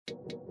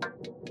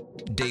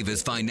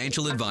Davis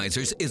Financial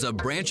Advisors is a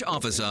branch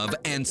office of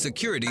and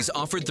securities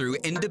offered through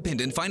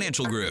Independent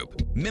Financial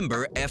Group,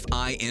 member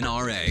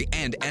FINRA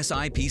and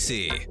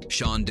SIPC.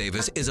 Shawn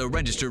Davis is a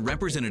registered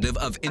representative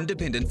of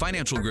Independent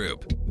Financial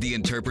Group. The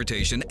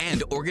interpretation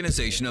and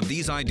organization of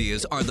these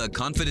ideas are the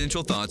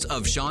confidential thoughts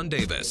of Shawn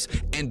Davis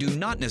and do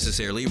not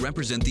necessarily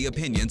represent the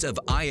opinions of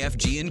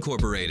IFG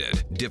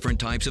Incorporated. Different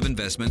types of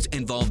investments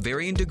involve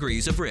varying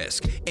degrees of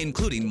risk,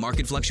 including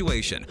market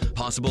fluctuation,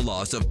 possible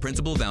loss of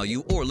principal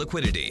value or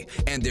liquidity,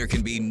 and there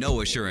can be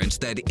no assurance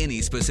that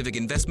any specific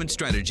investment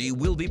strategy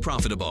will be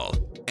profitable.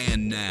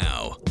 And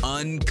now,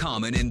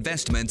 Uncommon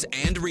Investments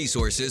and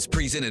Resources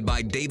presented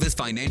by Davis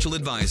Financial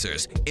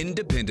Advisors,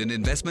 independent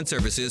investment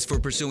services for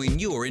pursuing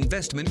your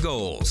investment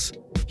goals.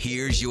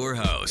 Here's your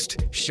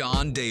host,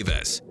 Shawn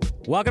Davis.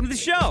 Welcome to the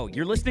show.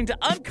 You're listening to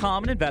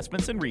Uncommon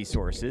Investments and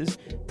Resources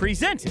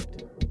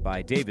presented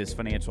by Davis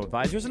Financial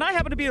Advisors, and I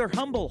happen to be your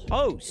humble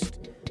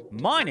host.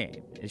 My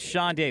name is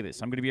Shawn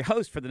Davis. I'm going to be your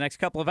host for the next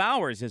couple of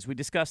hours as we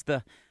discuss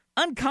the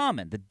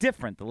uncommon, the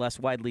different, the less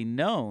widely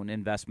known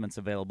investments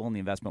available in the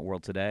investment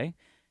world today.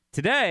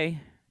 Today,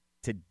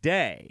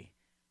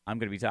 I'm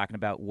going to be talking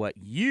about what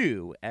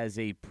you as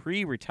a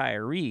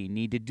pre-retiree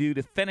need to do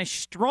to finish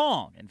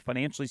strong and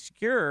financially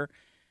secure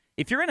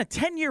if you're in a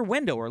 10-year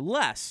window or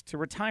less to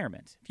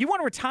retirement. If you want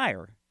to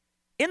retire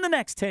in the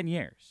next 10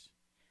 years,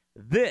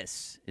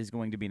 this is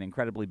going to be an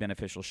incredibly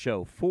beneficial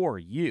show for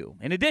you.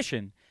 In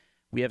addition,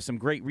 we have some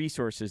great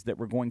resources that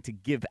we're going to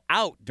give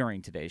out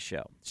during today's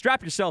show.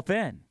 Strap yourself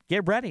in.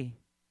 Get ready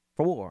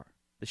for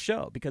the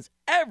show because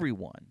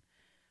everyone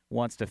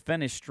wants to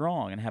finish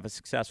strong and have a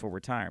successful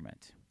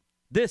retirement.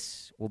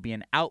 This will be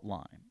an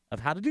outline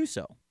of how to do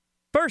so.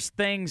 First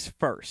things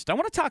first, I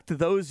want to talk to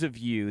those of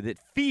you that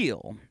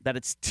feel that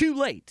it's too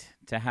late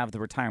to have the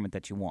retirement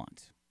that you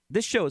want.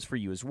 This show is for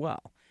you as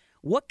well.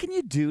 What can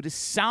you do to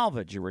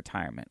salvage your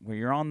retirement where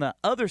you're on the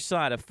other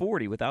side of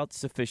 40 without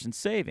sufficient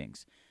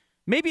savings?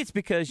 Maybe it's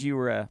because you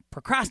were a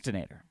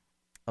procrastinator,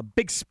 a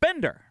big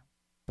spender,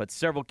 put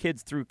several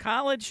kids through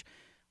college,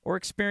 or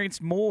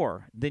experienced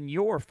more than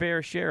your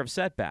fair share of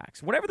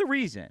setbacks. Whatever the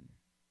reason,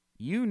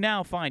 you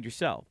now find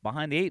yourself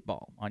behind the eight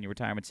ball on your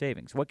retirement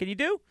savings. What can you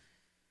do?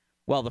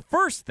 Well, the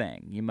first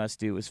thing you must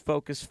do is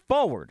focus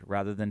forward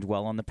rather than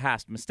dwell on the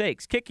past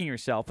mistakes. Kicking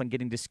yourself and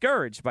getting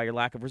discouraged by your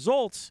lack of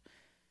results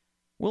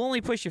will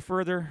only push you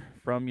further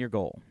from your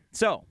goal.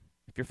 So,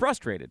 if you're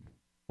frustrated,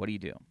 what do you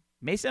do?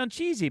 May sound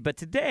cheesy, but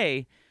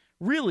today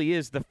really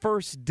is the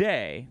first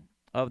day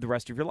of the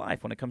rest of your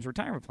life when it comes to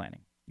retirement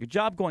planning. Your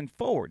job going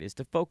forward is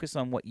to focus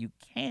on what you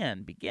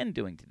can begin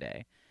doing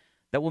today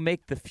that will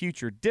make the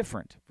future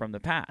different from the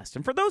past.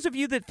 And for those of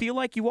you that feel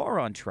like you are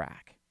on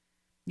track,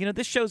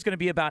 this show is going to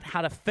be about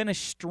how to finish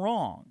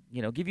strong,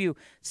 give you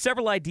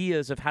several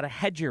ideas of how to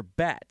hedge your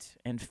bet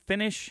and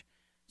finish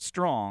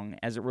strong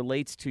as it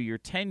relates to your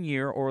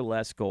 10-year or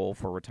less goal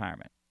for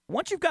retirement.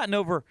 Once you've gotten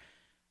over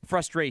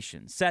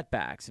frustration,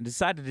 setbacks, and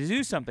decided to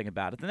do something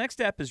about it, the next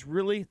step is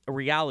really a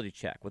reality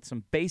check with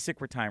some basic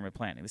retirement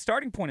planning. The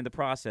starting point of the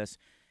process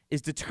is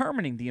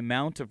determining the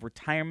amount of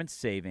retirement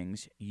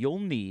savings you'll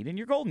need in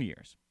your golden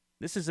years.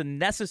 This is a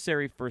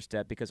necessary first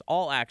step because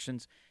all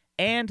actions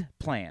and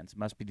plans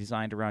must be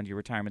designed around your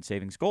retirement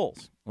savings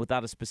goals.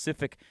 Without a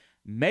specific,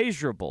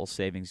 measurable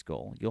savings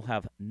goal, you'll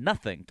have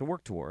nothing to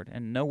work toward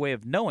and no way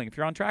of knowing if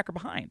you're on track or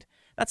behind.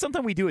 That's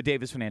something we do at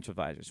Davis Financial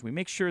Advisors. We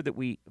make sure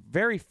that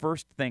very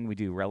first thing we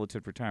do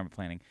relative to retirement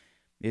planning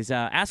is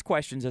ask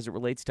questions as it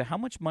relates to how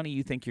much money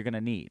you think you're going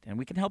to need. And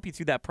we can help you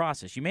through that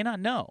process. You may not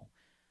know,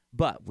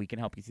 but we can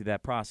help you through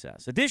that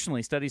process.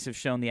 Additionally, studies have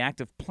shown the act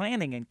of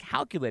planning and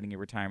calculating your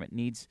retirement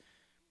needs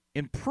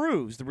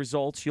improves the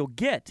results you'll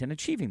get in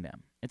achieving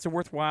them. It's a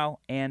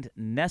worthwhile and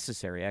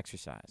necessary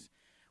exercise.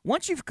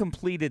 Once you've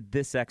completed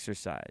this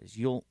exercise,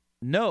 you'll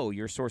know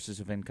your sources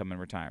of income in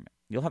retirement.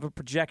 You'll have a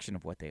projection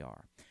of what they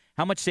are,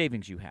 how much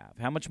savings you have,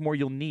 how much more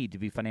you'll need to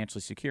be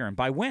financially secure, and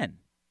by when.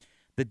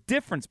 The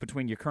difference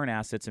between your current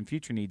assets and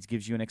future needs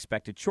gives you an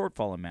expected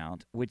shortfall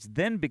amount, which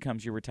then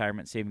becomes your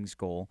retirement savings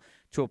goal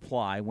to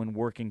apply when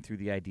working through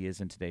the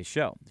ideas in today's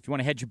show. If you want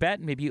to hedge your bet,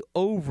 maybe you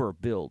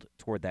overbuild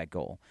toward that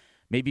goal.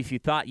 Maybe if you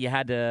thought you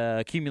had to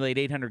accumulate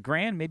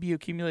 $800,000, maybe you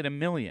accumulate $1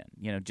 million,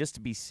 just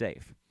to be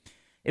safe.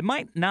 It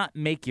might not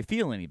make you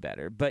feel any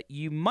better, but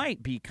you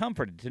might be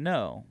comforted to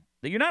know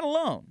that you're not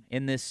alone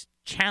in this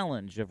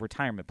challenge of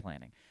retirement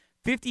planning.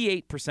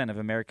 58% of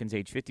Americans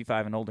age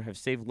 55 and older have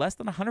saved less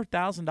than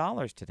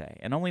 $100,000 today,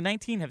 and only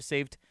 19% have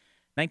saved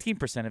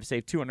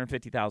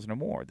 $250,000 or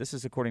more. This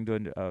is according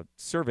to a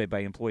survey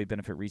by Employee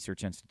Benefit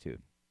Research Institute.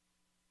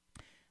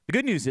 The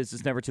good news is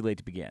it's never too late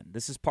to begin.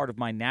 This is part of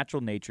my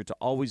natural nature to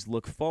always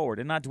look forward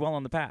and not dwell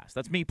on the past.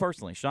 That's me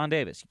personally, Shawn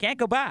Davis. You can't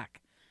go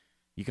back.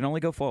 You can only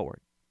go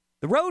forward.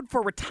 The road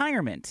for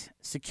retirement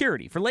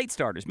security for late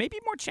starters may be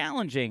more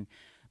challenging,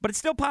 but it's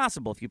still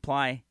possible if you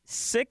apply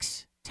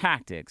 6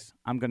 tactics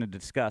I'm going to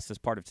discuss as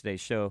part of today's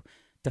show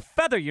to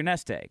feather your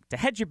nest egg, to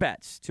hedge your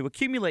bets, to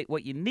accumulate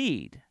what you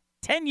need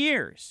 10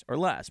 years or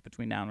less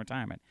between now and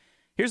retirement.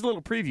 Here's a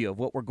little preview of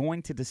what we're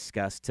going to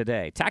discuss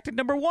today. Tactic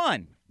number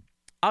 1.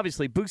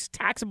 obviously boost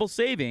taxable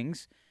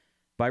savings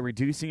by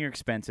reducing your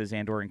expenses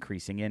and or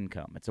increasing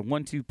income. It's a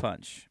 1-2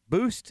 punch.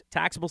 Boost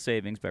taxable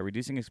savings by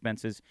reducing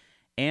expenses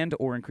and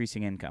or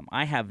increasing income.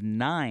 I have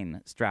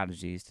 9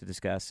 strategies to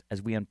discuss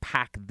as we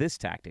unpack this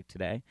tactic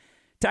today.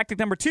 Tactic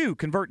number 2,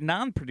 convert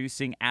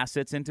non-producing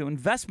assets into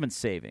investment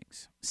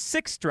savings.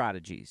 6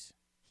 strategies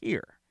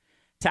here.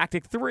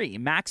 Tactic 3,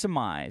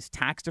 maximize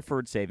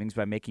tax-deferred savings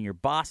by making your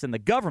boss and the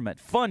government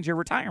fund your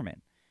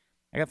retirement.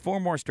 I got 4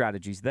 more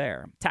strategies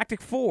there.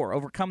 Tactic 4,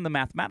 overcome the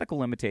mathematical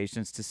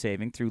limitations to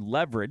saving through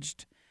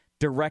leveraged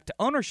direct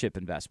ownership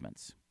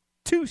investments.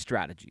 2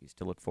 strategies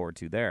to look forward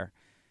to there.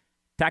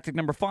 Tactic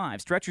number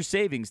 5, stretch your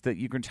savings that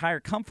you can retire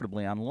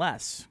comfortably on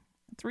less.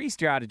 3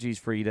 strategies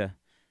for you to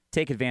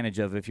take advantage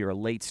of if you're a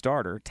late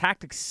starter.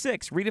 Tactic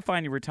 6,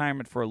 redefine your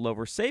retirement for a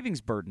lower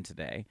savings burden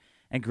today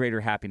and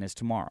greater happiness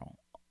tomorrow.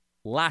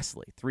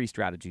 Lastly, 3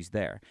 strategies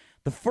there.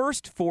 The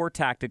first 4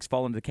 tactics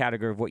fall into the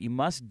category of what you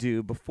must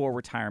do before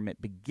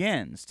retirement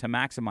begins to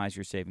maximize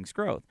your savings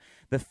growth.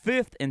 The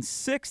 5th and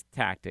 6th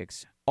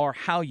tactics are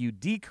how you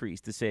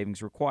decrease the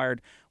savings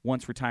required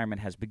once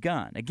retirement has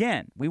begun.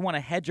 Again, we want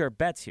to hedge our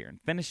bets here and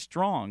finish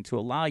strong to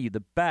allow you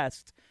the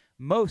best,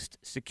 most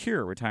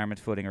secure retirement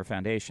footing or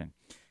foundation.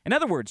 In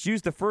other words,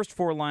 use the first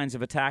 4 lines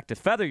of attack to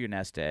feather your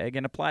nest egg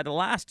and apply the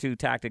last 2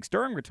 tactics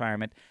during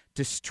retirement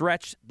to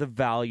stretch the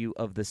value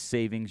of the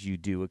savings you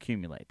do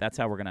accumulate. That's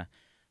how we're going to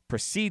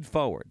proceed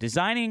forward.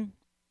 Designing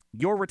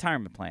your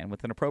retirement plan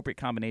with an appropriate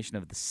combination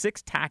of the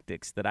 6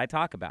 tactics that I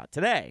talk about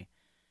today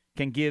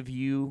can give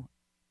you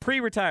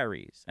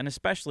pre-retirees and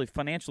especially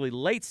financially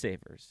late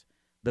savers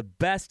the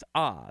best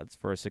odds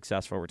for a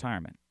successful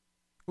retirement.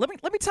 Let me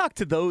talk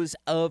to those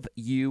of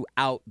you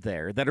out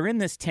there that are in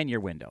this 10-year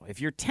window. If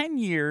you're 10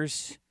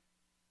 years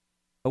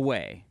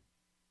away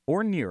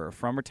or nearer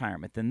from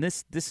retirement, then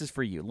this is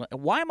for you.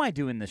 Why am I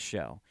doing this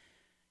show?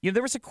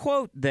 There was a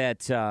quote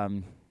that a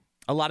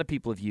lot of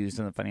people have used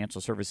in the financial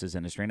services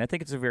industry, and I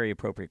think it's a very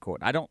appropriate quote.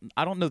 I don't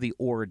know the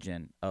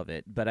origin of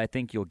it, but I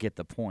think you'll get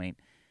the point.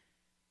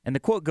 And the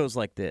quote goes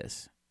like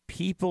this: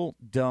 people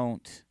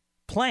don't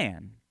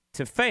plan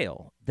to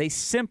fail. They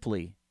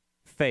simply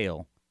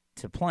fail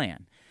to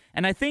plan.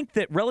 And I think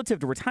that relative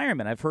to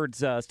retirement, I've heard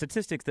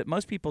statistics that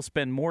most people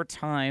spend more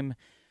time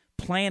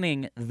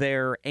planning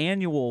their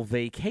annual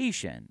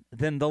vacation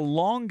than the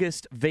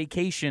longest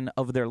vacation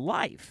of their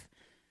life,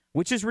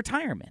 which is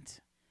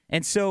retirement.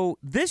 And so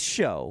this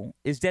show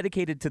is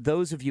dedicated to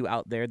those of you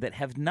out there that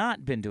have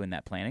not been doing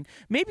that planning.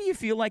 Maybe you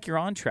feel like you're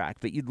on track,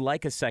 but you'd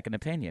like a second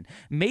opinion.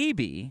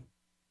 Maybe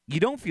you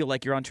don't feel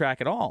like you're on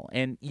track at all,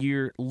 and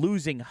you're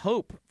losing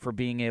hope for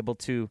being able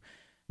to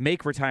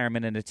make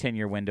retirement in a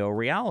 10-year window a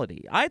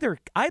reality.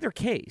 Either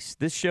case,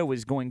 this show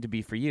is going to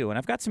be for you. And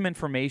I've got some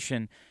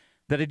information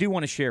that I do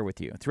want to share with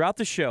you. Throughout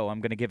the show,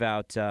 I'm going to give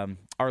out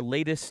our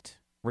latest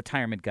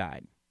retirement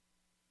guide.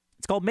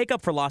 It's called Make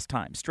Up for Lost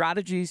Time,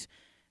 Strategies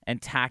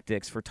and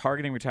Tactics for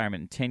Targeting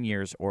Retirement in 10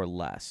 Years or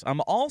Less.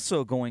 I'm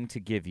also going to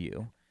give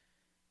you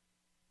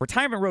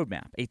Retirement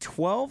Roadmap, a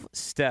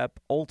 12-step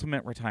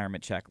ultimate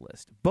retirement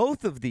checklist.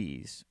 Both of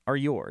these are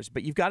yours,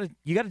 but you got to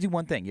do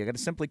one thing. You got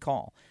to simply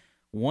call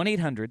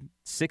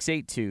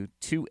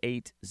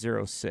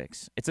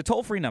 1-800-682-2806. It's a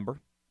toll-free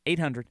number,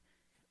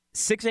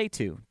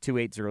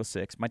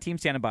 800-682-2806. My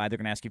team's standing by. They're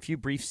going to ask you a few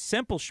brief,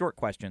 simple, short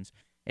questions.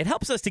 It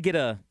helps us to get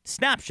a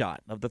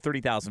snapshot of the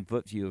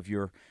 30,000-foot view of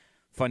your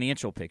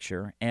financial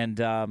picture. And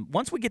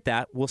once we get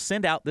that, we'll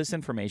send out this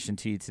information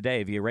to you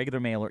today via regular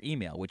mail or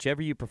email,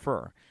 whichever you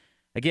prefer.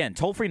 Again,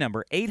 toll-free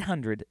number,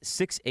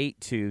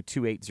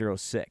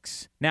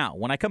 800-682-2806. Now,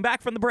 when I come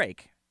back from the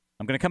break,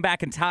 I'm going to come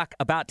back and talk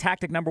about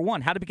tactic number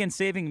 1, how to begin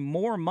saving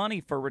more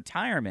money for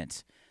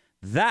retirement.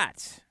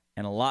 That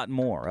and a lot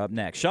more up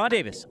next. Shawn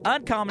Davis,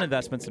 Uncommon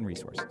Investments and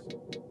Resources.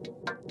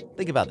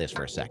 Think about this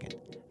for a second.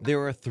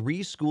 There are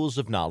 3 schools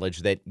of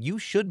knowledge that you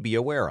should be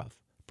aware of,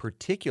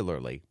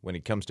 particularly when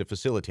it comes to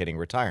facilitating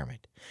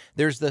retirement.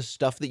 There's the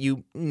stuff that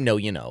you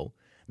know.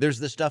 There's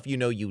the stuff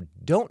you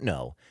don't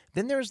know.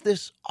 Then there's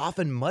this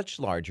often much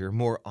larger,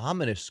 more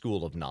ominous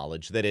school of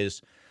knowledge that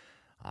is,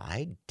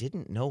 I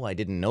didn't know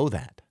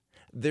that.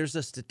 There's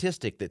a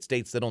statistic that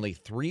states that only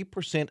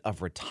 3% of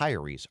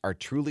retirees are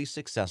truly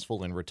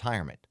successful in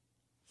retirement.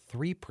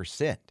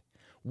 3%.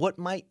 What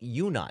might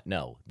you not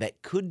know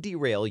that could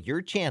derail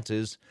your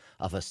chances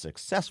of a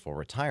successful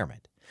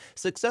retirement?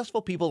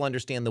 Successful people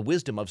understand the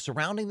wisdom of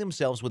surrounding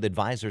themselves with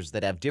advisors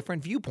that have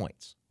different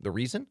viewpoints. The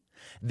reason?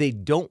 They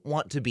don't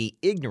want to be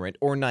ignorant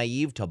or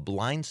naive to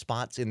blind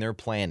spots in their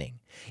planning.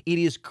 It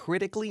is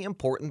critically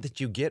important that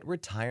you get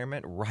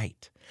retirement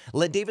right.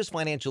 Let Davis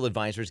Financial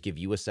Advisors give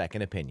you a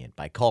second opinion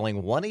by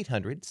calling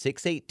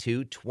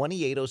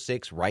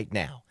 1-800-682-2806 right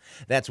now.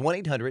 That's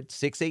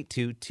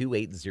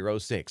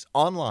 1-800-682-2806.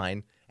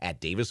 Online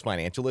at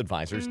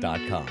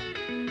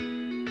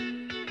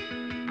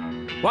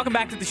davisfinancialadvisors.com. Welcome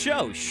back to the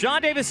show.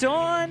 Shawn Davis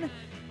on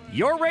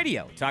your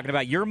radio, talking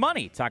about your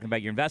money, talking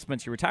about your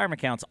investments, your retirement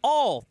accounts,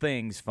 all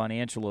things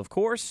financial, of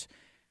course,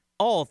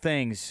 all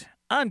things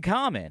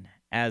uncommon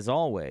as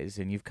always,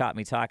 and you've caught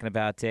me talking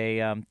about a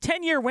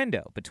 10-year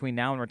window between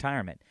now and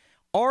retirement.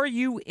 Are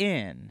you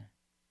in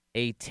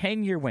a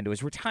 10-year window?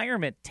 Is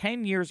retirement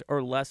 10 years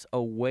or less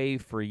away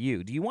for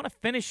you? Do you want to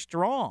finish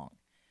strong?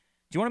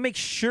 Do you want to make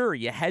sure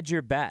you hedge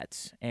your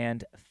bets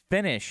and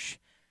finish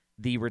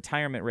the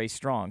retirement race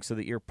strong so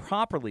that you're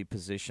properly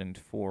positioned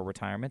for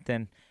retirement?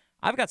 Then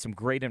I've got some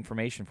great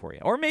information for you.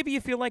 Or maybe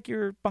you feel like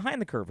you're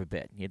behind the curve a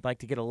bit and you'd like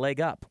to get a leg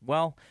up.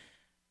 Well,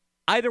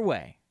 either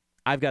way,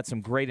 I've got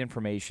some great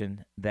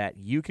information that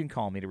you can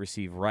call me to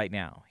receive right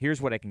now.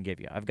 Here's what I can give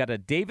you. I've got a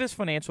Davis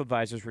Financial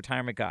Advisors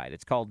Retirement Guide.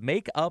 It's called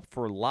Make Up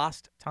for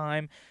Lost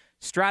Time,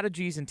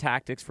 Strategies and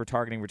Tactics for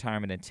Targeting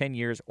Retirement in 10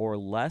 Years or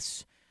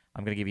Less.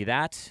 I'm going to give you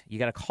that. You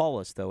got to call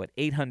us, though, at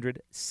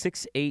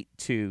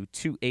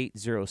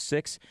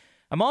 800-682-2806.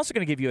 I'm also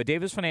going to give you a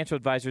Davis Financial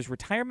Advisors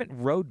Retirement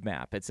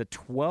Roadmap. It's a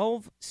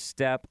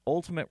 12-step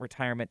ultimate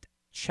retirement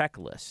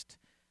checklist.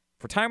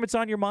 If retirement's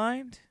on your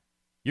mind,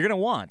 you're going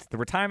to want the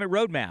Retirement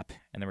Roadmap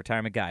and the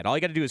Retirement Guide. All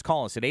you got to do is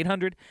call us at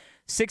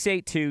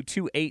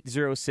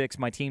 800-682-2806.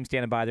 My team's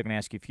standing by. They're going to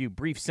ask you a few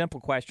brief,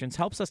 simple questions.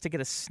 Helps us to get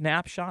a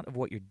snapshot of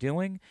what you're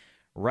doing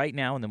right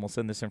now, and then we'll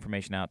send this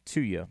information out to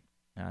you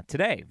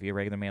today via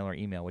regular mail or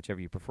email, whichever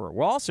you prefer.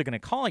 We're also going to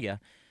call you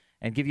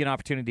and give you an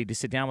opportunity to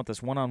sit down with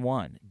us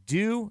one-on-one.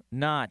 Do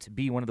not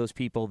be one of those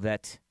people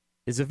that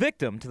is a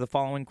victim to the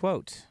following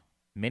quote.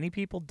 Many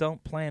people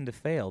don't plan to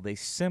fail. They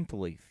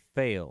simply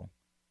fail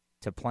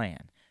to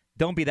plan.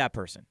 Don't be that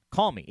person.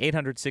 Call me,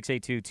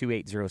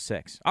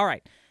 800-682-2806. All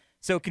right,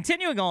 so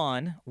continuing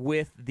on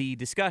with the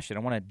discussion, I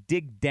want to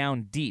dig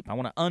down deep. I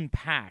want to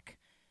unpack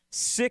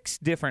 6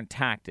 different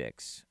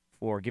tactics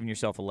for giving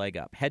yourself a leg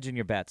up, hedging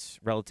your bets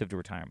relative to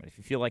retirement. If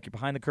you feel like you're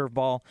behind the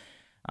curveball,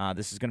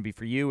 this is going to be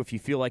for you. If you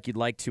feel like you'd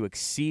like to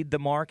exceed the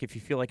mark, if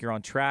you feel like you're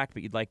on track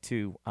but you'd like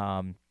to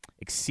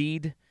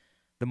exceed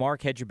the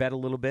mark, hedge your bet a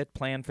little bit,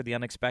 plan for the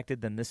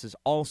unexpected, then this is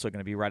also going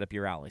to be right up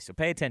your alley. So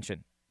pay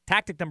attention.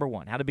 Tactic number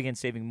 1, how to begin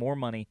saving more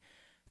money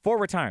for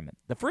retirement.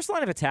 The first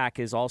line of attack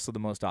is also the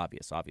most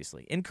obvious,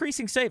 obviously.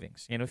 Increasing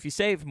savings. If you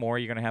save more,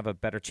 you're going to have a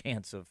better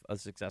chance of a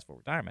successful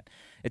retirement.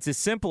 It's as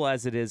simple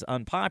as it is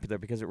unpopular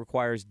because it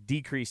requires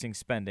decreasing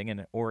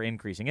spending or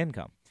increasing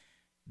income.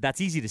 That's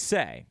easy to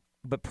say,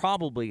 but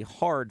probably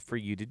hard for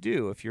you to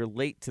do if you're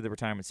late to the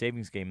retirement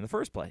savings game in the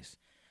first place.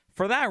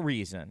 For that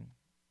reason,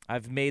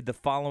 I've made the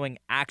following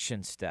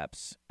action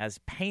steps as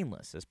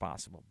painless as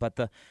possible. But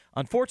the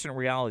unfortunate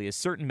reality is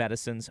certain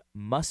medicines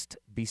must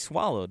be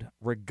swallowed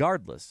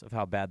regardless of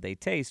how bad they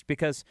taste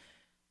because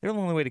they're the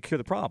only way to cure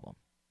the problem.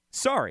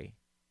 Sorry,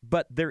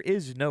 but there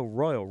is no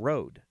royal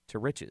road to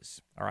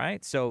riches. All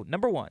right? So,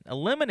 number 1,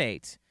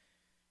 eliminate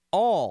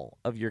all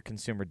of your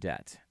consumer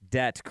debt.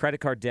 Credit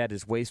card debt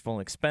is wasteful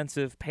and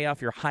expensive. Pay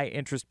off your high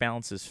interest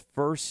balances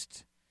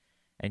first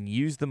and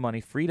use the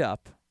money freed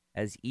up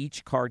as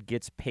each card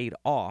gets paid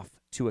off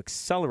to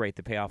accelerate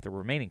the payoff of the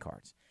remaining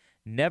cards.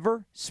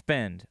 Never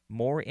spend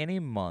more in a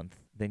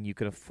month than you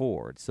can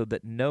afford so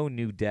that no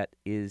new debt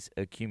is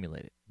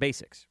accumulated.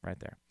 Basics right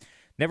there.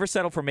 Never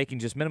settle for making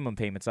just minimum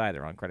payments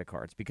either on credit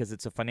cards because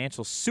it's a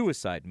financial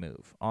suicide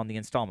move on the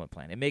installment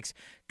plan. It makes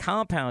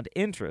compound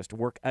interest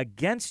work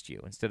against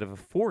you instead of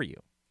for you.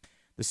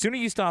 The sooner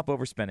you stop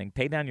overspending,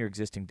 pay down your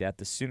existing debt,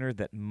 the sooner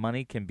that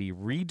money can be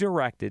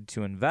redirected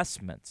to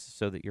investments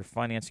so that you're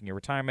financing your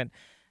retirement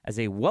as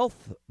a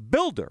wealth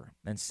builder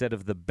instead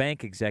of the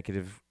bank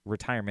executive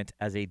retirement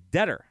as a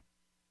debtor.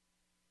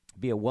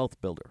 Be a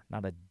wealth builder,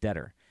 not a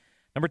debtor.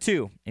 Number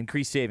 2,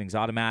 increase savings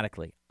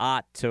automatically.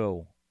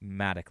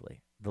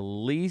 Automatically. The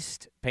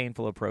least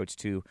painful approach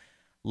to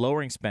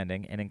lowering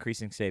spending and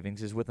increasing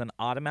savings is with an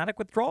automatic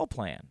withdrawal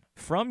plan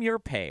from your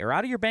pay or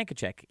out of your bank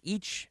check.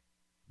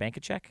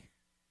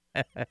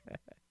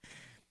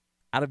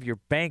 Out of your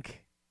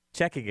bank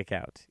checking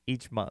account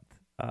each month.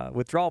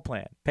 Withdrawal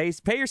plan. Pay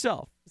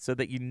yourself so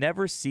that you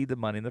never see the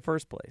money in the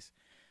first place.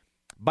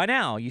 By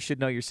now, you should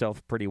know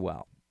yourself pretty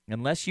well,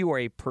 unless you are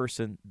a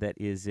person that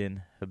is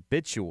in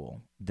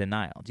habitual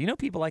denial. Do you know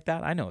people like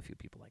that? I know a few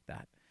people like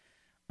that.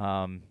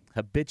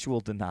 Habitual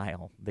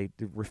denial. They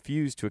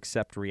refuse to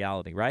accept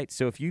reality, right?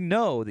 So if you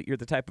know that you're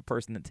the type of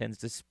person that tends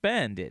to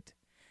spend it,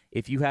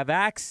 if you have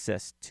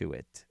access to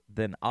it,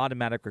 then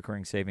automatic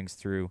recurring savings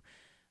through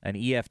an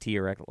EFT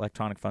or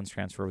electronic funds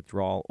transfer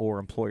withdrawal or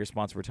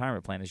employer-sponsored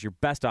retirement plan is your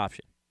best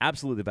option.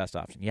 Absolutely the best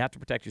option. You have to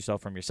protect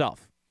yourself from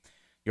yourself.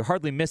 You'll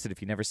hardly miss it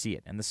if you never see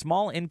it. And the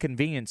small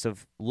inconvenience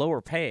of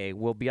lower pay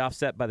will be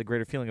offset by the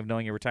greater feeling of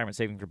knowing your retirement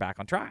savings are back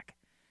on track.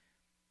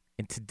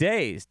 In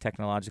today's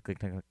technologically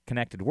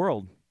connected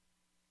world,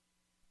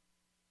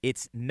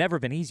 it's never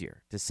been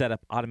easier to set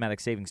up automatic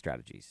saving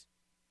strategies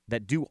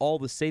that do all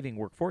the saving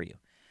work for you.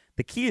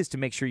 The key is to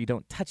make sure you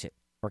don't touch it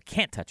or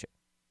can't touch it.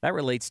 That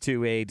relates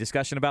to a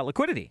discussion about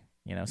liquidity.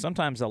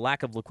 Sometimes a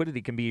lack of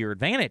liquidity can be your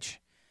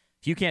advantage.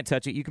 If you can't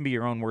touch it, you can be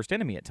your own worst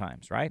enemy at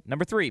times, right?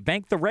 Number 3,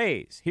 bank the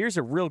raise. Here's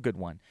a real good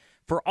one.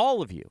 For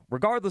all of you,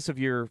 regardless of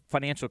your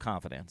financial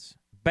confidence,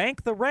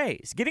 bank the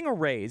raise. Getting a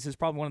raise is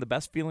probably one of the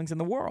best feelings in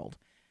the world.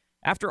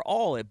 After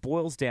all, it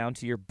boils down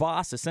to your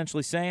boss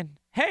essentially saying,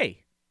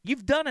 hey,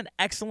 You've done an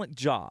excellent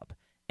job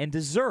and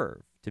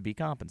deserve to be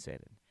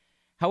compensated.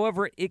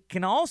 However, it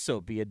can also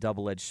be a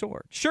double-edged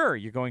sword. Sure,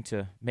 you're going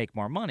to make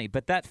more money,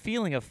 but that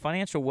feeling of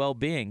financial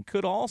well-being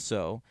could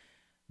also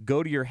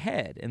go to your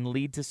head and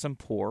lead to some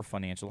poor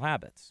financial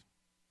habits.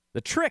 The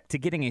trick to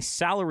getting a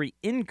salary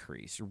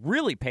increase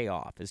really pay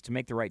off is to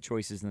make the right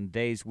choices in the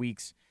days,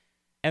 weeks,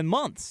 and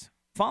months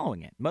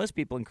following it. Most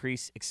people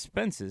increase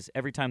expenses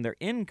every time their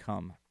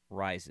income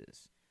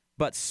rises.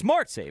 But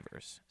smart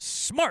savers,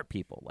 smart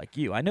people like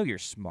you, I know you're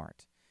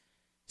smart.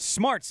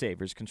 Smart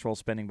savers control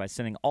spending by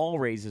sending all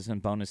raises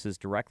and bonuses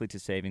directly to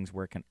savings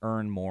where it can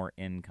earn more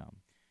income.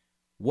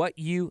 What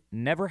you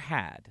never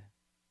had,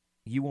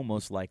 you will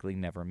most likely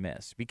never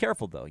miss. Be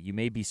careful, though. You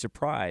may be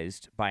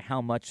surprised by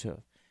how much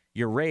of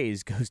your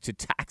raise goes to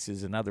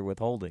taxes and other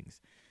withholdings.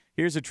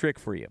 Here's a trick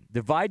for you.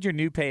 Divide your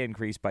new pay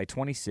increase by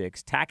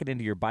 26, tack it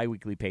into your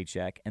biweekly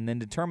paycheck, and then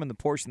determine the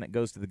portion that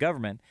goes to the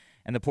government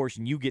and the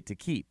portion you get to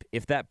keep.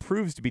 If that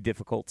proves to be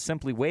difficult,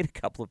 simply wait a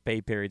couple of pay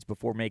periods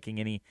before making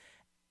any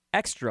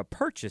extra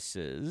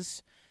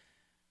purchases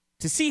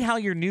to see how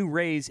your new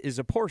raise is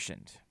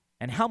apportioned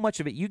and how much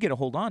of it you get to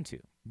hold on to.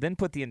 Then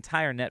put the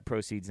entire net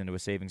proceeds into a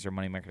savings or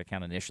money market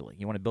account initially.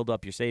 You want to build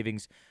up your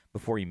savings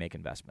before you make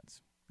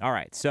investments. All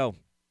right, so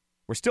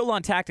we're still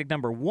on tactic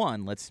number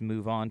 1. Let's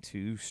move on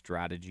to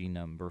strategy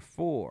number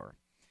 4.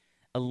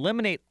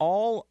 Eliminate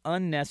all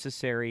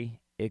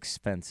unnecessary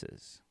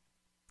expenses.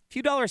 A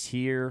few dollars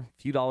here,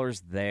 a few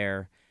dollars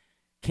there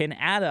can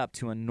add up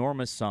to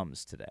enormous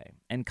sums today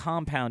and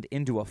compound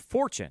into a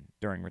fortune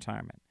during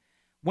retirement.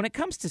 When it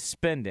comes to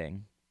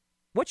spending,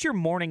 what's your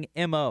morning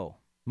MO,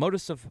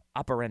 modus of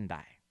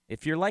operandi?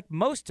 If you're like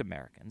most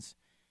Americans,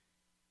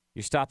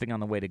 you're stopping on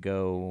the way to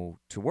go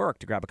to work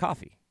to grab a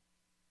coffee.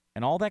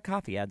 And all that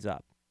coffee adds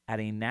up at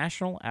a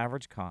national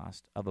average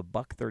cost of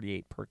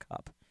 $1.38 per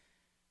cup.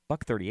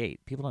 $1.38.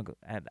 People don't go.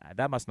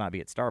 That must not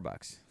be at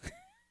Starbucks.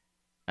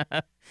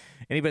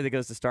 Anybody that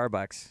goes to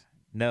Starbucks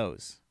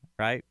knows,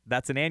 right?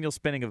 That's an annual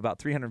spending of about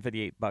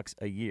 $358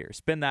 a year.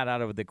 Spend that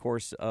out over the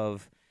course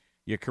of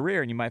your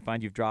career, and you might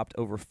find you've dropped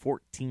over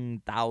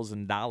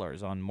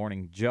 $14,000 on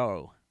Morning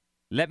Joe.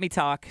 Let me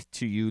talk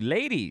to you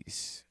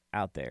ladies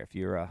out there. If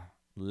you're a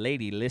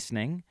lady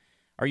listening,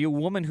 are you a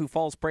woman who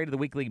falls prey to the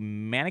weekly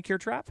manicure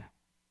trap?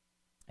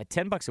 At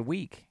 $10 a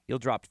week, you'll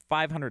drop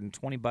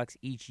 $520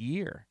 each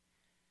year.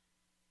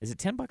 Is it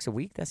 $10 a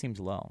week? That seems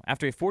low.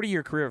 After a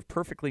 40-year career of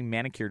perfectly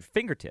manicured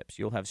fingertips,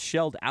 you'll have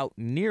shelled out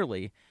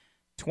nearly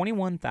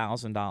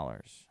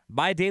 $21,000.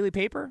 Buy a daily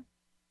paper?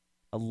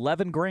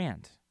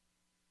 $11,000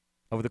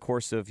 over the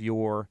course of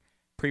your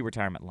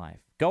pre-retirement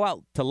life. Go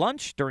out to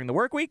lunch during the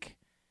work week?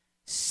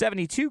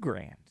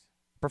 $72,000.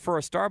 Prefer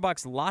a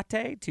Starbucks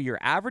latte to your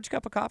average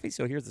cup of coffee?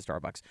 So here's the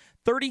Starbucks.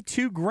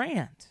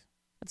 $32,000.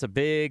 That's a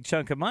big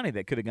chunk of money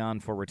that could have gone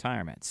for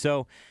retirement.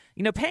 So,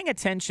 paying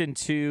attention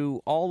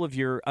to all of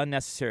your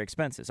unnecessary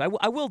expenses. I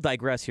will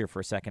digress here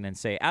for a second and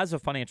say, as a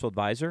financial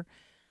advisor,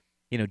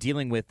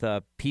 dealing with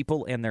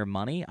people and their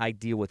money, I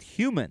deal with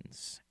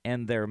humans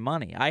and their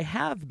money. I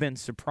have been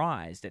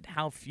surprised at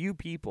how few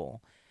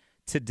people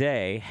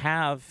today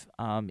have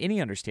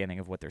any understanding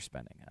of what they're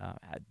spending.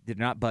 They're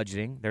not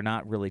budgeting. They're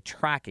not really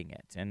tracking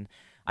it. And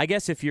I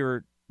guess if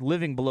you're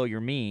living below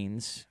your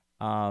means,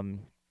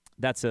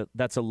 that's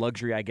a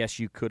luxury I guess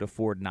you could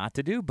afford not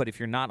to do. But if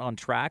you're not on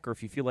track, or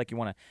if you feel like you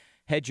want to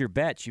hedge your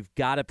bets, you've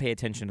got to pay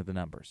attention to the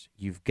numbers.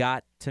 You've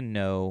got to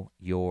know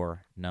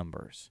your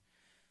numbers.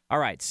 All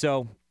right,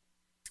 so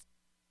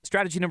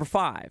strategy number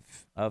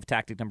 5 of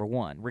tactic number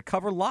 1,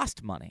 recover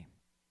lost money.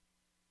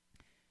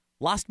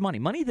 Lost money,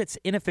 money that's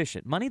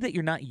inefficient, money that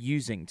you're not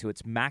using to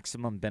its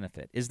maximum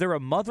benefit. Is there a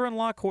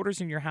mother-in-law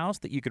quarters in your house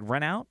that you could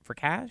rent out for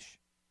cash?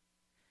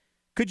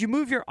 Could you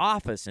move your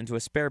office into a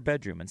spare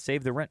bedroom and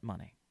save the rent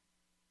money?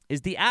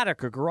 Is the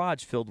attic or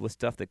garage filled with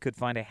stuff that could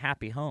find a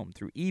happy home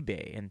through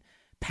eBay and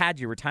pad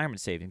your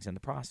retirement savings in the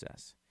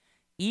process?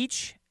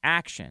 Each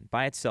action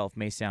by itself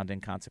may sound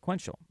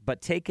inconsequential, but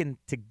taken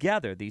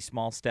together, these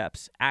small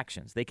steps,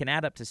 actions, they can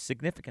add up to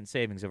significant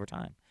savings over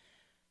time.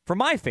 For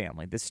my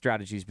family, this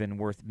strategy has been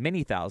worth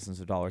many thousands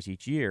of dollars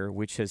each year,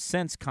 which has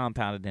since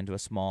compounded into a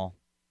small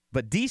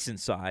but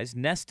decent-sized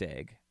nest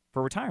egg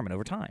for retirement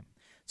over time.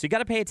 So you got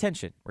to pay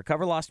attention,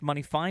 recover lost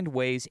money, find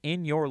ways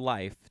in your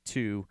life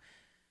to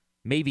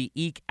maybe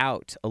eke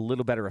out a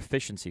little better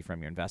efficiency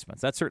from your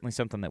investments. That's certainly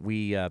something that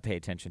we pay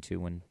attention to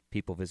when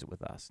people visit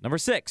with us. Number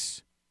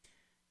 6,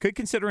 could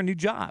consider a new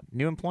job,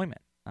 new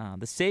employment.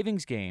 The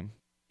savings game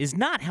is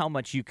not how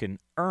much you can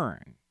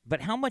earn,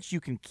 but how much you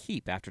can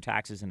keep after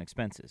taxes and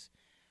expenses.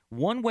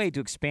 One way to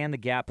expand the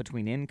gap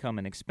between income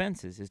and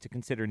expenses is to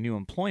consider new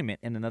employment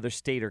in another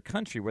state or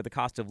country where the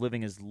cost of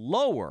living is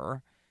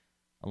lower,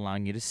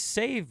 allowing you to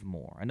save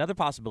more. Another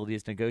possibility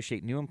is to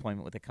negotiate new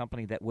employment with a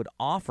company that would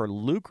offer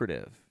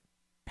lucrative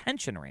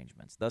pension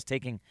arrangements, thus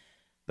taking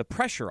the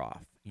pressure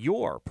off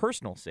your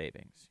personal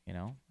savings.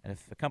 And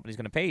if the company's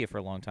going to pay you for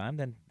a long time,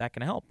 then that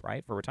can help,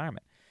 right, for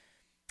retirement.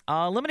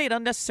 Eliminate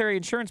unnecessary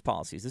insurance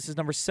policies. This is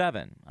number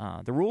 7.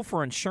 The rule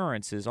for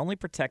insurance is only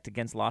protect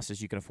against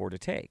losses you can afford to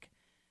take.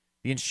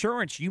 The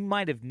insurance you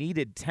might have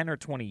needed 10 or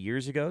 20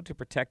 years ago to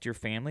protect your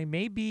family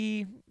may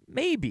be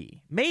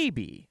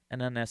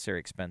an unnecessary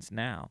expense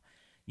now.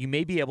 You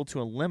may be able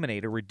to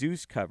eliminate or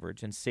reduce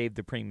coverage and save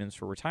the premiums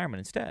for retirement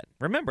instead.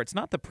 Remember, it's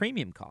not the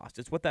premium cost.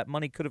 It's what that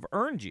money could have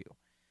earned you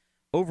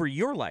over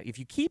your life if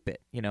you keep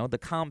it, the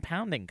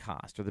compounding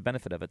cost or the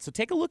benefit of it. So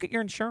take a look at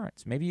your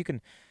insurance. Maybe you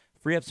can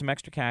free up some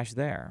extra cash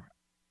there.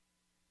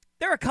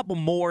 There are a couple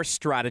more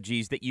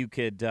strategies that you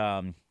could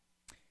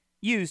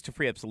use to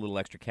free up a little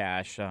extra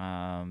cash.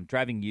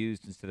 Driving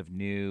used instead of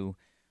new,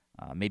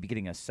 maybe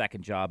getting a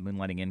second job,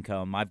 moonlighting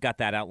income. I've got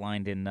that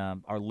outlined in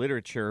our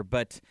literature.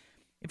 But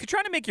if you're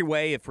trying to make your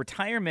way, if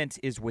retirement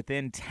is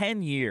within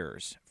 10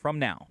 years from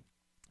now,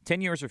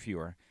 10 years or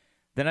fewer,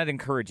 then I'd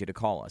encourage you to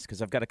call us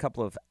because I've got a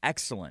couple of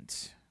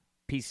excellent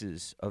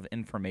pieces of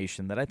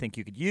information that I think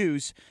you could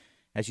use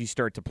as you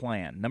start to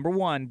plan. Number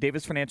one,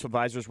 Davis Financial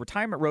Advisors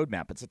Retirement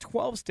Roadmap. It's a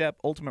 12-step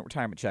ultimate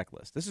retirement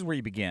checklist. This is where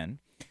you begin.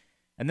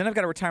 And then I've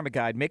got a retirement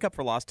guide, make up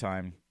for lost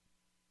time,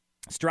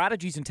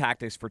 strategies and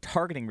tactics for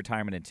targeting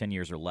retirement in 10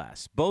 years or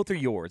less. Both are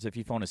yours if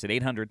you phone us at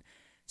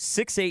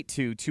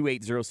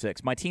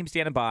 800-682-2806. My team's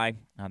standing by.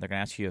 They're going to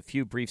ask you a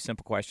few brief,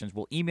 simple questions.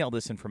 We'll email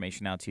this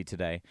information out to you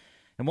today.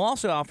 And we'll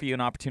also offer you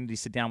an opportunity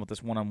to sit down with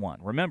us one-on-one.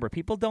 Remember,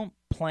 people don't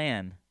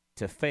plan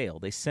to fail.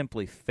 They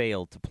simply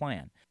fail to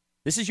plan.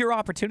 This is your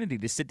opportunity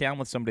to sit down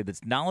with somebody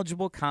that's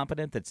knowledgeable,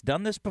 competent, that's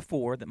done this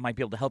before, that might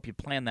be able to help you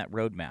plan that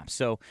roadmap.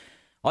 So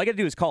all you got to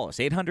do is call us,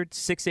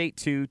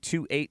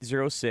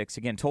 800-682-2806.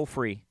 Again, toll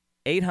free,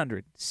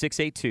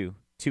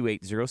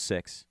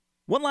 800-682-2806.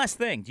 One last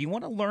thing. Do you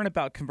want to learn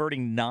about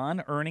converting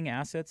non-earning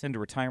assets into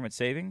retirement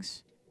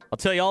savings? I'll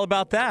tell you all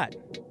about that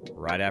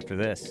right after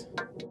this.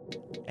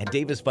 At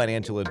Davis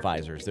Financial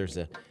Advisors, there's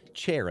a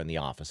chair in the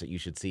office that you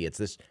should see. It's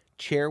this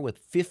chair with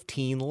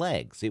 15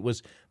 legs. It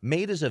was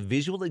made as a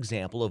visual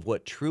example of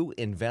what true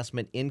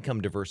investment income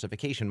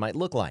diversification might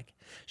look like.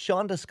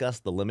 Shawn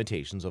discussed the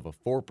limitations of a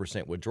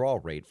 4% withdrawal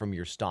rate from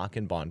your stock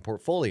and bond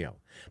portfolio.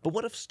 But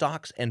what if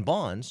stocks and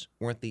bonds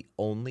weren't the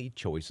only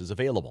choices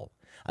available?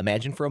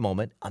 Imagine for a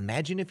moment,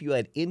 if you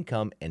had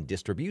income and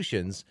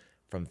distributions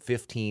from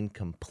 15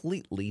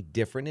 completely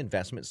different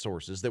investment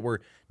sources that were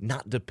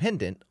not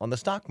dependent on the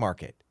stock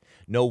market.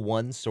 No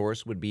one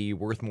source would be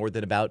worth more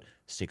than about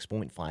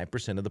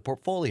 6.5% of the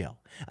portfolio.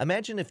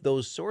 Imagine if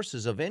those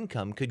sources of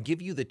income could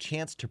give you the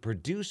chance to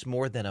produce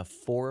more than a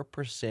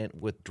 4%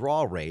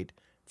 withdrawal rate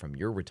from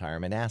your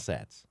retirement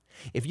assets.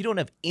 If you don't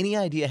have any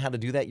idea how to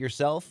do that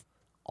yourself,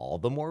 all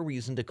the more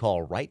reason to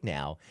call right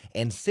now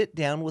and sit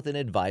down with an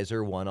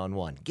advisor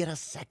one-on-one. Get a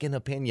second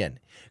opinion.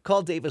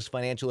 Call Davis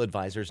Financial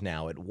Advisors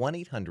now at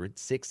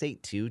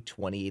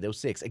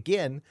 1-800-682-2806.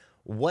 Again,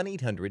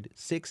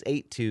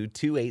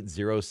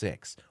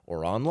 1-800-682-2806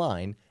 or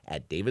online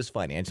at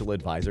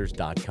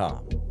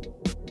davisfinancialadvisors.com.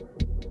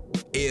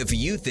 If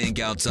you think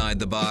outside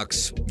the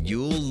box,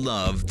 you'll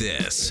love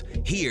this.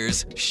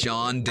 Here's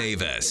Shawn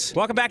Davis.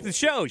 Welcome back to the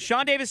show.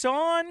 Shawn Davis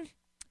on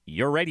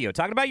your radio,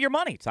 talking about your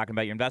money, talking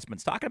about your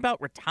investments, talking about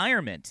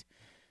retirement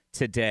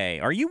today.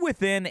 Are you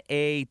within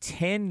a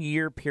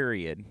 10-year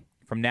period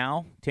from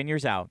now, 10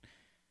 years out?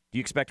 Do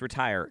you expect to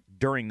retire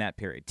during that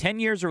period? 10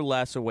 years or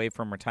less away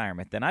from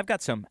retirement? Then I've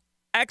got some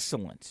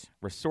excellent,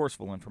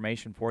 resourceful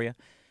information for you.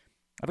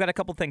 I've got a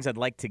couple things I'd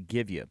like to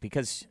give you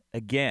because,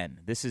 again,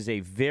 this is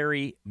a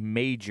very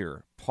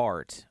major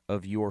part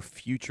of your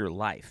future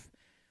life.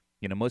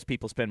 Most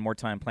people spend more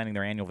time planning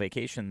their annual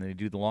vacation than they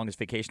do the longest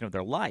vacation of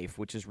their life,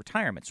 which is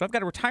retirement. So I've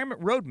got a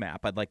retirement roadmap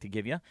I'd like to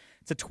give you.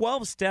 It's a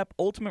 12-step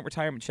ultimate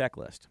retirement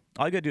checklist.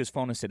 All you got to do is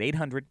phone us at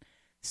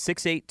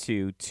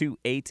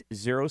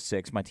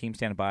 800-682-2806. My team's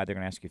standing by. They're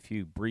going to ask you a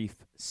few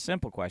brief,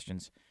 simple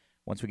questions.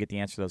 Once we get the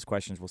answer to those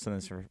questions, we'll send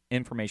this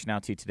information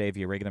out to you today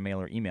via regular mail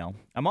or email.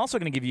 I'm also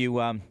going to give you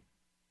a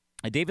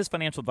Davis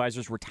Financial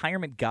Advisors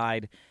retirement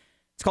guide.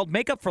 It's called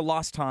Make Up for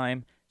Lost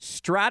Time,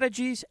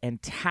 Strategies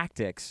and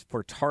Tactics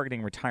for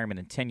Targeting Retirement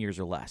in 10 Years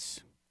or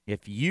Less.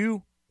 If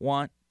you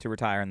want to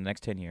retire in the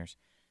next 10 years,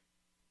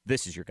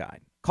 this is your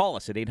guide. Call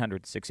us at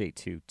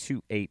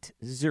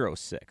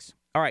 800-682-2806.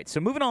 All right,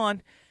 so moving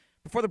on.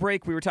 Before the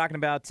break, we were talking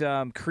about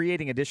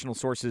creating additional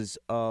sources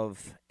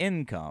of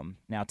income.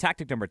 Now,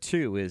 tactic number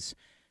 2 is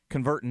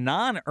convert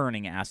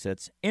non-earning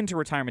assets into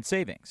retirement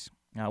savings.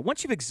 Now,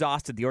 once you've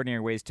exhausted the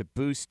ordinary ways to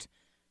boost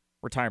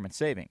retirement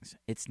savings,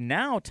 it's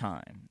now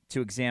time to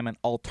examine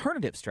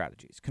alternative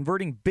strategies.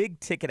 Converting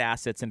big-ticket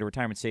assets into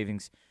retirement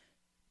savings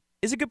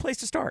is a good place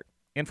to start.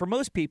 And for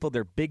most people,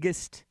 their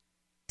biggest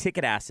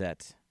ticket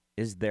asset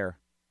is their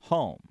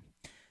home.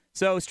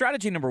 So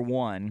strategy number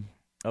 1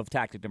 of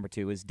tactic number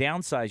 2 is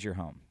downsize your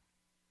home.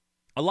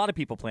 A lot of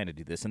people plan to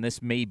do this, and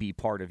this may be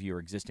part of your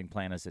existing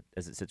plan as it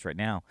sits right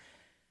now.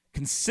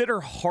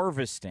 Consider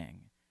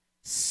harvesting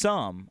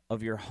some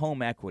of your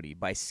home equity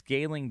by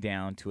scaling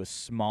down to a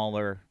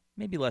smaller,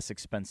 maybe less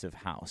expensive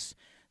house.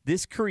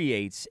 This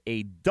creates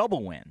a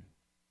double win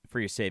for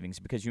your savings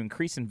because you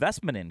increase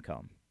investment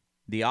income,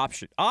 the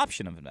option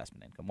of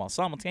investment income, while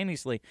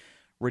simultaneously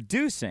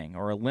reducing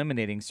or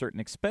eliminating certain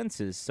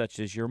expenses such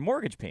as your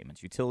mortgage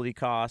payments, utility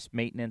costs,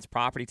 maintenance,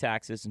 property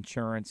taxes,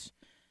 insurance,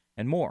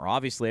 and more.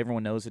 Obviously,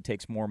 everyone knows it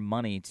takes more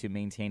money to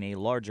maintain a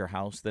larger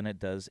house than it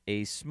does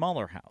a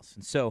smaller house.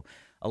 And so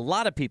a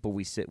lot of people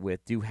we sit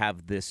with do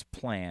have this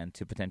plan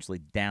to potentially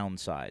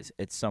downsize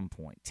at some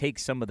point. Take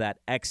some of that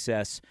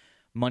excess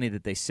money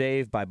that they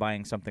save by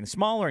buying something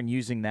smaller and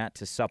using that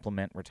to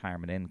supplement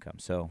retirement income.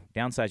 So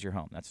downsize your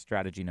home. That's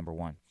strategy number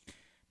one.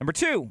 Number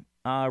two,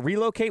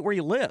 relocate where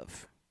you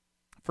live.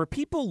 For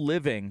people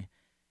living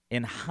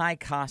in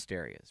high-cost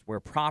areas where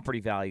property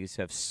values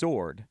have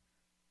soared,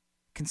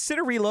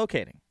 consider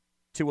relocating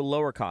to a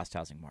lower-cost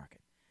housing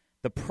market.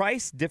 The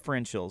price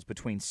differentials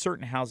between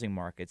certain housing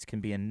markets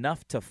can be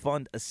enough to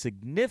fund a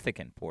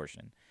significant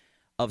portion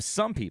of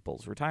some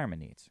people's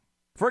retirement needs.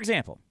 For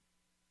example,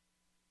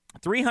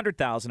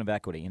 $300,000 of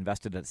equity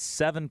invested at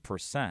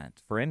 7%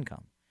 for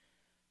income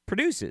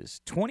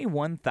produces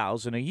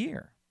 $21,000 a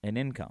year in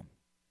income.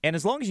 And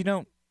as long as you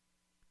don't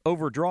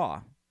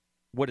overdraw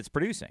what it's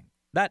producing,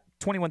 that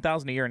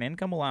 $21,000 a year in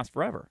income will last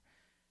forever,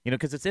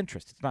 because it's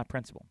interest. It's not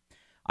principal.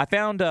 I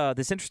found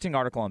this interesting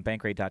article on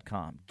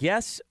Bankrate.com.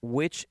 Guess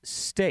which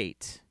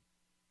state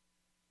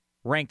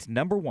ranked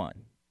number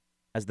one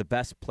as the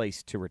best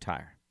place to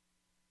retire?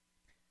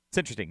 It's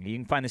interesting. You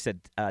can find this at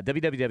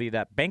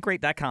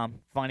www.bankrate.com,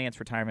 finance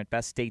retirement,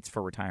 best states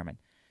for retirement.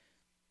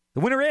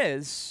 The winner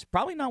is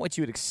probably not what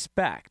you would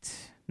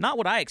expect. Not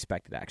what I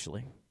expected,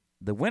 actually.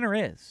 The winner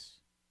is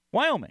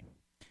Wyoming.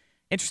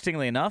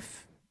 Interestingly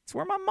enough, it's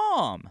where my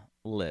mom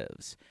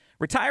lives.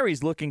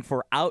 Retirees looking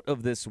for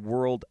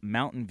out-of-this-world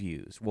mountain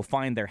views will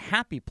find their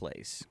happy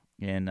place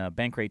in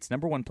Bankrate's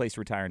number one place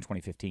to retire in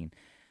 2015.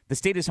 The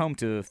state is home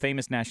to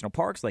famous national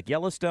parks like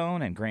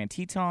Yellowstone and Grand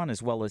Teton,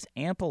 as well as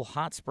ample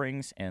hot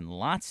springs and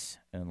lots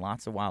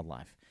of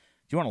wildlife.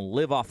 If you want to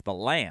live off the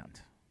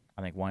land,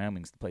 I think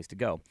Wyoming's the place to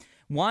go.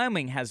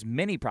 Wyoming has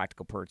many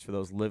practical perks for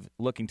those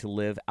looking to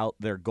live out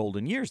their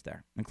golden years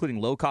there, including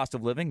low cost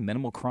of living,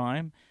 minimal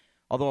crime.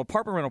 Although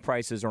apartment rental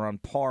prices are on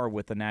par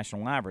with the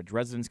national average,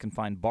 residents can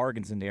find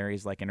bargains in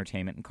areas like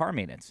entertainment and car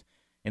maintenance.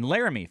 In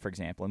Laramie, for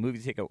example, a movie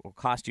ticket will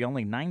cost you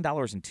only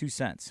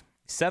 $9.02,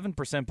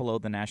 7% below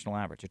the national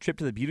average. A trip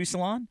to the beauty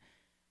salon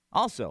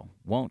also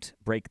won't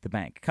break the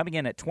bank, coming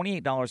in at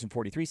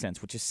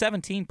 $28.43, which is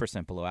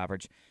 17% below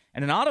average.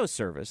 And an auto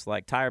service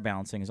like tire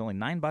balancing is only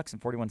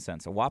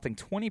 $9.41, a whopping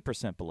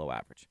 20% below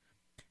average.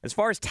 As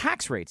far as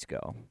tax rates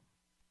go,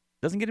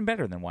 it doesn't get any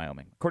better than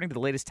Wyoming. According to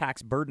the latest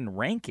tax burden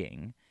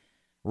ranking,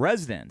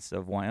 residents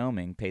of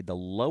Wyoming paid the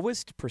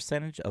lowest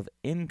percentage of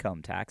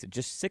income tax at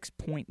just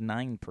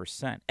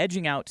 6.9%,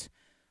 edging out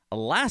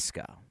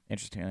Alaska,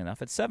 interestingly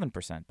enough, at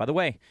 7%. By the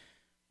way,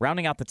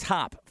 rounding out the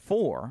top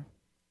four,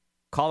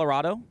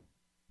 Colorado,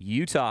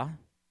 Utah,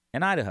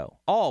 and Idaho,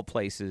 all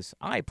places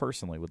I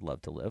personally would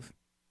love to live.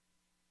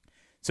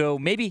 So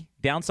maybe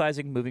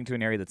downsizing, moving to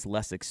an area that's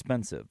less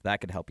expensive,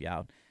 that could help you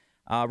out.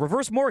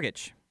 Reverse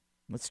mortgage.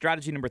 That's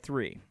strategy number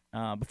three.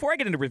 Before I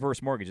get into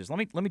reverse mortgages, let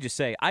me just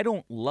say I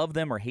don't love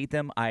them or hate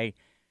them. I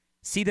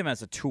see them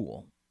as a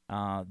tool.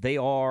 They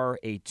are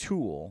a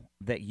tool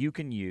that you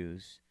can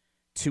use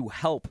to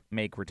help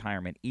make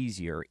retirement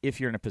easier if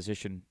you're in a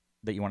position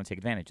that you want to take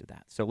advantage of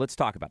that. So let's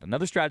talk about it.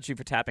 Another strategy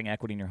for tapping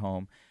equity in your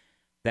home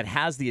that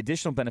has the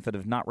additional benefit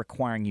of not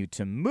requiring you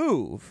to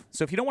move.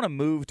 So if you don't want to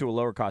move to a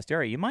lower cost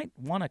area, you might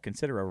want to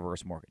consider a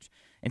reverse mortgage.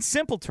 In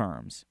simple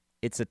terms,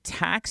 it's a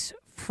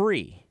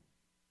tax-free,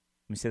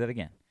 let me say that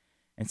again.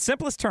 In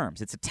simplest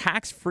terms, it's a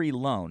tax-free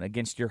loan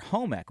against your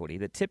home equity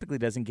that typically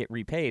doesn't get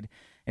repaid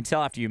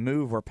until after you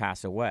move or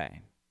pass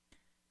away.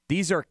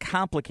 These are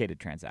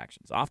complicated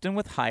transactions, often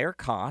with higher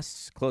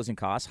costs, closing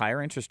costs,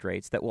 higher interest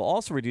rates that will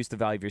also reduce the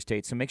value of your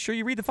estate, so make sure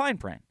you read the fine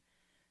print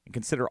and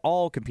consider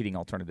all competing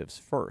alternatives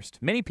first.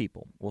 Many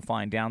people will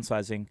find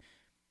downsizing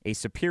a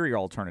superior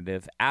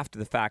alternative after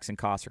the facts and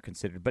costs are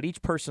considered, but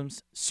each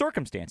person's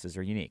circumstances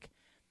are unique.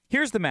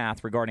 Here's the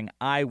math regarding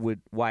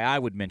why I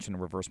would mention a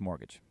reverse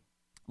mortgage.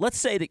 Let's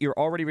say that you're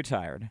already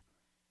retired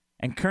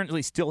and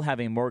currently still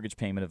have a mortgage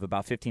payment of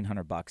about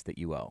 $1,500 that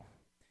you owe.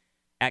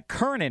 At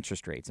current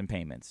interest rates and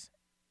payments,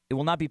 it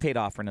will not be paid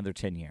off for another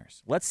 10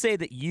 years. Let's say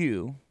that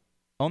you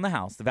own the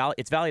house.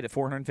 It's valued at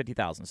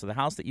 $450,000. So the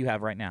house that you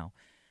have right now,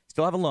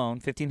 still have a loan,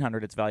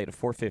 $1,500. It's valued at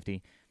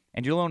 $450,000,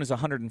 and your loan is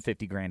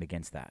 $150,000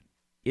 against that.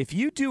 If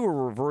you do a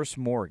reverse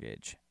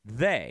mortgage,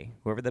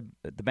 whoever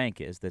the bank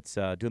is that's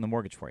doing the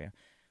mortgage for you,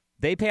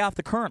 they pay off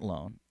the current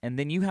loan, and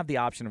then you have the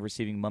option of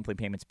receiving monthly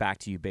payments back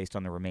to you based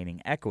on the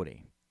remaining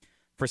equity.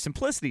 For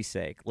simplicity's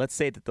sake, let's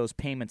say that those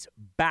payments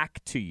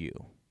back to you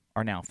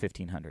are now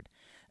 $1,500.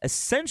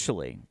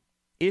 Essentially,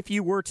 if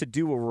you were to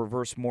do a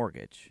reverse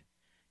mortgage,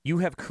 you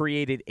have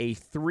created a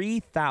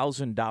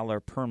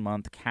 $3,000 per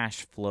month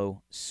cash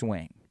flow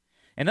swing.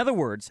 In other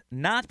words,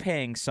 not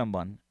paying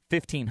someone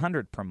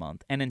 $1,500 per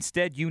month, and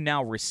instead you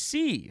now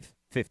receive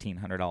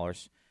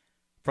 $1,500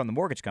 from the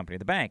mortgage company or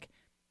the bank,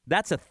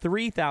 That's a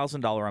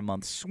 $3,000 a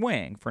month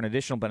swing for an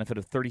additional benefit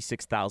of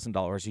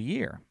 $36,000 a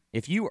year.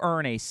 If you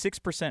earn a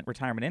 6%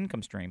 retirement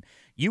income stream,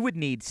 you would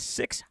need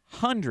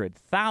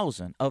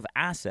 $600,000 of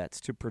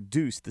assets to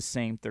produce the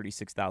same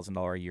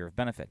 $36,000 a year of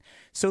benefit.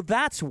 So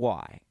that's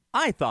why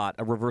I thought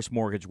a reverse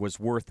mortgage was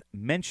worth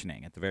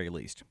mentioning at the very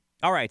least.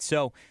 All right,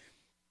 so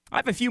I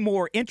have a few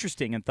more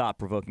interesting and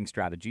thought-provoking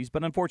strategies,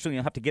 but unfortunately,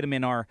 you'll have to get them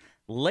in our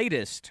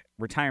latest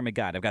retirement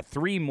guide. I've got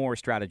 3 more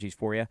strategies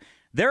for you.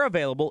 They're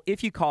available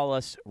if you call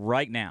us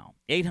right now,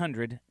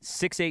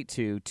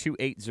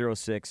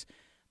 800-682-2806.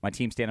 My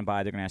team's standing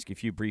by. They're going to ask you a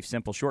few brief,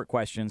 simple, short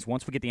questions.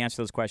 Once we get the answer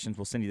to those questions,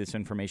 we'll send you this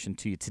information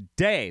to you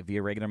today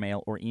via regular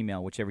mail or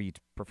email, whichever you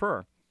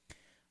prefer.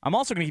 I'm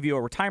also going to give you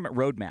a retirement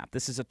roadmap.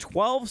 This is a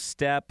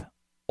 12-step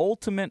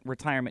ultimate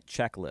retirement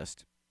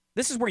checklist.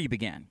 This is where you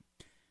begin.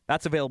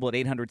 That's available at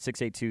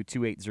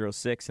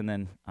 800-682-2806. And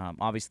then,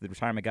 obviously, the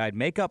retirement guide,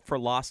 Make Up for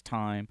Lost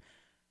Time,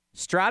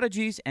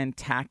 Strategies and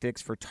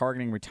Tactics for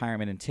Targeting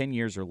Retirement in 10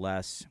 Years or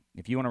Less.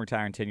 If you want to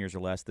retire in 10 years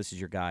or less, this is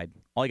your guide.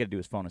 All you got to do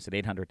is phone us at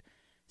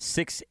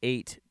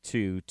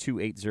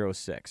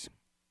 800-682-2806.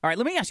 All right,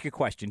 let me ask you a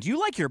question. Do you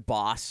like your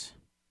boss?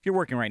 If you're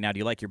working right now, do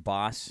you like your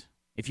boss?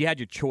 If you had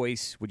your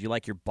choice, would you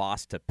like your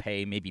boss to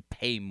maybe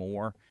pay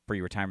more for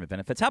your retirement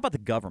benefits? How about the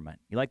government?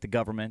 You like the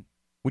government?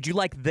 Would you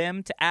like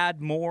them to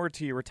add more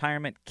to your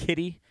retirement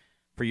kitty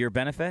for your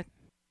benefit?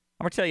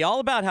 I'm going to tell you all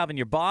about having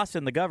your boss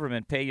and the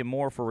government pay you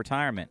more for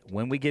retirement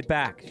when we get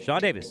back. Shawn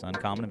Davis,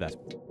 Uncommon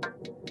Investment.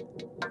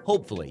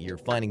 Hopefully, you're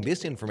finding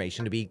this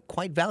information to be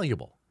quite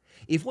valuable.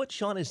 If what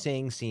Shawn is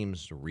saying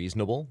seems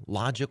reasonable,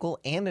 logical,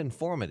 and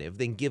informative,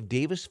 then give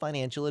Davis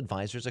Financial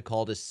Advisors a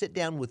call to sit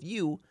down with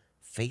you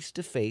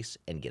face-to-face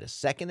and get a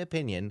second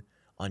opinion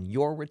on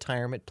your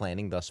retirement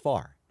planning thus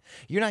far.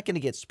 You're not going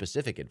to get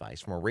specific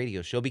advice from a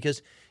radio show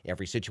because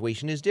every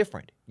situation is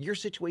different. Your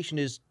situation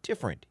is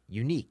different,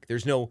 unique.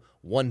 There's no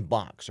one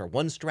box or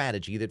one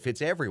strategy that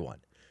fits everyone.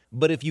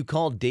 But if you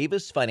call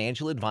Davis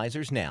Financial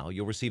Advisors now,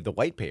 you'll receive the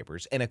white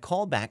papers and a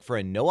call back for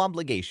a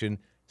no-obligation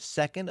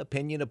second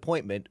opinion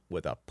appointment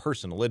with a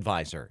personal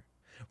advisor.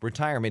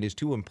 Retirement is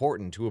too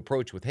important to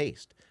approach with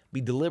haste. Be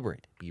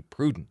deliberate, be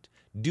prudent.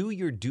 Do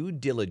your due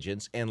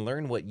diligence and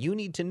learn what you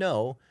need to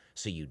know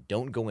so you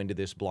don't go into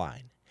this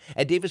blind.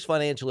 At Davis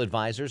Financial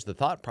Advisors, the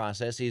thought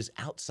process is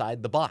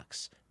outside the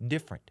box,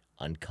 different,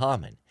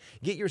 uncommon.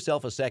 Get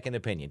yourself a second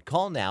opinion.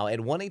 Call now at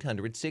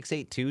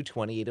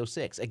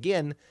 1-800-682-2806.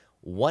 Again,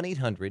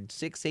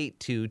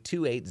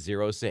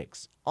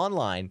 1-800-682-2806.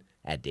 Online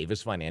at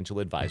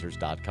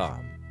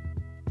davisfinancialadvisors.com.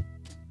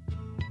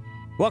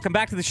 Welcome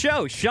back to the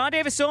show. Shawn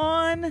Davis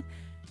on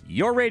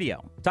your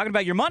radio. Talking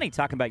about your money,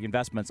 talking about your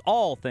investments,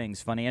 all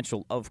things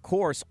financial, of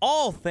course,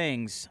 all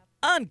things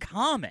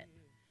uncommon.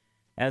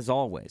 As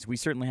always, we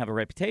certainly have a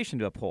reputation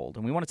to uphold,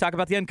 and we want to talk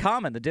about the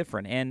uncommon, the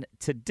different. And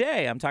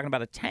today I'm talking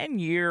about a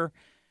 10-year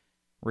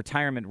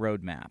retirement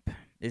roadmap.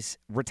 Is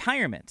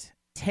retirement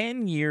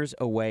 10 years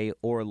away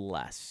or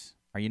less?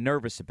 Are you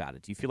nervous about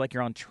it? Do you feel like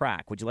you're on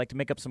track? Would you like to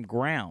make up some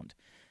ground?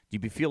 Do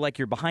you feel like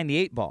you're behind the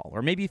 8 ball?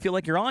 Or maybe you feel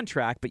like you're on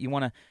track, but you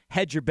want to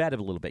hedge your bet a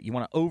little bit. You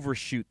want to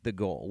overshoot the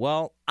goal.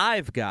 Well,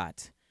 I've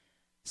got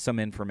some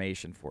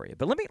information for you.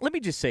 But let me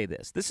just say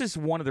this. This is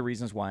one of the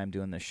reasons why I'm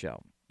doing this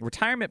show.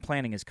 Retirement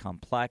planning is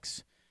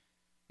complex.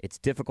 It's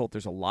difficult.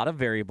 There's a lot of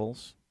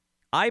variables.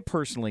 I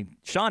personally,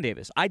 Shawn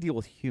Davis, I deal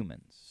with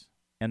humans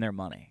and their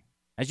money.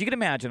 As you can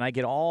imagine, I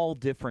get all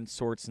different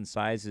sorts and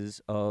sizes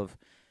of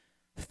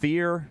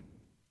fear,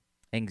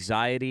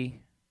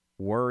 anxiety,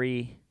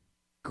 worry,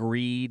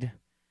 greed.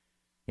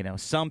 You know,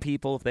 some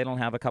people, if they don't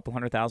have a couple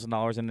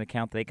 $100,000 in an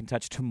account they can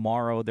touch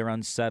tomorrow, they're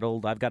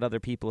unsettled. I've got other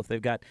people, if they've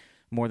got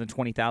more than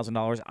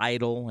 $20,000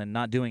 idle and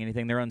not doing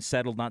anything, they're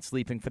unsettled, not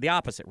sleeping for the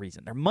opposite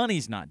reason. Their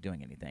money's not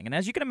doing anything. And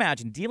as you can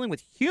imagine, dealing with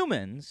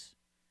humans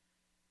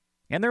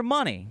and their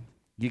money,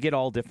 you get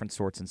all different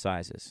sorts and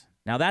sizes.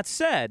 Now, that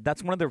said,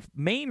 that's one of the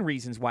main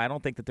reasons why I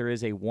don't think that there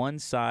is a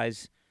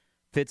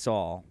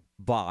one-size-fits-all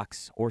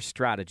box or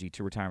strategy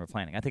to retirement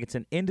planning. I think it's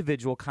an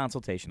individual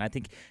consultation. I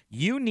think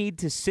you need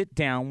to sit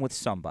down with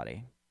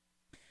somebody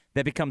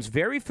that becomes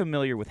very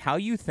familiar with how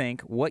you think,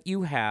 what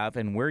you have,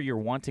 and where you're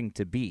wanting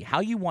to be, how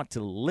you want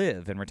to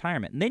live in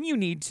retirement. And then you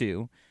need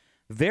to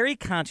very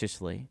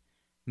consciously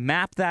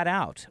map that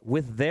out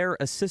with their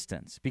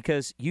assistance,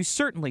 because you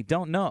certainly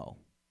don't know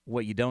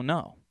what you don't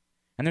know.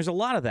 And there's a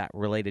lot of that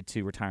related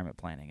to retirement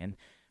planning. And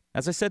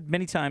as I said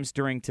many times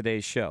during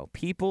today's show,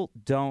 people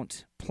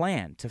don't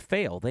plan to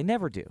fail. They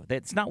never do.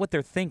 That's not what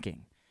they're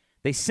thinking.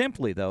 They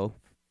simply, though,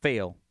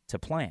 fail to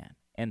plan.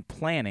 And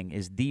planning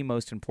is the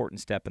most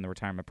important step in the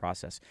retirement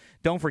process.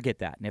 Don't forget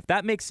that. And if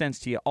that makes sense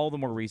to you, all the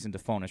more reason to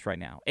phone us right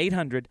now.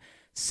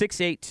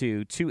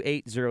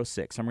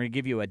 800-682-2806. I'm going to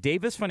give you a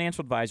Davis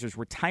Financial Advisors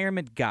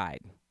retirement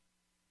guide.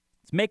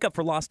 It's Make Up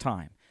for Lost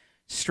Time.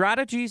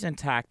 Strategies and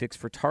tactics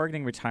for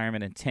targeting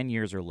retirement in 10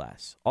 years or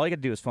less. All you got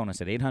to do is phone us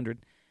at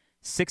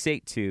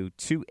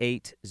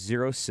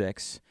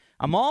 800-682-2806.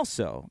 I'm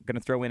also going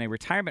to throw in a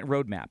retirement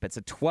roadmap. It's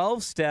a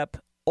 12-step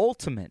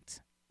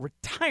ultimate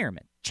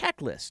retirement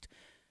checklist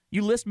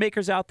You list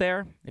makers out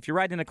there, if you're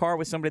riding in a car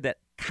with somebody that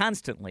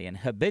constantly and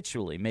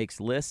habitually makes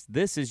lists,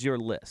 this is your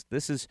list.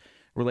 This is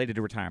related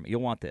to retirement.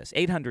 You'll want this.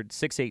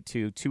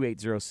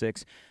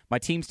 800-682-2806. My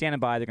team's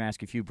standing by. They're going to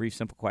ask you a few brief,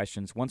 simple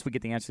questions. Once we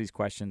get the answer to these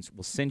questions,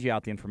 we'll send you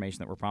out the information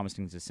that we're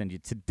promising to send you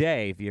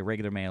today via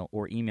regular mail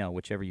or email,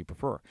 whichever you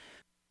prefer.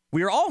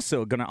 We are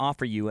also going to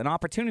offer you an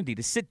opportunity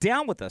to sit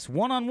down with us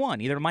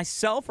one-on-one, either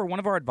myself or one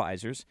of our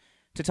advisors,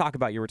 to talk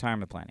about your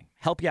retirement planning.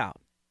 Help you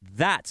out.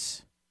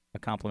 That's a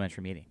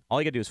complimentary meeting.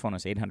 All you got to do is phone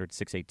us,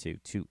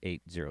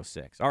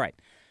 800-682-2806. All right.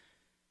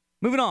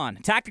 Moving on.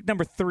 Tactic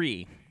number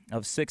 3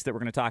 of 6 that we're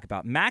going to talk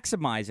about,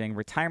 maximizing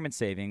retirement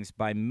savings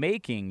by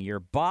making your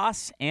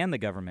boss and the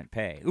government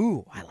pay.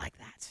 Ooh, I like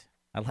that.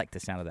 I like the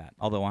sound of that,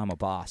 although I'm a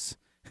boss.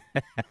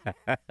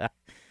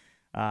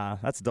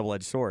 That's a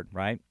double-edged sword,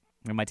 right?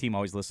 And my team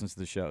always listens to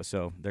the show,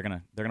 so they're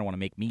gonna want to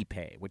make me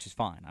pay, which is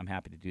fine. I'm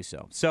happy to do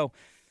so. So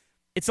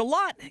it's a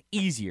lot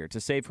easier to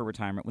save for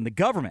retirement when the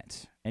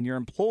government and your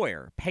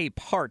employer pay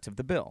part of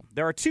the bill.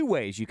 There are 2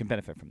 ways you can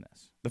benefit from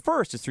this. The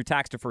first is through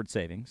tax-deferred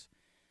savings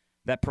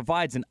that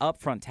provides an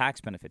upfront tax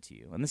benefit to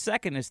you. And the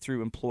second is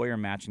through employer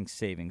matching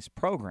savings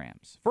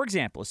programs. For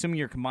example, assuming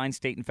your combined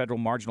state and federal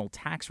marginal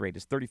tax rate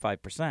is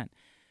 35%,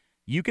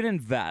 you can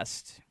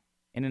invest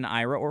in an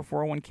IRA or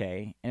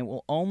 401k, and it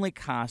will only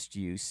cost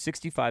you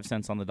 65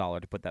 cents on the dollar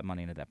to put that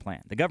money into that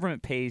plan. The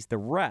government pays the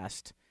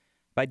rest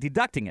by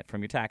deducting it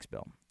from your tax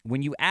bill.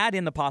 When you add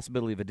in the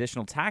possibility of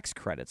additional tax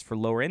credits for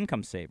lower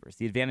income savers,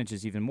 the advantage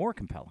is even more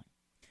compelling.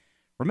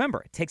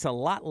 Remember, it takes a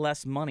lot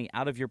less money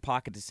out of your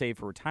pocket to save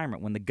for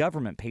retirement when the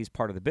government pays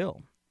part of the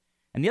bill.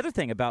 And the other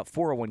thing about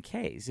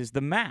 401ks is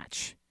the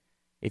match.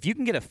 If you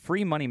can get a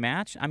free money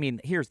match, I mean,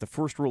 here's the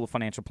first rule of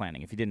financial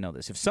planning, if you didn't know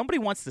this. If somebody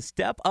wants to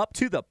step up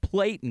to the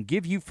plate and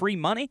give you free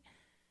money,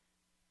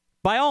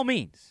 by all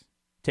means,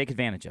 take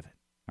advantage of it.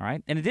 All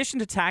right? In addition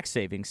to tax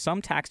savings,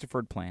 some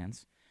tax-deferred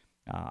plans,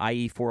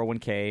 i.e.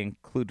 401k,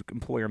 include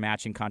employer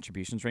matching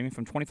contributions ranging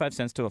from 25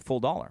 cents to a full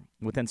dollar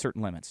within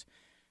certain limits.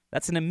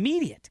 That's an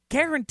immediate,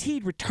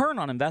 guaranteed return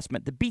on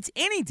investment that beats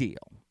any deal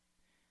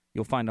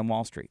you'll find on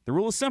Wall Street. The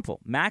rule is simple.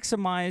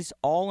 Maximize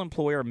all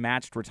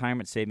employer-matched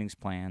retirement savings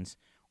plans,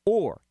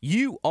 or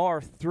you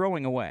are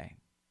throwing away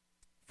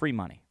free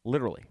money,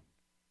 literally.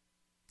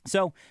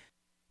 So,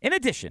 in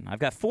addition, I've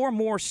got 4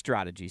 more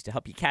strategies to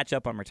help you catch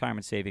up on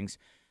retirement savings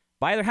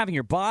by either having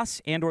your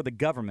boss and or the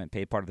government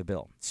pay part of the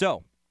bill.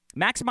 So,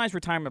 maximize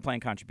retirement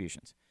plan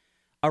contributions.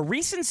 A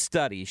recent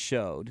study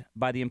showed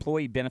by the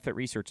Employee Benefit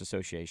Research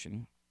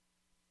Association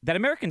that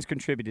Americans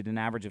contributed an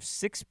average of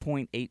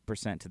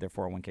 6.8% to their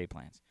 401k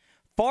plans,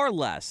 far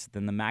less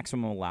than the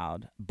maximum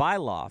allowed by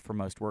law for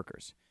most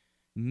workers.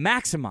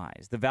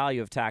 Maximize the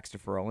value of tax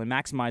deferral and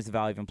maximize the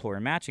value of employer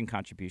matching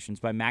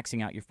contributions by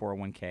maxing out your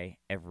 401k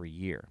every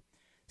year.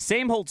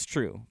 Same holds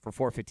true for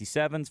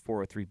 457s,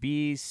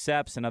 403bs,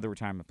 SEPs, and other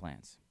retirement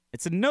plans.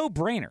 It's a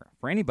no-brainer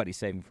for anybody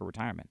saving for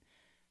retirement.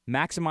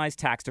 Maximize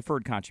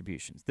tax-deferred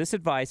contributions. This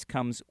advice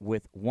comes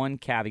with one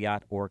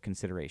caveat or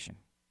consideration.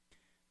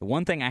 The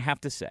one thing I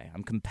have to say,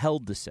 I'm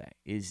compelled to say,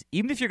 is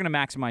even if you're going to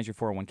maximize your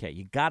 401k,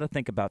 you got to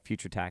think about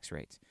future tax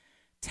rates.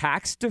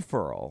 Tax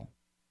deferral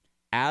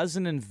as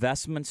an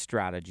investment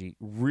strategy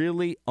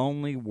really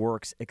only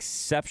works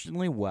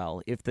exceptionally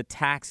well if the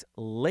tax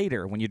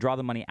later, when you draw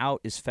the money out,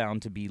 is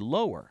found to be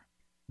lower.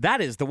 That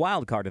is the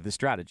wild card of the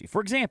strategy.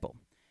 For example,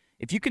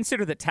 if you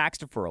consider that tax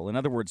deferral, in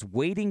other words,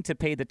 waiting to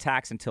pay the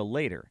tax until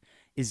later,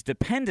 is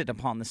dependent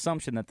upon the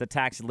assumption that the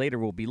tax later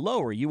will be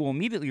lower, you will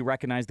immediately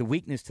recognize the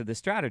weakness to this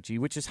strategy,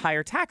 which is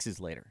higher taxes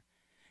later.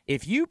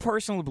 If you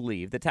personally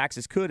believe that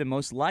taxes could and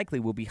most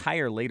likely will be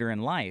higher later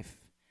in life,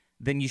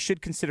 then you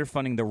should consider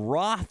funding the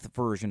Roth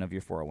version of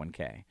your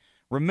 401k.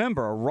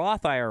 Remember, a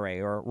Roth IRA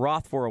or a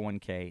Roth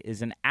 401k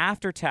is an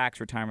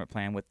after-tax retirement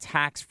plan with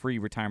tax-free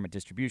retirement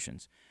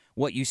distributions.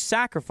 What you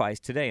sacrifice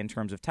today in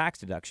terms of tax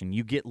deduction,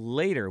 you get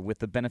later with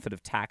the benefit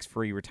of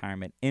tax-free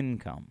retirement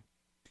income.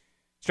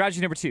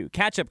 Strategy number 2,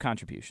 catch-up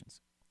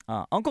contributions.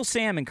 Uncle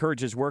Sam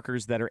encourages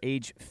workers that are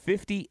age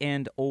 50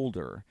 and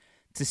older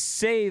to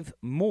save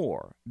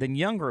more than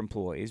younger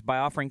employees by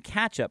offering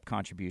catch-up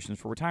contributions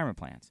for retirement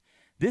plans.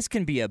 This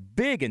can be a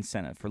big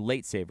incentive for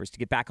late savers to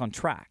get back on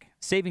track.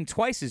 Saving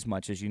twice as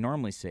much as you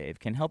normally save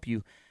can help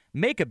you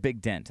make a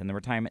big dent in the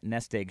retirement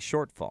nest egg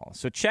shortfall.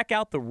 So check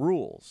out the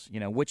rules,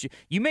 which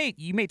you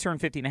may turn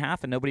 50 and a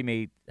half and nobody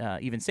may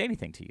even say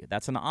anything to you.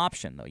 That's an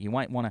option, though. You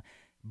might want to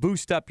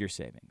boost up your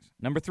savings.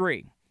 Number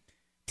 3,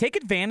 take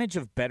advantage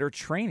of better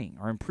training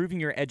or improving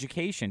your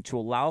education to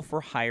allow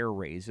for higher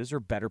raises or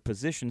better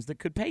positions that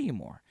could pay you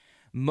more.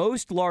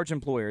 Most large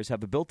employers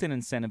have a built-in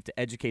incentive to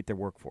educate their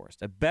workforce.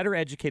 A better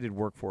educated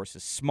workforce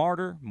is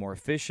smarter, more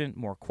efficient,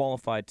 more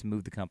qualified to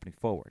move the company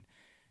forward.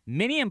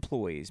 Many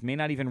employees may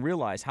not even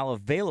realize how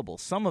available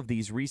some of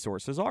these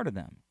resources are to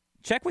them.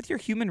 Check with your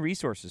human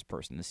resources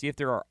person to see if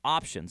there are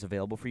options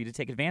available for you to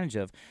take advantage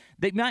of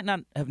that you might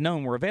not have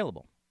known were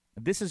available.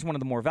 This is one of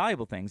the more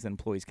valuable things that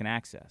employees can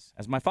access.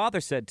 As my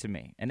father said to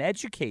me, an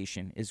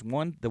education is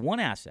the one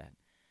asset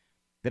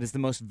that is the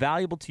most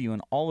valuable to you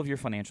in all of your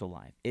financial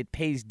life. It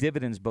pays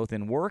dividends both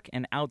in work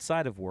and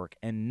outside of work,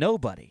 and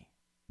nobody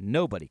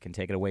can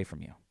take it away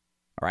from you.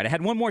 All right, I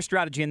had one more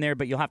strategy in there,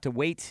 but you'll have to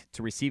wait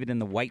to receive it in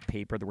the white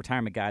paper, the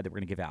retirement guide that we're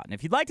going to give out. And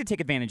if you'd like to take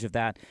advantage of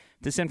that,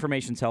 this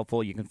information's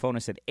helpful. You can phone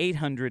us at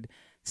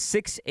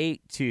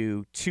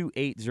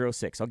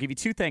 800-682-2806. I'll give you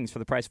two things for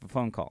the price of a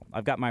phone call.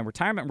 I've got my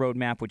retirement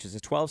roadmap, which is a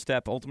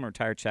 12-step ultimate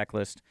retire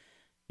checklist.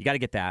 You got to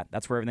get that.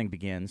 That's where everything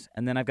begins.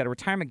 And then I've got a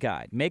retirement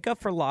guide, make up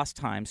for lost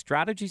time,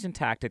 strategies and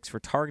tactics for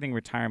targeting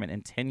retirement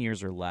in 10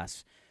 years or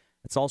less.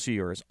 It's also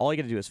yours. All you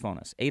got to do is phone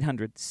us,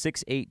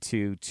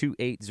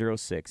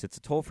 800-682-2806. It's a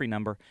toll-free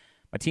number.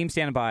 My team's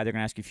standing by. They're going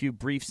to ask you a few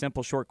brief,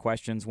 simple, short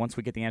questions. Once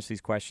we get the answer to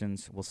these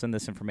questions, we'll send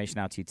this information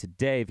out to you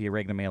today via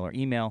regular mail or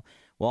email.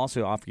 We'll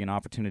also offer you an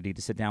opportunity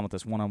to sit down with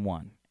us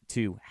one-on-one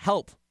to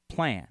help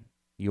plan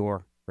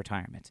your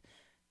retirement.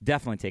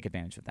 Definitely take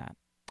advantage of that.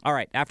 All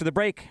right, after the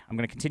break, I'm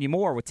going to continue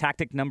more with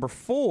tactic number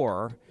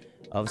 4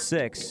 of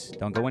 6.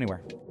 Don't go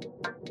anywhere.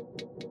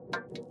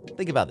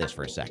 Think about this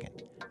for a second.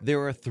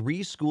 There are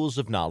 3 schools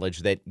of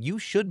knowledge that you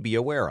should be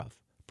aware of,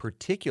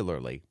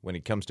 particularly when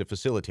it comes to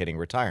facilitating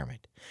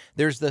retirement.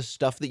 There's the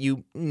stuff that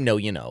you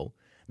know.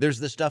 There's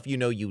the stuff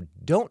you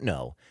don't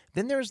know.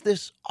 Then there's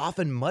this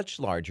often much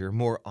larger,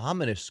 more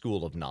ominous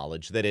school of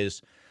knowledge that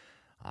is,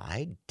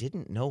 I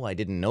didn't know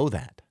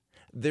that.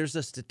 There's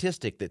a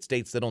statistic that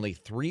states that only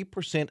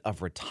 3% of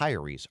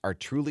retirees are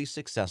truly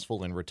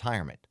successful in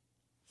retirement.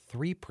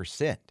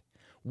 3%.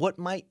 What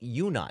might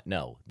you not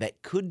know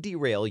that could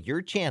derail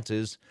your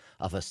chances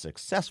of a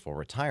successful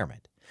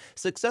retirement?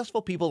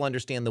 Successful people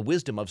understand the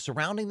wisdom of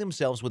surrounding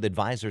themselves with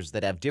advisors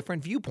that have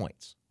different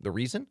viewpoints. The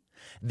reason?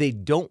 They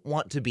don't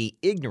want to be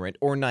ignorant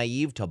or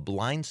naive to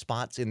blind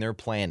spots in their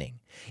planning.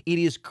 It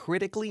is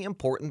critically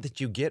important that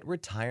you get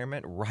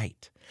retirement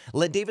right.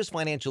 Let Davis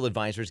Financial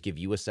Advisors give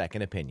you a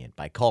second opinion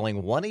by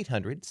calling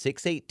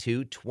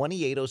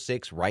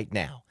 1-800-682-2806 right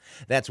now.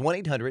 That's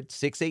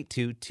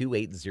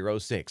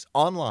 1-800-682-2806.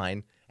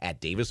 Online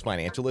at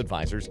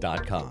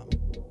davisfinancialadvisors.com.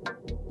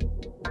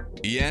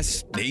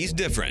 Yes, he's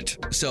different.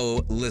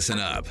 So listen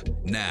up.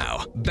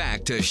 Now,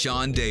 back to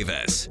Shawn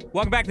Davis.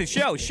 Welcome back to the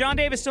show. Shawn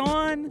Davis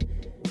on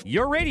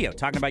your radio,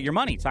 talking about your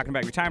money, talking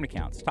about retirement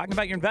accounts, talking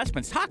about your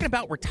investments, talking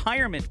about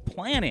retirement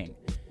planning.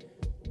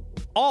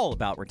 All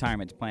about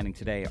retirement planning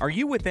today. Are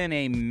you within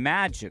a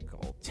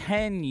magical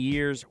 10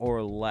 years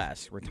or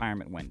less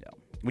retirement window?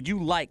 Would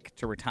you like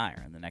to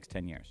retire in the next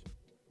 10 years?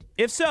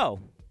 If so,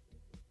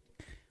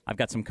 I've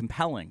got some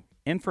compelling,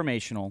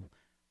 informational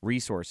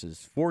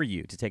resources for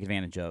you to take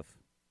advantage of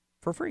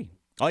for free.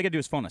 All you got to do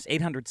is phone us,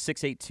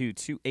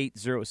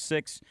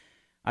 800-682-2806.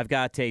 I've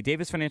got a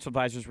Davis Financial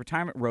Advisors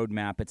retirement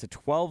roadmap. It's a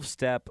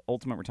 12-step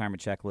ultimate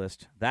retirement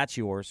checklist. That's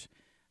yours.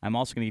 I'm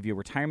also going to give you a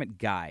retirement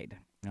guide.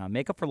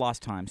 Make up for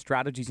lost time,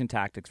 strategies and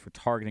tactics for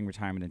targeting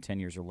retirement in 10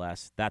 years or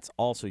less. That's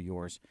also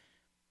yours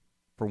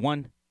for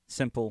one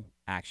simple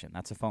action.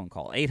 That's a phone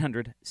call,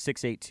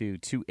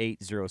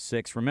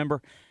 800-682-2806.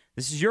 Remember,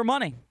 this is your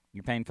money.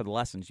 You're paying for the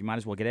lessons. You might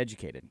as well get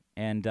educated.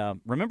 And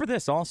remember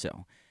this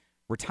also.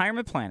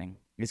 Retirement planning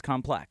is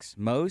complex.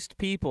 Most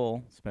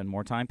people spend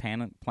more time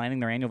planning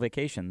their annual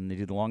vacation than they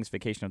do the longest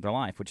vacation of their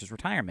life, which is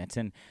retirement.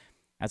 And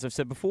as I've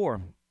said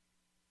before,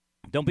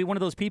 don't be one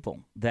of those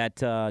people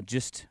that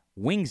just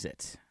wings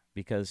it,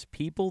 because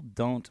people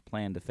don't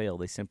plan to fail.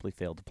 They simply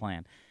fail to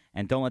plan.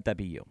 And don't let that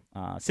be you.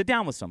 Sit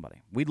down with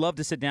somebody. We'd love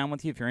to sit down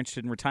with you if you're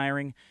interested in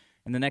retiring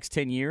in the next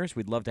 10 years.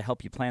 We'd love to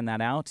help you plan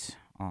that out.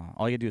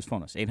 All you got to do is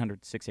phone us,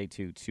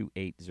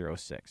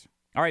 800-682-2806.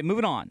 All right,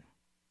 moving on.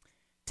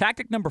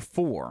 Tactic number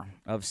 4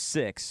 of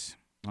 6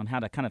 on how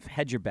to kind of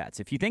hedge your bets.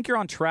 If you think you're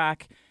on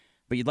track,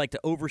 but you'd like to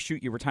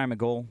overshoot your retirement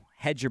goal,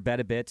 hedge your bet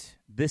a bit,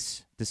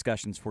 this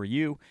discussion's for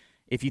you.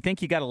 If you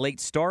think you got a late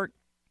start,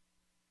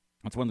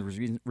 that's one of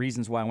the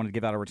reasons why I wanted to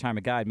give out a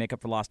retirement guide, make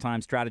up for lost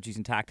time, strategies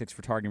and tactics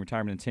for targeting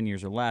retirement in 10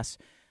 years or less.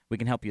 We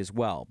can help you as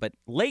well. But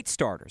late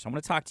starters, I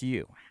want to talk to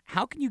you.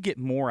 How can you get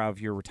more out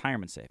of your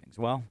retirement savings?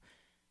 Well,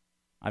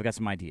 I've got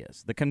some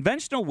ideas. The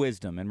conventional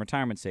wisdom in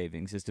retirement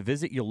savings is to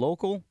visit your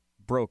local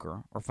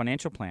broker or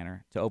financial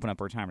planner to open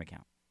up a retirement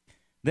account.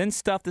 Then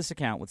stuff this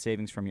account with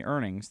savings from your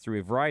earnings through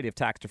a variety of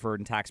tax-deferred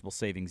and taxable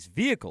savings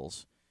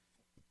vehicles,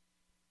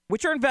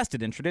 which are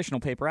invested in traditional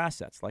paper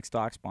assets like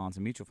stocks, bonds,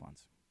 and mutual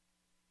funds.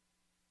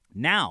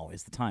 Now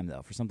is the time,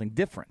 though, for something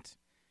different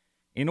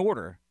in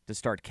order to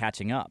start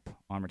catching up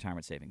on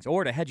retirement savings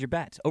or to hedge your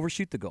bets,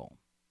 overshoot the goal.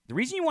 The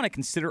reason you want to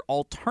consider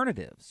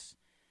alternatives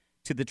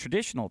to the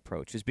traditional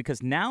approach is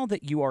because now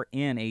that you are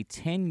in a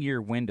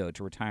 10-year window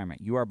to retirement,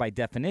 you are by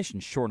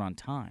definition short on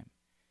time.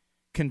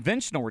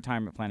 Conventional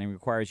retirement planning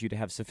requires you to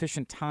have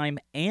sufficient time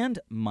and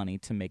money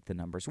to make the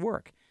numbers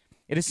work.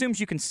 It assumes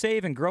you can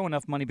save and grow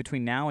enough money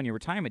between now and your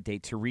retirement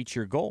date to reach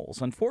your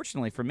goals.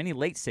 Unfortunately, for many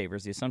late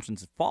savers, the assumption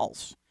is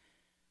false.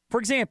 For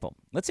example,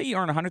 let's say you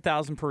earn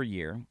 $100,000 per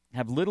year,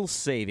 have little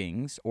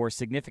savings or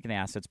significant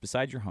assets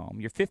beside your home.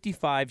 You're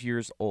 55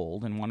 years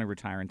old and want to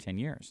retire in 10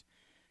 years.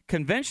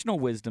 Conventional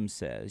wisdom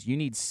says you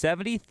need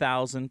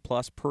 $70,000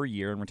 plus per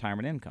year in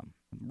retirement income.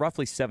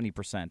 roughly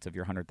 70% of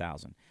your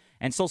 100,000.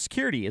 And Social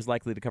Security is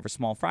likely to cover a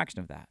small fraction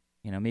of that,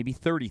 maybe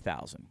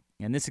 30,000.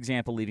 In this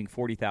example, leaving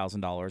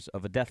 $40,000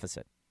 of a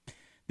deficit.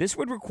 This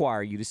would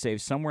require you to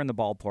save somewhere in the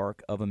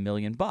ballpark of $1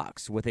 million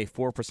with a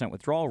 4%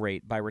 withdrawal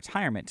rate by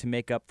retirement to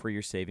make up for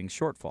your savings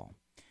shortfall.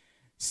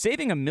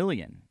 Saving $1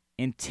 million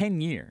in 10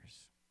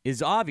 years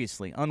is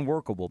obviously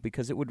unworkable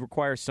because it would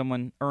require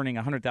someone earning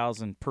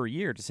 $100,000 per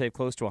year to save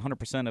close to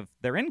 100% of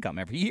their income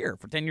every year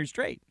for 10 years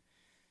straight,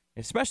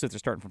 especially if they're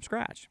starting from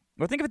scratch.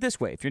 Well, think of it this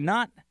way. If you're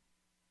not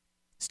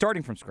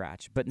starting from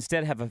scratch, but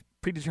instead have a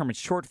predetermined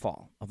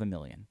shortfall of $1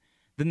 million,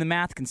 then the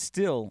math can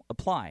still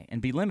apply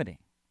and be limiting.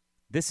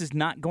 This is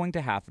not going to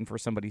happen for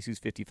somebody who's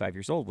 55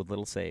 years old with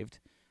little saved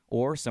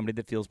or somebody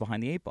that feels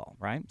behind the 8 ball,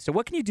 right? So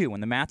what can you do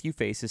when the math you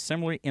face is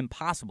similarly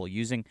impossible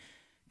using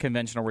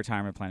conventional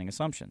retirement planning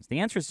assumptions? The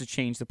answer is to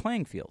change the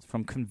playing field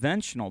from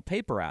conventional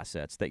paper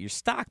assets that your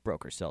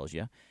stockbroker sells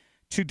you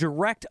to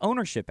direct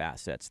ownership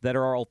assets that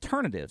are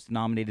alternatives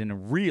denominated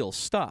in real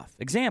stuff.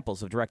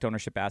 Examples of direct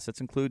ownership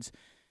assets includes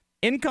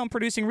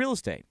income-producing real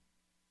estate,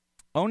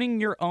 owning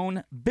your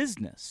own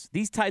business.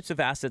 These types of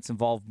assets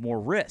involve more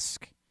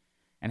risk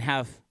and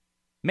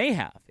may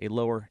have a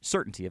lower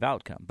certainty of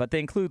outcome, but they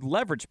include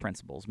leverage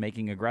principles,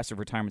 making aggressive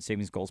retirement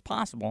savings goals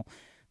possible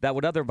that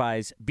would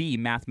otherwise be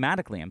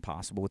mathematically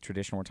impossible with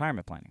traditional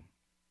retirement planning.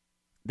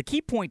 The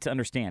key point to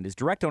understand is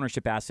direct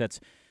ownership assets,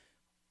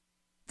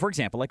 for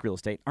example, like real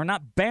estate, are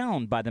not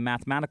bound by the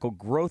mathematical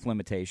growth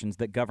limitations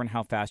that govern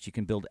how fast you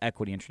can build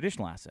equity in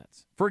traditional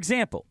assets. For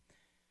example,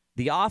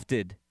 the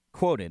often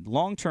quoted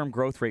long-term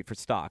growth rate for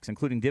stocks,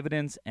 including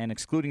dividends and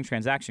excluding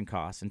transaction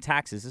costs and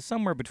taxes, is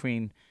somewhere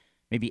between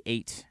maybe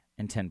 8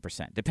 and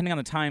 10%, depending on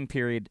the time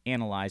period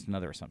analyzed and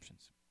other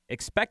assumptions.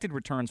 Expected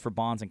returns for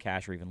bonds and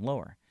cash are even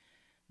lower.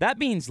 That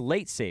means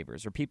late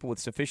savers, or people with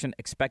sufficient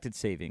expected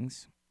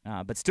savings,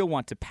 but still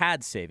want to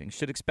pad savings,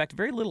 should expect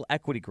very little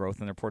equity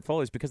growth in their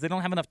portfolios because they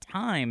don't have enough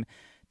time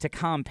to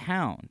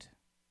compound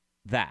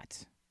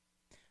that.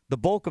 The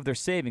bulk of their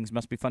savings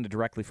must be funded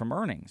directly from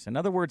earnings. In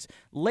other words,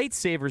 late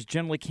savers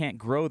generally can't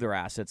grow their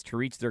assets to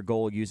reach their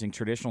goal using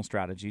traditional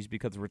strategies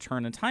because of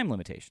return and time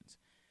limitations.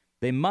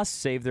 They must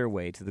save their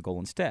way to the goal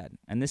instead,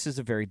 and this is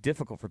very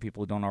difficult for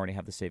people who don't already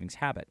have the savings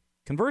habit.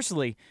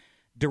 Conversely,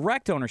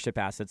 direct ownership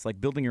assets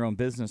like building your own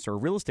business or a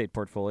real estate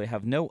portfolio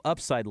have no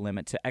upside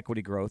limit to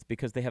equity growth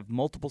because they have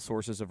multiple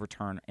sources of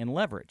return and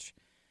leverage.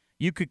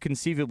 You could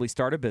conceivably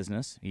start a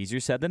business, easier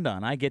said than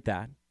done, I get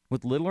that,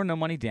 with little or no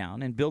money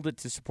down and build it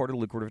to support a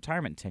lucrative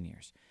retirement in 10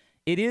 years.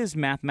 It is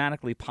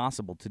mathematically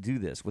possible to do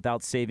this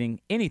without saving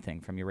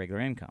anything from your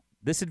regular income.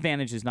 This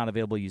advantage is not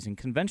available using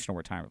conventional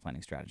retirement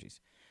planning strategies.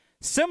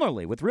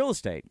 Similarly, with real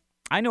estate,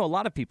 I know a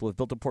lot of people have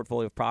built a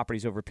portfolio of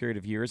properties over a period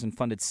of years and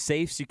funded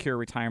safe, secure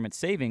retirement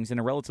savings in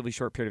a relatively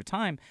short period of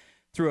time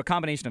through a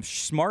combination of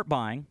smart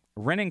buying,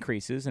 rent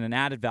increases, and an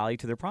added value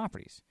to their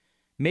properties.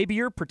 Maybe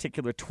your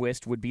particular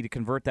twist would be to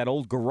convert that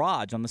old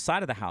garage on the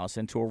side of the house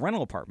into a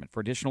rental apartment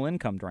for additional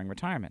income during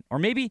retirement. Or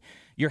maybe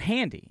you're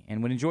handy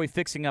and would enjoy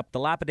fixing up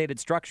dilapidated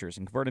structures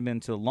and convert them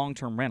into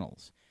long-term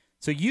rentals.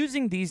 So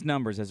using these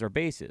numbers as our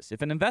basis,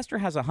 if an investor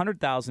has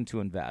 $100,000 to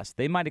invest,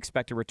 they might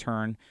expect a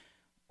return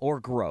or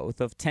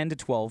growth of 10 to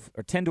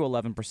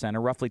 11%,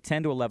 or roughly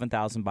 $10,000 to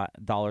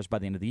 $11,000 by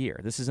the end of the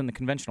year. This is in the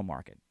conventional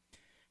market.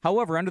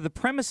 However, under the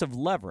premise of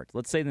leverage,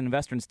 let's say the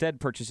investor instead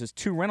purchases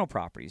 2 rental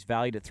properties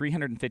valued at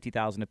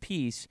 $350,000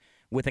 apiece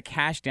with a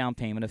cash down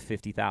payment of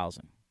 $50,000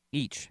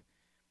 each.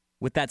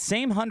 With that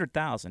same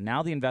 $100,000,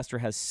 now the investor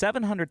has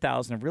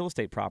 $700,000 of real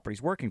estate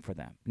properties working for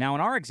them. Now, in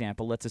our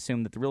example, let's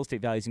assume that the real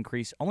estate values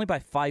increase only by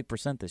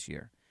 5% this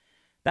year.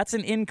 That's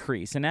an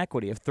increase in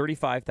equity of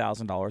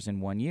 $35,000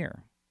 in 1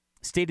 year.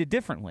 Stated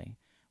differently,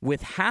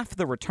 with half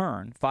the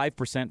return,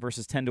 5%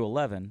 versus 10 to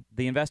 11,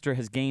 the investor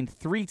has gained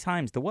 3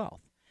 times the wealth.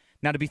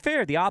 Now, to be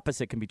fair, the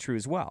opposite can be true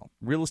as well.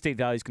 Real estate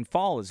values can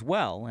fall as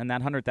well, and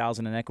that $100,000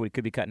 in equity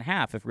could be cut in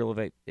half if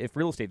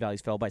real estate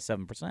values fell by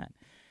 7%.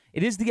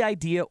 It is the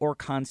idea or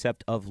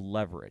concept of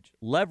leverage.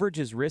 Leverage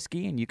is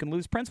risky, and you can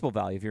lose principal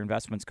value of your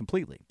investments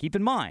completely. Keep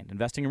in mind,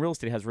 investing in real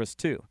estate has risks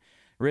too.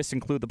 Risks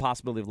include the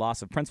possibility of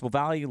loss of principal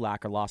value,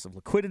 lack or loss of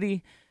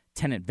liquidity,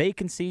 tenant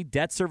vacancy,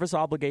 debt service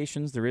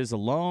obligations. There is a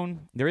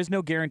loan. There is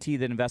no guarantee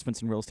that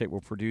investments in real estate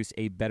will produce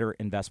a better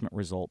investment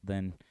result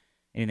than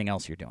anything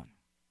else you're doing.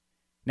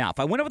 Now, if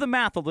I went over the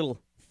math a little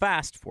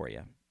fast for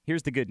you,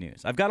 here's the good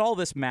news. I've got all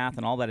this math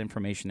and all that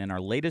information in our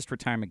latest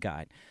retirement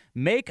guide.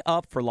 Make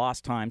up for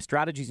lost time,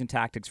 strategies and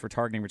tactics for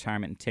targeting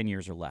retirement in 10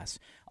 years or less.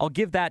 I'll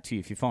give that to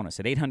you if you phone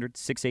us at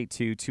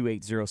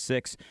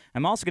 800-682-2806.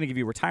 I'm also going to give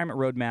you a retirement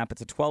roadmap.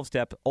 It's a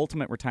 12-step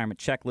ultimate retirement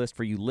checklist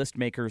for you list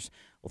makers.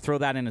 We'll throw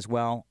that in as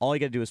well. All you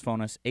got to do is phone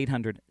us,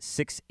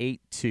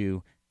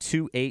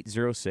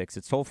 800-682-2806.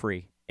 It's toll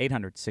free,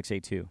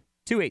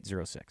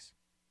 800-682-2806.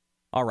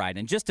 All right,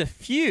 in just a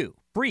few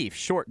brief,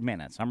 short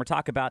minutes, I'm going to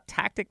talk about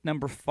tactic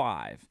number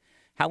 5,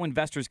 how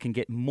investors can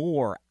get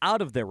more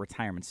out of their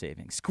retirement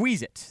savings.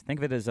 Squeeze it. Think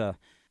of it as a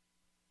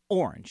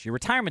orange. Your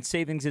retirement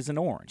savings is an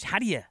orange. How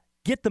do you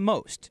get the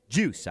most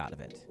juice out of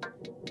it?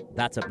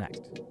 That's up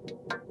next.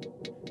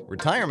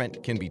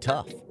 Retirement can be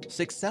tough.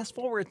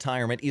 Successful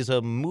retirement is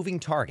a moving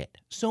target.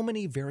 So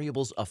many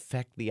variables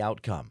affect the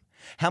outcome.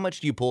 How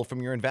much do you pull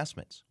from your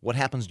investments? What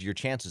happens to your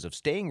chances of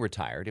staying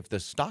retired if the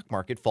stock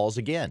market falls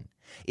again?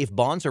 If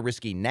bonds are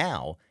risky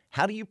now,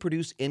 how do you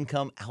produce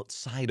income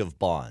outside of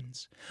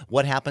bonds?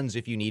 What happens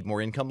if you need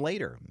more income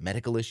later?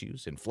 Medical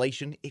issues,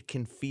 inflation, it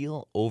can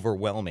feel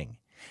overwhelming.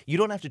 You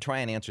don't have to try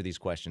and answer these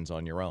questions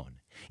on your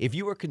own. If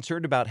you are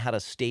concerned about how to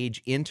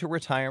stage into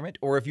retirement,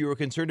 or if you are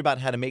concerned about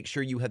how to make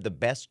sure you have the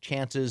best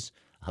chances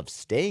of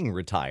staying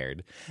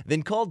retired,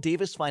 then call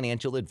Davis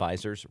Financial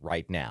Advisors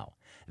right now.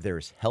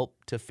 There's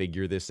help to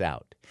figure this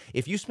out.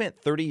 If you spent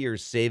 30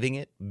 years saving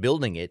it,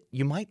 building it,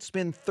 you might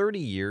spend 30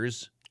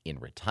 years in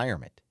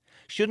retirement.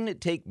 Shouldn't it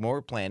take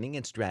more planning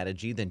and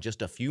strategy than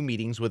just a few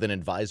meetings with an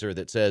advisor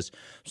that says,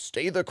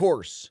 stay the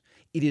course?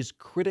 It is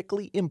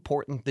critically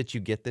important that you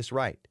get this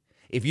right.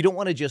 If you don't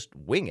want to just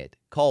wing it,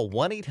 call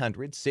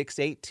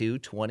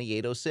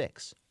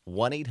 1-800-682-2806,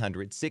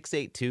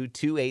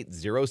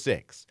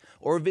 1-800-682-2806,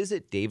 or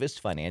visit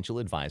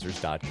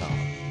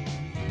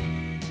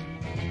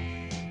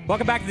davisfinancialadvisors.com.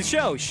 Welcome back to the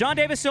show. Shawn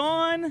Davis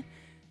on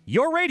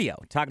your radio,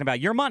 talking about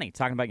your money,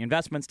 talking about your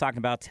investments, talking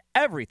about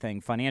everything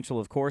financial,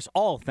 of course,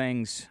 all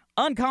things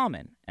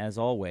uncommon, as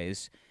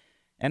always.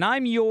 And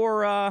I'm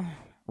your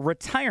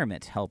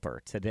retirement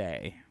helper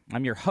today.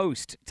 I'm your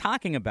host,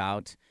 talking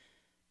about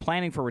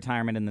planning for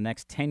retirement in the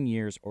next 10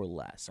 years or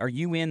less. Are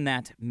you in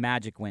that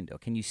magic window?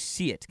 Can you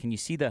see it? Can you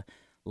see the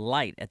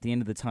light at the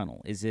end of the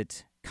tunnel? Is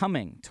it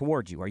coming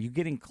towards you? Are you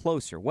getting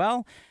closer?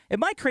 Well, it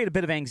might create a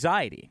bit of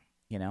anxiety.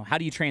 You know, how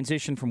do you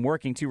transition from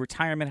working to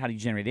retirement? How do you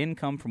generate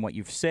income from what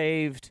you've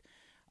saved?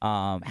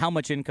 How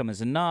much income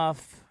is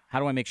enough? How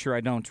do I make sure I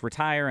don't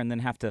retire and then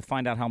have to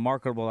find out how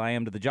marketable I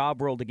am to the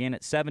job world again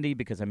at 70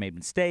 because I made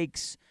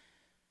mistakes?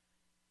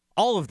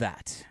 All of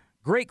that.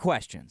 Great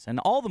questions, and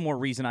all the more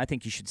reason I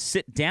think you should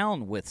sit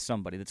down with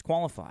somebody that's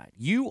qualified.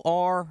 You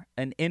are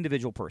an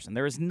individual person.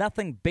 There is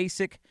nothing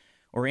basic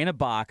or in a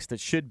box that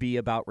should be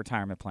about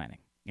retirement planning.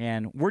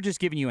 And we're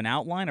just giving you an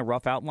outline, a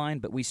rough outline,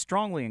 but we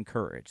strongly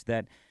encourage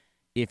that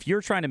if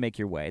you're trying to make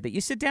your way, that you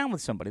sit down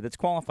with somebody that's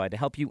qualified to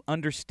help you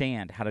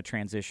understand how to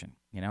transition.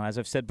 You know, as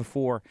I've said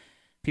before,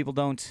 people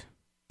don't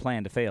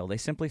plan to fail. They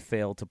simply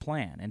fail to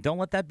plan. And don't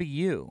let that be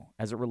you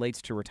as it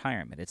relates to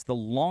retirement. It's the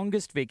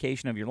longest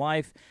vacation of your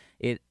life.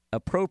 It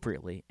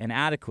appropriately and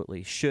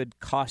adequately should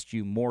cost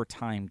you more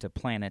time to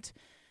plan it.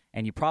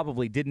 And you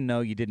probably didn't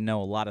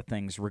know a lot of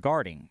things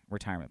regarding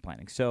retirement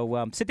planning.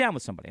 So sit down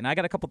with somebody. And I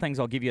got a couple things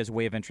I'll give you as a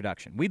way of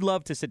introduction. We'd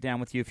love to sit down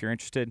with you if you're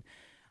interested.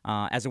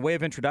 As a way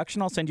of introduction,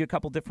 I'll send you a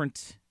couple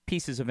different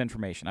pieces of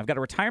information. I've got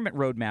a retirement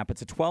roadmap.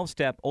 It's a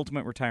 12-step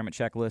ultimate retirement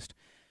checklist.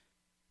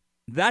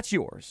 That's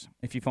yours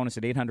if you phone us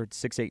at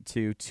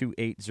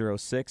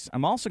 800-682-2806.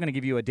 I'm also going to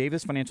give you a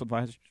Davis Financial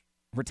Advisors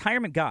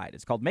retirement guide.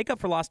 It's called Make Up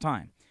for Lost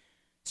Time,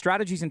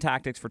 Strategies and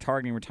Tactics for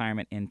Targeting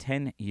Retirement in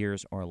 10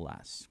 Years or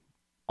Less.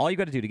 All you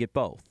got to do to get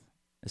both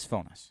is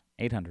phone us,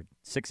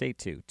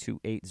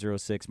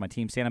 800-682-2806. My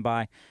team's standing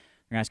by.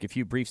 We're going to ask you a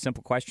few brief,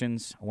 simple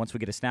questions. Once we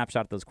get a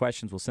snapshot of those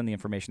questions, we'll send the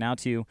information out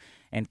to you.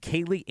 And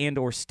Kaylee and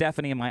or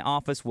Stephanie in my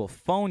office will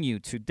phone you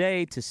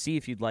today to see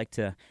if you'd like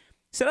to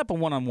set up a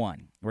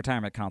one-on-one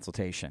retirement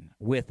consultation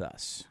with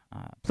us.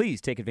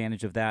 Please take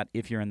advantage of that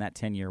if you're in that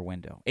 10-year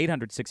window.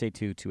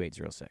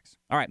 800-682-2806.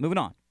 All right, moving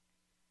on.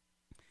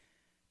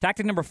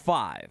 Tactic number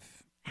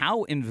 5,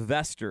 how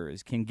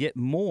investors can get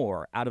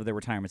more out of their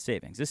retirement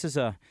savings. This is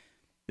a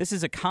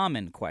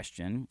common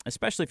question,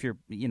 especially if you're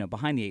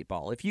behind the 8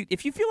 ball. If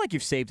you feel like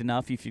you've saved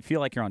enough, if you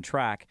feel like you're on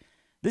track,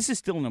 this is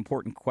still an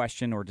important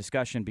question or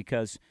discussion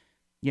because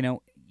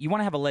you want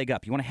to have a leg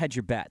up. You want to hedge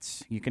your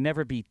bets. You can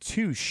never be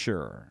too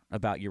sure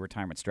about your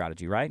retirement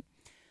strategy, right?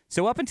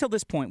 So up until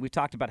this point, we've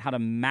talked about how to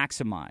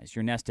maximize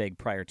your nest egg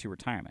prior to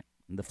retirement.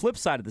 And the flip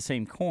side of the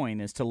same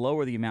coin is to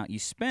lower the amount you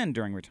spend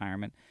during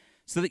retirement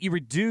so that you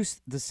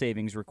reduce the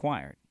savings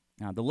required.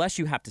 Now, the less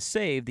you have to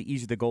save, the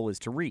easier the goal is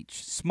to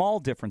reach. Small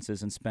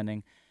differences in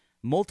spending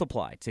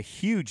multiply to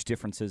huge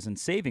differences in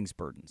savings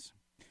burdens.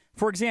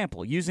 For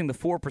example, using the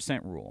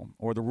 4% rule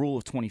or the rule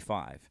of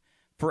 25,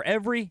 for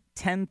every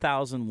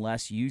 $10,000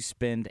 less you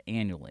spend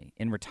annually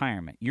in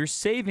retirement, your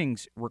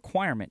savings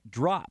requirement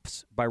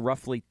drops by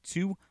roughly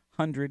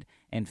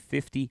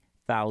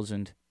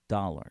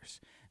 $250,000.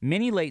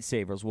 Many late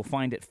savers will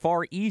find it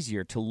far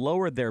easier to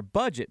lower their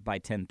budget by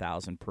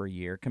 $10,000 per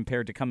year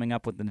compared to coming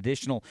up with an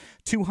additional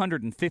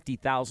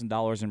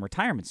 $250,000 in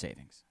retirement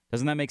savings.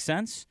 Doesn't that make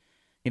sense?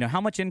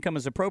 How much income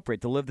is appropriate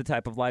to live the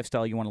type of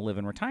lifestyle you want to live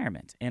in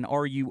retirement? And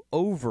are you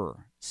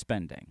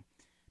overspending?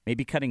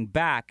 Maybe cutting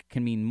back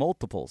can mean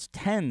multiples,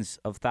 tens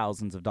of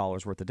thousands of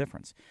dollars worth of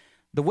difference.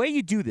 The way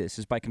you do this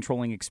is by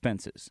controlling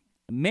expenses.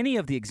 Many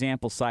of the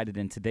examples cited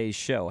in today's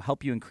show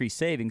help you increase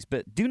savings,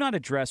 but do not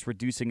address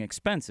reducing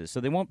expenses,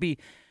 so they won't be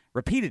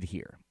repeated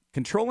here.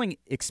 Controlling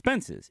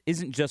expenses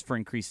isn't just for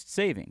increased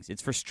savings.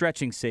 It's for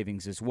stretching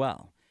savings as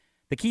well.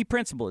 The key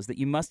principle is that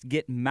you must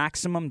get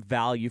maximum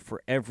value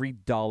for every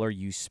dollar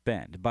you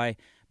spend. By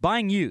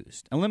Buying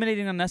used,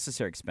 eliminating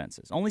unnecessary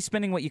expenses, only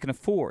spending what you can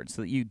afford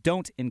so that you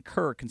don't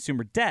incur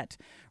consumer debt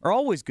are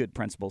always good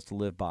principles to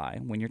live by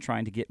when you're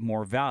trying to get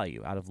more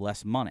value out of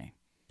less money.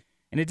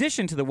 In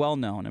addition to the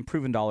well-known and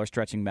proven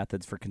dollar-stretching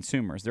methods for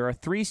consumers, there are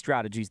 3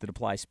 strategies that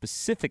apply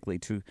specifically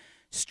to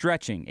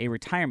stretching a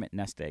retirement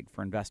nest egg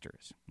for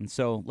investors. And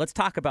so let's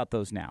talk about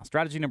those now.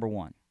 Strategy number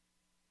 1,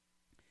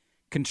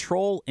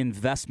 control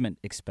investment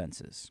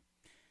expenses.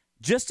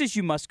 Just as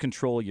you must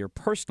control your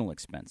personal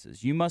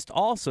expenses, you must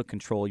also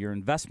control your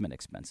investment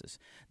expenses.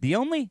 The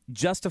only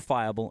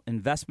justifiable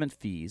investment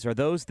fees are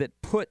those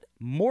that put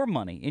more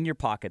money in your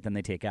pocket than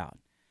they take out.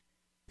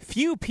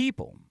 Few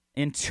people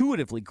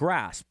intuitively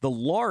grasp the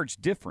large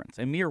difference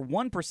a mere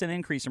 1%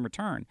 increase in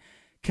return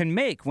can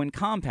make when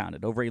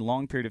compounded over a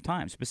long period of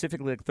time,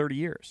 specifically like 30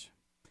 years.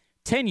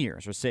 10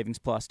 years are savings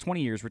plus,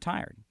 20 years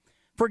retired.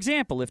 For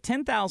example, if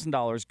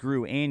 $10,000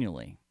 grew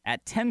annually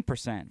at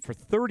 10% for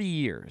 30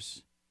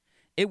 years,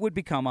 it would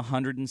become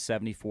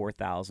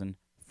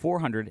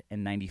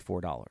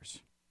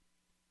 $174,494.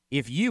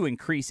 If you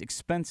increase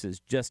expenses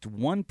just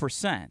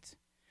 1%,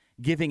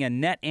 giving a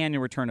net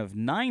annual return of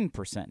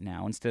 9%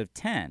 now instead of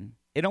 10%,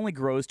 it only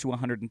grows to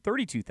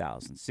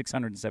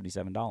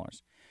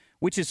 $132,677,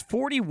 which is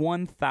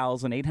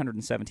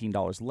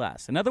 $41,817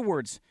 less. In other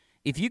words,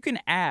 if you can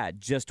add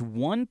just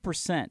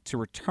 1% to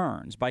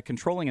returns by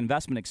controlling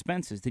investment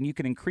expenses, then you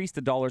can increase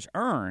the dollars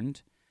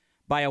earned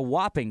by a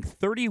whopping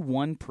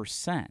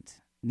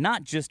 31%,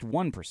 not just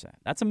 1%.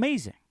 That's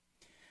amazing.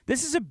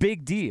 This is a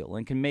big deal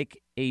and can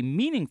make a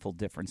meaningful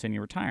difference in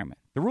your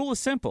retirement. The rule is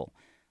simple.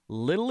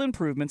 Little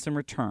improvements in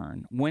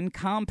return, when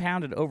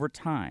compounded over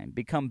time,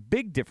 become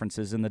big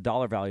differences in the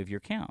dollar value of your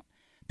account.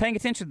 Paying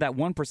attention to that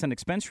 1%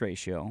 expense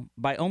ratio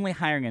by only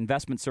hiring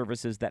investment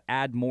services that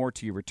add more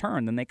to your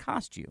return than they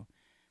cost you.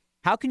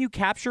 How can you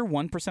capture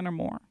 1% or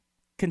more?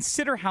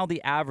 Consider how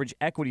the average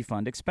equity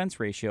fund expense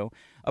ratio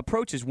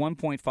approaches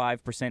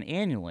 1.5%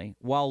 annually,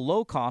 while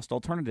low-cost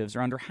alternatives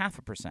are under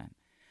 0.5%.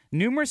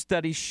 Numerous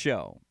studies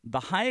show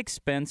the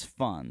high-expense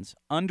funds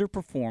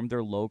underperform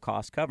their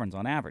low-cost coverage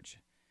on average.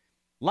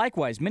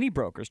 Likewise, many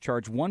brokers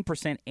charge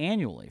 1%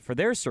 annually for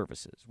their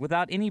services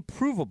without any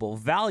provable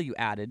value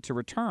added to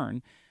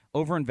return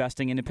over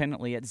investing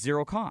independently at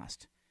zero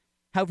cost.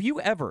 Have you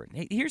ever,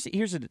 here's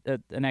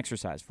an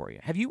exercise for you.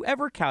 Have you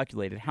ever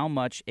calculated how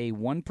much a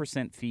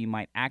 1% fee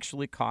might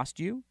actually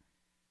cost you?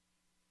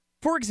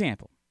 For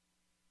example,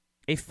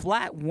 a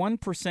flat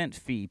 1%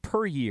 fee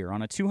per year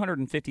on a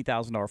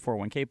 $250,000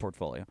 401k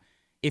portfolio,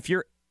 if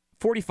you're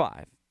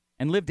 45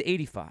 and live to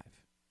 85,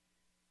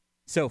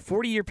 so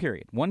 40-year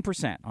period,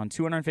 1% on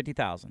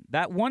 $250,000.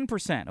 That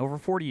 1% over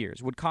 40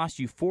 years would cost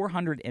you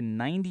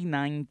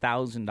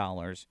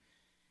 $499,000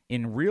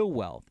 in real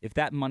wealth if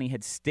that money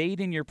had stayed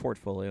in your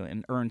portfolio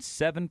and earned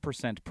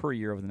 7% per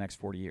year over the next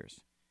 40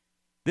 years.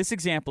 This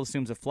example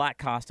assumes a flat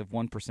cost of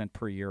 1%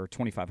 per year or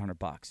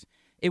 $2,500.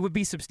 It would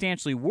be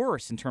substantially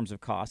worse in terms of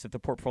cost if the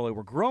portfolio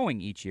were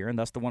growing each year and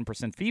thus the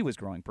 1% fee was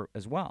growing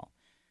as well.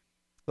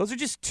 Those are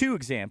just 2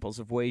 examples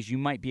of ways you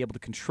might be able to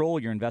control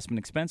your investment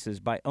expenses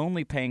by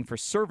only paying for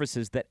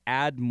services that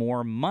add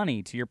more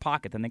money to your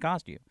pocket than they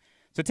cost you.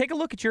 So take a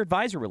look at your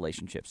advisor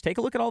relationships. Take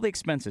a look at all the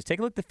expenses. Take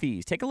a look at the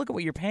fees. Take a look at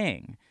what you're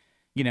paying.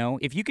 You know,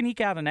 if you can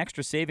eke out an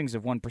extra savings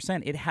of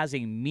 1%, it has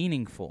a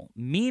meaningful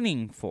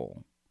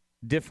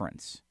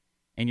difference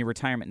in your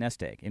retirement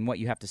nest egg, in what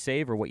you have to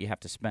save or what you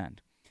have to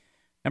spend.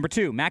 Number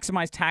 2,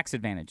 maximize tax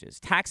advantages.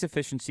 Tax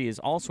efficiency is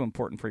also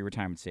important for your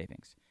retirement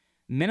savings.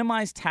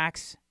 Minimize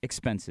tax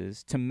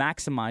expenses to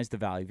maximize the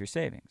value of your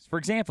savings. For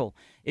example,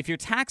 if your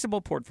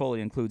taxable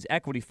portfolio includes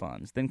equity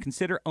funds, then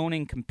consider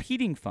owning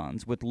competing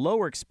funds with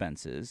lower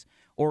expenses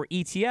or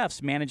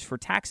ETFs managed for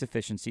tax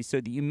efficiency so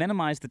that you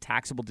minimize the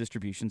taxable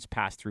distributions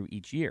passed through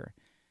each year.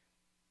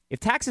 If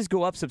taxes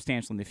go up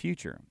substantially in the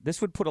future, this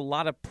would put a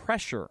lot of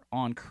pressure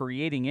on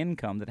creating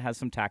income that has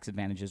some tax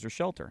advantages or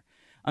shelter.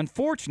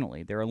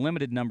 Unfortunately, there are a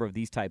limited number of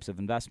these types of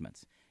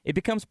investments. It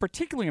becomes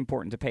particularly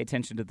important to pay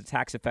attention to the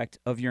tax effect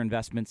of your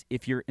investments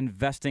if you're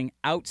investing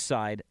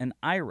outside an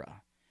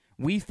IRA.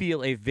 We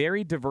feel a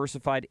very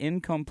diversified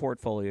income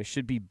portfolio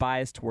should be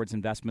biased towards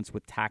investments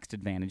with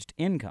tax-advantaged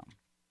income.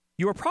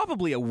 You are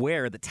probably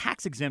aware that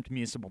tax-exempt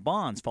municipal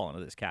bonds fall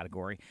into this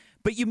category,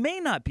 but you may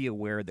not be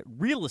aware that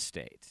real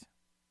estate,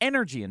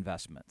 energy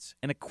investments,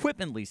 and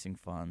equipment leasing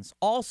funds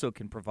also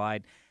can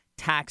provide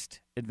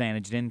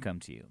tax-advantaged income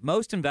to you.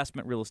 Most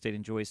investment real estate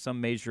enjoys some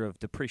measure of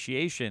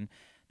depreciation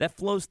that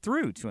flows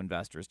through to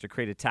investors to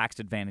create a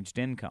tax-advantaged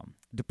income.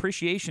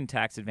 Depreciation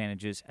tax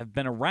advantages have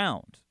been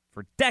around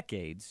for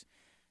decades,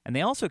 and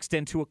they also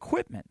extend to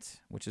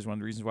equipment, which is one of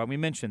the reasons why we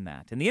mentioned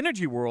that. In the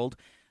energy world,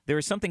 there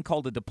is something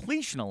called a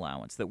depletion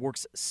allowance that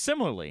works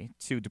similarly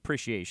to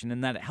depreciation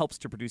in that it helps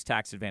to produce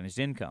tax-advantaged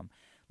income.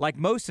 Like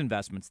most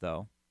investments,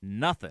 though,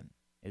 nothing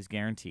is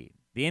guaranteed.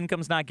 The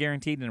income is not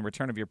guaranteed, and a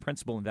return of your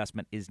principal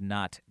investment is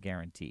not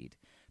guaranteed.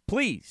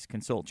 Please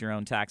consult your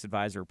own tax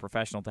advisor or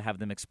professional to have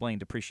them explain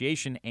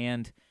depreciation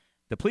and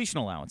depletion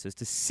allowances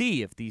to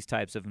see if these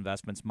types of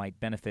investments might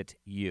benefit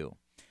you.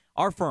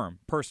 Our firm,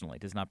 personally,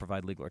 does not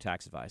provide legal or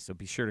tax advice, so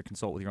be sure to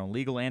consult with your own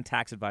legal and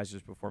tax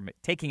advisors before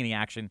taking any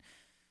action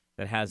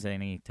that has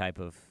any type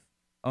of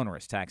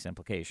onerous tax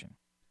implication.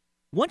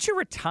 Once you're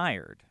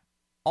retired,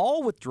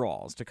 all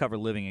withdrawals to cover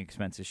living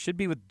expenses should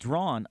be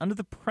withdrawn under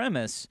the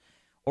premise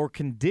or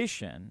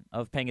condition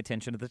of paying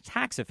attention to the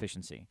tax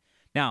efficiency.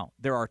 Now,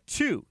 there are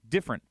two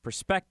different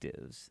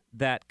perspectives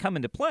that come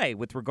into play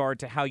with regard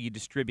to how you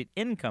distribute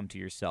income to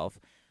yourself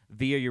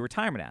via your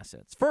retirement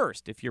assets.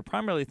 First, if you're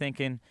primarily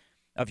thinking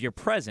of your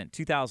present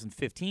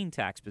 2015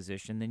 tax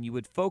position, then you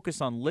would focus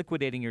on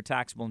liquidating your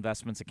taxable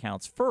investments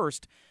accounts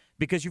first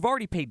because you've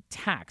already paid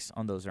tax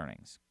on those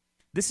earnings.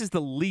 This is the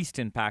least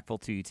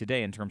impactful to you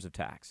today in terms of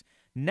tax.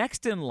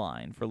 Next in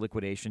line for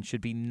liquidation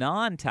should be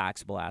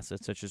non-taxable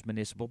assets such as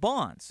municipal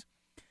bonds.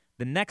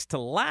 The next to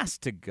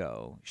last to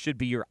go should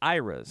be your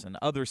IRAs and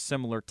other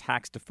similar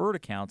tax-deferred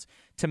accounts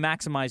to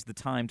maximize the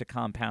time to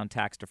compound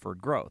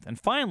tax-deferred growth. And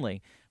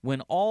finally,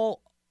 when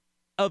all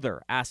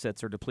other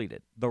assets are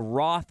depleted, the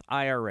Roth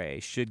IRA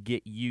should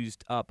get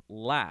used up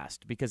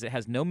last because it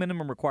has no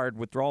minimum required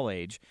withdrawal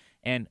age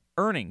and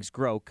earnings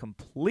grow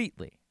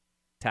completely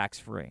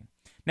tax-free.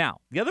 Now,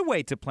 the other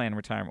way to plan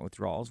retirement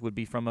withdrawals would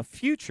be from a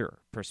future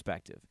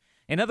perspective.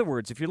 In other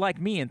words, if you're like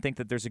me and think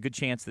that there's a good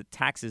chance that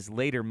taxes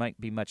later might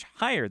be much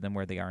higher than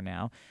where they are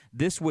now,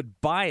 this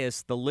would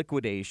bias the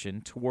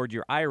liquidation toward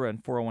your IRA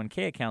and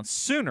 401k accounts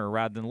sooner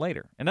rather than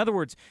later. In other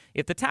words,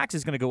 if the tax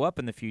is going to go up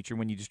in the future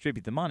when you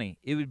distribute the money,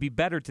 it would be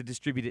better to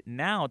distribute it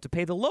now to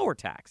pay the lower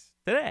tax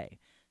today.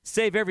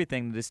 Save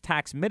everything that is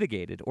tax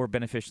mitigated or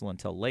beneficial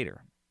until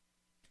later.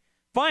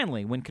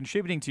 Finally, when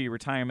contributing to your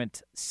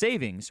retirement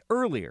savings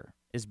earlier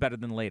is better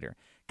than later.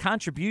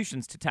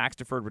 Contributions to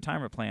tax-deferred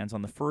retirement plans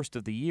on the first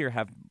of the year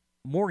have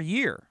more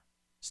years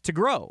to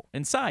grow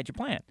inside your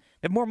plan.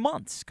 They have more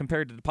months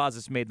compared to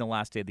deposits made in the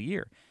last day of the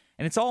year.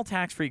 And it's all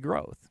tax-free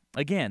growth.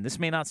 Again, this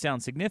may not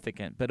sound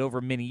significant, but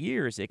over many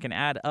years, it can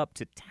add up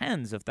to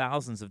tens of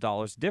thousands of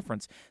dollars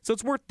difference. So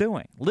it's worth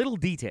doing. Little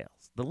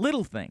details, the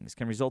little things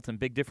can result in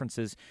big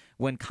differences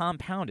when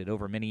compounded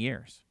over many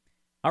years.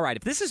 All right,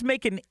 if this is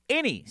making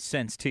any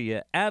sense to you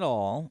at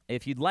all,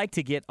 if you'd like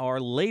to get our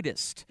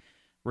latest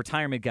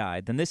retirement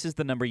guide, then this is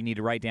the number you need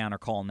to write down or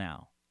call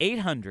now.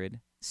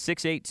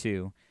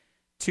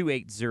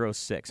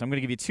 800-682-2806. I'm going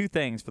to give you two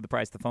things for the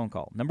price of the phone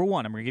call. Number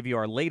one, I'm going to give you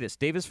our latest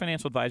Davis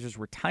Financial Advisors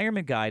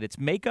retirement guide. It's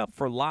Makeup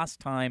for Lost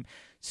Time,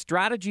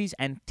 Strategies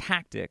and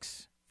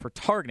Tactics for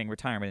Targeting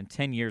Retirement in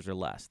 10 Years or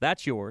Less.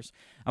 That's yours.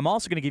 I'm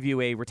also going to give you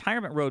a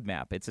retirement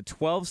roadmap. It's a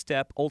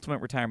 12-step ultimate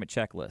retirement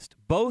checklist.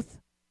 Both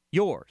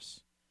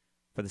yours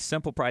for the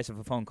simple price of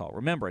a phone call.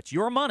 Remember, it's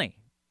your money.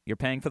 You're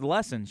paying for the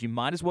lessons. You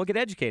might as well get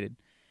educated.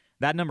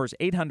 That number is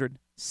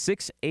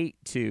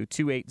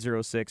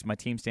 800-682-2806. My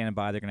team's standing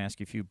by. They're going to ask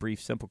you a few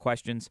brief, simple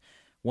questions.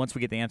 Once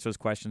we get the answer to those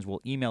questions,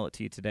 we'll email it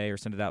to you today or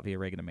send it out via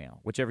regular mail,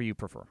 whichever you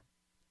prefer.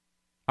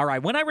 All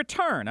right, when I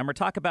return, I'm going to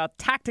talk about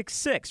Tactic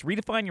 6,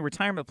 redefine your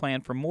retirement plan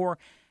for more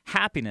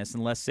happiness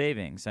and less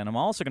savings. And I'm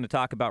also going to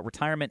talk about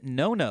retirement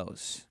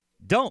no-nos.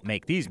 Don't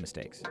make these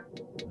mistakes.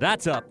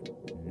 That's up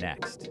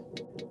next.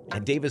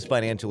 At Davis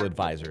Financial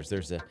Advisors,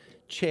 there's a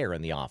chair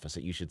in the office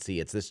that you should see.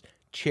 It's this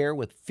chair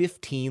with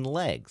 15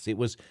 legs. It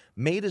was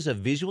made as a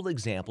visual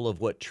example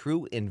of what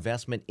true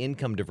investment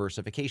income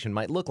diversification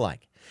might look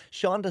like.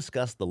 Shawn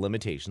discussed the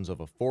limitations of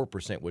a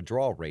 4%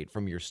 withdrawal rate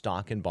from your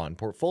stock and bond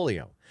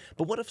portfolio.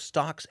 But what if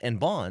stocks and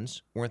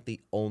bonds weren't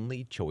the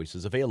only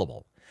choices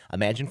available?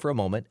 Imagine for a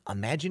moment,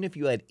 if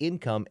you had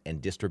income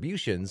and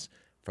distributions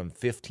from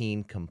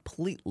 15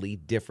 completely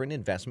different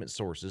investment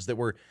sources that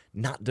were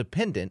not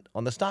dependent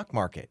on the stock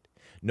market.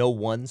 No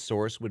one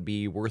source would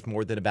be worth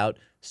more than about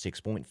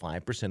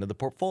 6.5% of the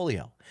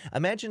portfolio.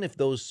 Imagine if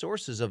those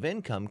sources of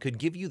income could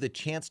give you the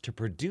chance to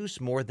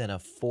produce more than a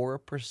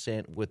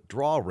 4%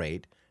 withdrawal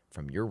rate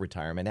from your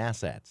retirement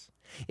assets.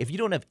 If you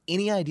don't have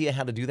any idea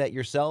how to do that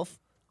yourself,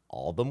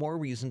 all the more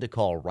reason to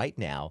call right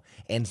now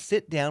and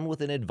sit down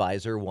with an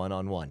advisor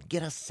one-on-one.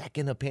 Get a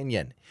second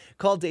opinion.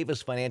 Call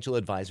Davis Financial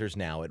Advisors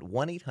now at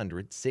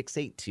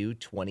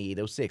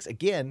 1-800-682-2806.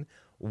 Again,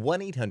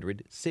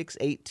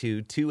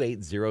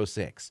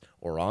 1-800-682-2806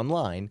 or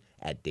online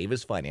at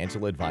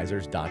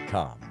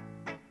davisfinancialadvisors.com.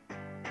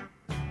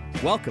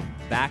 Welcome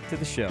back to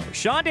the show.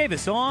 Shawn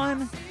Davis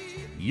on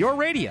your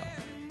radio.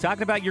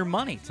 Talking about your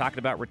money, talking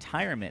about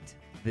retirement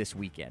this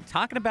weekend,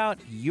 talking about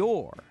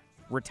your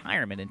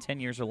retirement in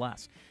 10 years or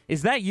less.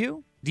 Is that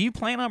you? Do you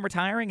plan on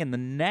retiring in the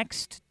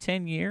next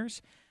 10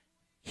 years?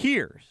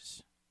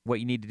 Here's what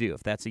you need to do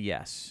if that's a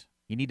yes.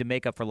 You need to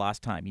make up for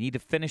lost time. You need to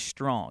finish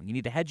strong. You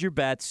need to hedge your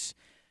bets.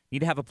 You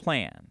need to have a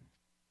plan.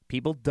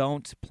 People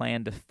don't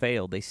plan to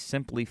fail. They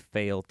simply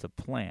fail to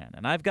plan.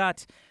 And I've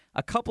got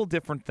a couple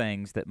different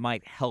things that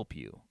might help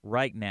you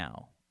right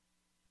now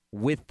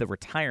with the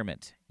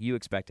retirement you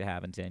expect to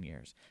have in 10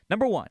 years.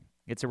 Number one,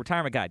 it's a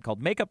retirement guide called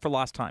Make Up for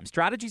Lost Time,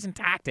 Strategies and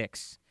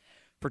Tactics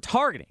for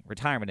Targeting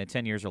Retirement in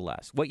 10 Years or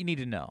Less. What you need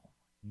to know.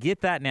 Get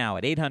that now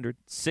at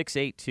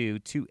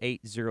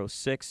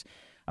 800-682-2806.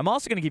 I'm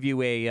also going to give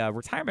you a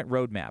retirement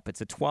roadmap.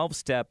 It's a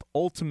 12-step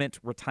ultimate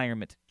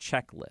retirement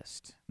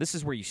checklist. This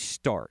is where you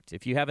start.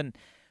 If you haven't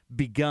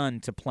begun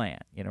to plan,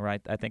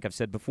 right? I think I've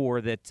said before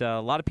that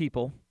a lot of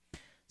people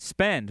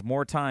spend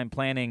more time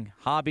planning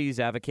hobbies,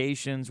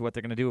 avocations, what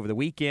they're going to do over the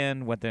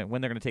weekend, when they're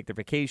going to take their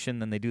vacation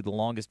than they do the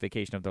longest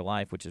vacation of their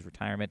life, which is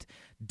retirement.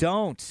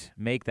 Don't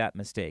make that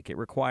mistake. It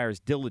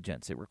requires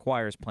diligence. It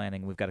requires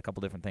planning. We've got a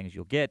couple different things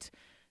you'll get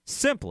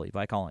simply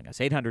by calling us,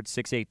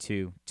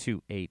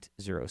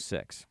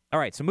 800-682-2806. All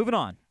right, so moving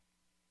on.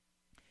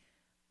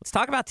 Let's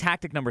talk about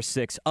tactic number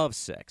 6 of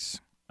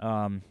 6.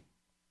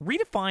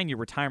 Redefine your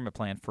retirement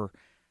plan for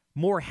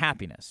more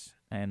happiness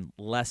and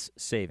less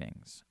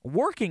savings.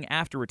 Working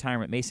after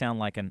retirement may sound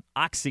like an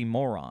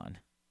oxymoron,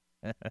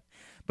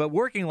 but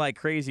working like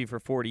crazy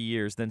for 40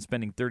 years, then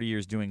spending 30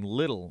 years doing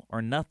little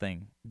or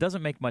nothing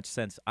doesn't make much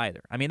sense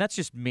either. I mean, that's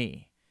just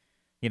me,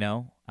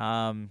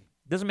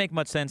 doesn't make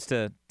much sense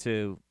to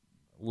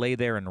lay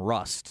there and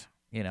rust,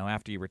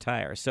 after you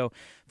retire. So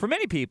for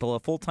many people, a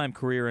full-time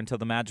career until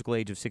the magical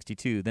age of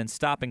 62, then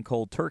stopping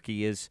cold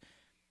turkey is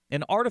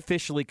an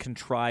artificially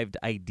contrived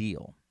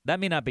ideal. That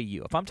may not be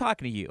you. If I'm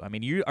talking to you, I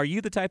mean, are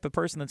you the type of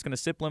person that's going to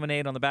sip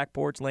lemonade on the back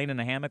porch, laying in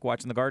a hammock,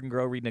 watching the garden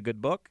grow, reading a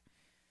good book?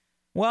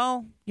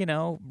 Well,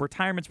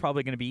 retirement's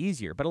probably going to be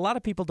easier. But a lot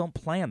of people don't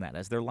plan that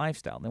as their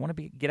lifestyle. They want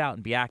to get out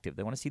and be active.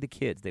 They want to see the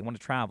kids. They want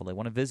to travel. They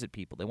want to visit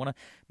people. They want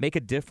to make a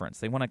difference.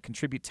 They want to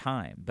contribute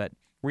time. But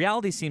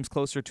reality seems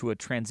closer to a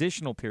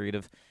transitional period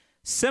of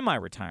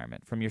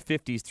semi-retirement from your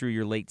 50s through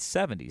your late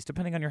 70s,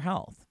 depending on your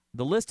health.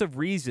 The list of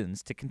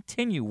reasons to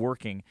continue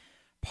working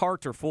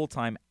part or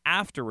full-time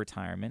after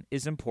retirement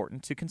is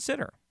important to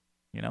consider.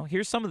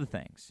 Here's some of the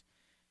things.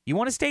 You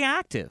want to stay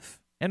active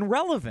and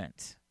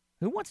relevant.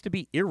 Who wants to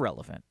be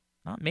irrelevant?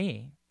 Not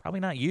me. Probably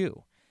not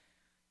you.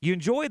 You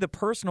enjoy the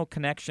personal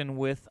connection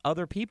with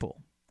other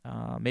people,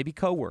 maybe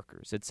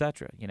coworkers,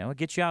 etc. It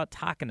gets you out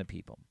talking to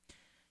people.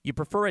 You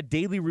prefer a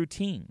daily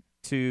routine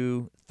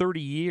to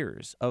 30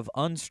 years of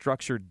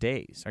unstructured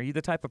days. Are you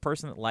the type of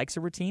person that likes a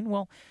routine?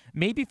 Well,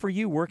 maybe for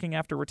you, working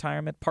after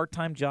retirement,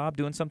 part-time job,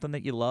 doing something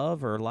that you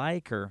love or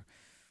like, or,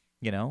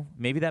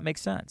 maybe that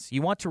makes sense.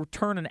 You want to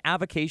turn an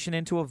avocation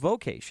into a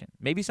vocation.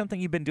 Maybe something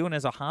you've been doing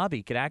as a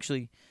hobby could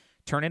actually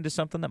turn into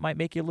something that might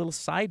make you a little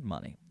side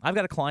money. I've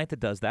got a client that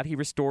does that. He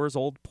restores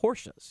old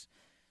Porsches.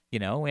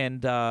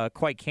 And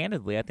quite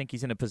candidly, I think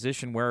he's in a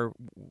position where,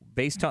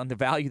 based on the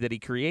value that he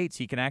creates,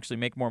 he can actually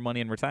make more money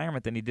in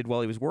retirement than he did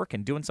while he was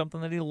working, doing something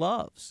that he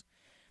loves.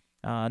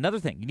 Another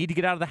thing, you need to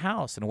get out of the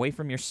house and away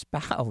from your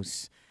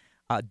spouse.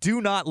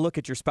 Do not look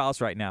at your spouse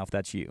right now if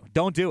that's you.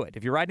 Don't do it.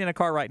 If you're riding in a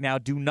car right now,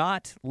 do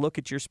not look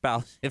at your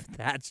spouse if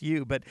that's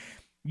you. But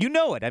you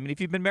know it. I mean,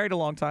 if you've been married a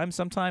long time,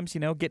 sometimes,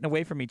 getting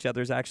away from each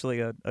other is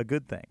actually a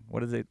good thing. What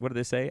do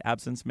they say?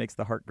 Absence makes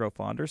the heart grow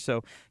fonder.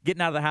 So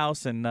getting out of the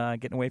house and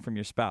getting away from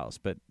your spouse,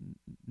 but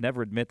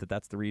never admit that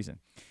that's the reason.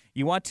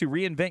 You want to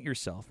reinvent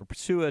yourself or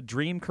pursue a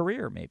dream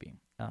career, maybe.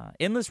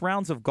 Endless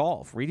rounds of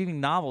golf, reading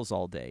novels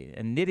all day,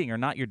 and knitting are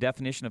not your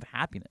definition of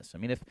happiness. I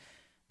mean, if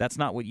that's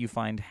not what you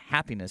find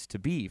happiness to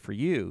be for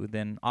you,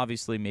 then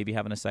obviously maybe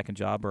having a second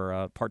job or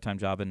a part-time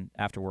job and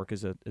after work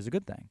is a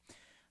good thing.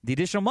 The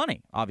additional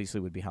money obviously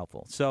would be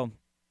helpful. So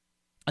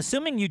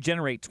assuming you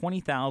generate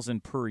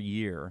 $20,000 per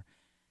year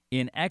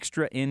in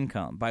extra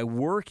income by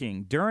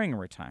working during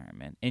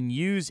retirement and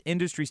use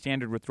industry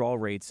standard withdrawal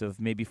rates of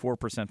maybe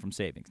 4% from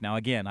savings. Now,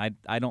 again,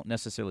 I don't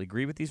necessarily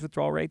agree with these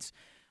withdrawal rates.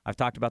 I've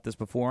talked about this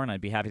before, and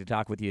I'd be happy to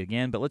talk with you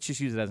again, but let's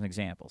just use it as an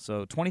example.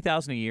 So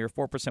 $20,000 a year,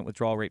 4%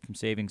 withdrawal rate from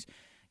savings.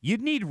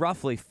 You'd need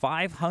roughly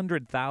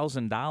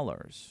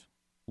 $500,000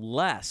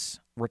 less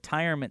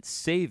retirement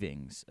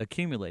savings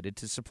accumulated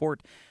to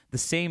support the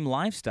same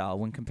lifestyle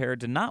when compared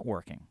to not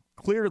working.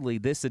 Clearly,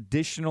 this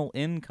additional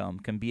income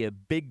can be a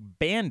big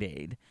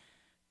Band-Aid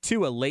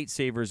to a late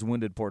saver's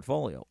wounded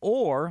portfolio.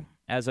 Or,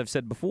 as I've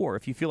said before,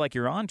 if you feel like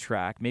you're on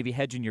track, maybe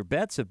hedging your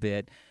bets a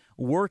bit,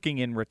 working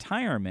in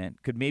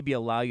retirement could maybe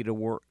allow you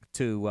to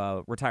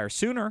retire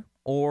sooner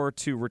or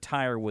to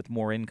retire with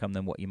more income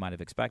than what you might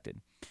have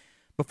expected.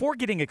 Before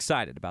getting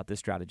excited about this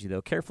strategy,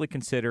 though, carefully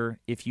consider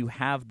if you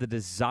have the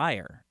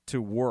desire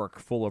to work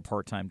full or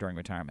part-time during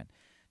retirement.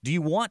 Do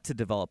you want to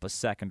develop a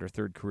second or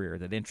third career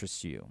that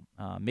interests you?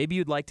 Maybe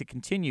you'd like to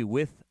continue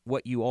with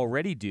what you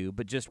already do,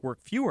 but just work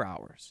fewer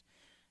hours.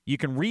 You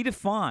can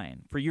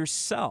redefine for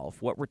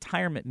yourself what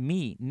retirement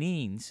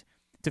means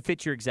to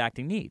fit your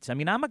exacting needs. I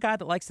mean, I'm a guy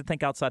that likes to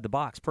think outside the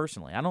box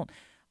personally.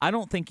 I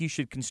don't think you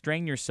should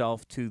constrain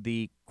yourself to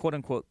the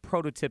quote-unquote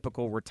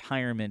prototypical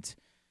retirement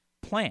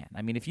plan.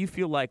 I mean, if you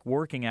feel like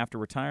working after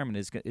retirement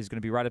is going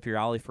to be right up your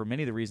alley for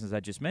many of the reasons I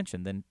just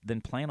mentioned,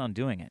 then plan on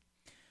doing it.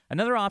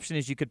 Another option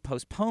is you could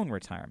postpone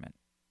retirement.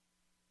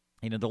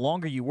 The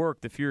longer you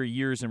work, the fewer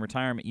years in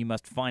retirement you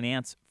must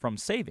finance from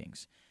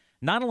savings.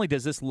 Not only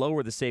does this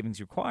lower the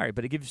savings required,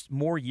 but it gives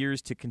more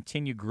years to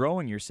continue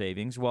growing your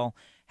savings while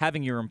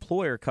having your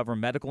employer cover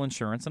medical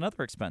insurance and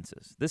other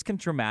expenses. This can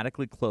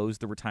dramatically close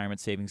the retirement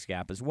savings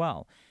gap as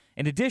well.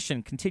 In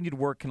addition, continued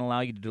work can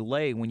allow you to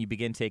delay when you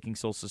begin taking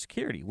Social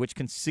Security, which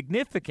can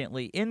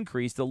significantly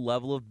increase the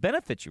level of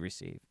benefits you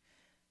receive.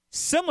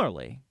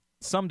 Similarly,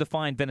 some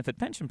defined benefit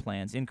pension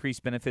plans increase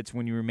benefits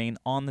when you remain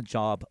on the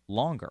job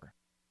longer.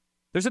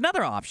 There's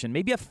another option,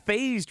 maybe a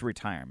phased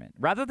retirement.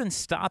 Rather than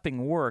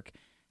stopping work,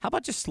 how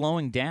about just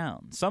slowing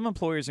down? Some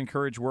employers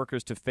encourage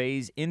workers to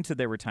phase into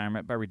their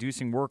retirement by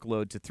reducing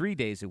workload to 3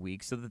 days a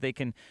week so that they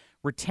can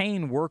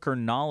retain worker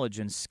knowledge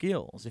and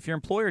skills. If your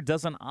employer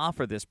doesn't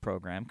offer this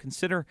program,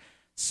 consider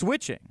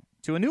switching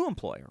to a new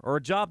employer or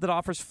a job that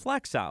offers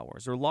flex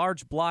hours or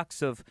large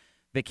blocks of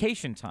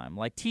vacation time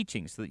like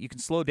teaching so that you can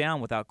slow down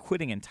without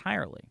quitting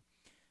entirely.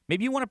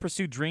 Maybe you want to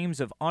pursue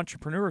dreams of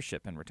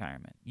entrepreneurship in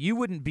retirement. You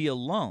wouldn't be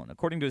alone.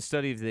 According to a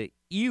study of the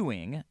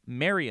Ewing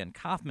Marion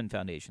Kauffman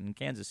Foundation in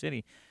Kansas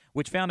City,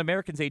 which found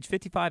Americans aged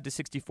 55 to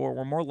 64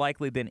 were more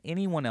likely than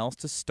anyone else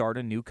to start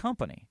a new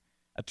company.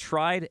 A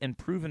tried and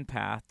proven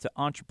path to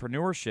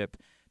entrepreneurship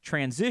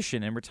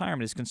transition in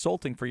retirement is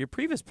consulting for your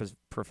previous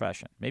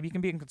profession. Maybe you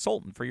can be a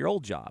consultant for your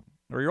old job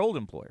or your old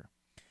employer.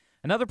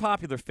 Another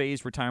popular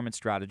phased retirement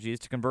strategy is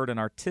to convert an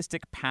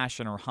artistic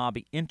passion or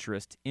hobby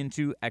interest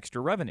into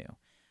extra revenue.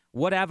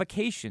 What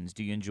avocations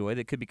do you enjoy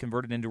that could be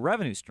converted into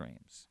revenue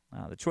streams?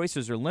 The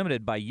choices are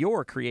limited by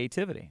your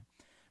creativity.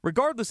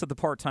 Regardless of the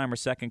part-time or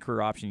second career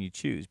option you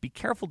choose, be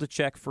careful to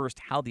check first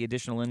how the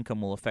additional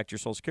income will affect your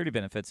Social Security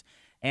benefits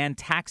and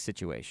tax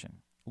situation.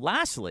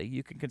 Lastly,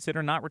 you can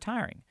consider not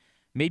retiring.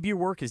 Maybe your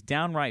work is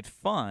downright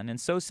fun and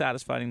so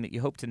satisfying that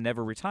you hope to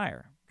never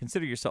retire.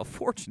 Consider yourself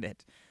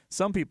fortunate.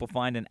 Some people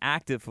find an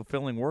active,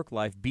 fulfilling work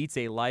life beats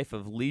a life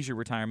of leisure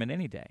retirement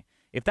any day.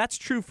 If that's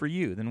true for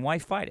you, then why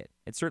fight it?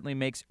 It certainly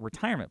makes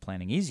retirement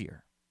planning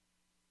easier.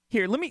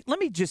 Here, let me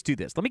just do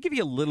this. Let me give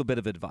you a little bit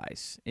of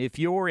advice. If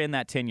you're in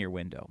that 10-year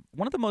window,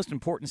 one of the most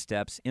important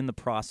steps in the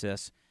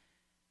process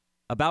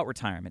about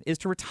retirement is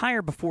to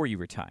retire before you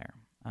retire.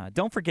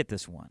 Don't forget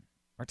this one.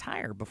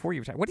 Retire before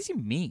you retire. What does he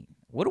mean?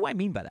 What do I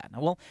mean by that?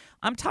 Well,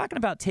 I'm talking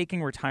about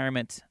taking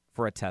retirement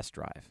for a test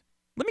drive.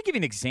 Let me give you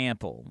an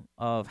example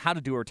of how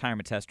to do a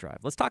retirement test drive.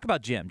 Let's talk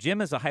about Jim. Jim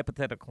is a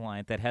hypothetical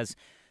client that has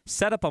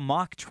set up a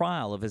mock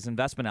trial of his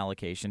investment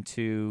allocation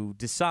to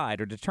decide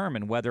or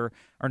determine whether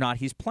or not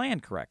he's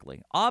planned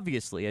correctly.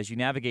 Obviously, as you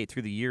navigate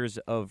through the years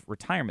of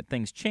retirement,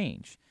 things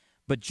change.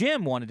 But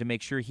Jim wanted to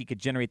make sure he could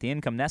generate the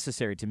income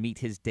necessary to meet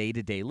his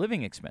day-to-day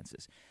living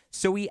expenses.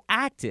 So he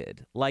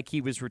acted like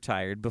he was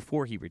retired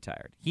before he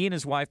retired. He and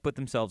his wife put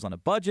themselves on a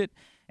budget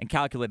and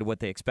calculated what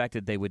they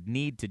expected they would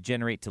need to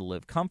generate to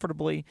live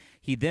comfortably.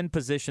 He then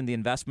positioned the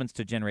investments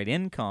to generate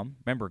income.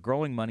 Remember,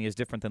 growing money is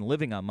different than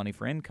living on money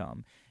for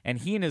income. And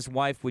he and his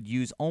wife would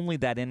use only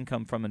that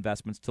income from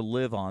investments to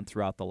live on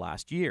throughout the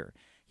last year.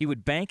 He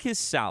would bank his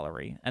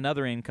salary and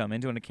other income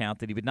into an account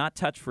that he would not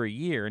touch for a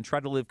year and try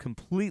to live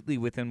completely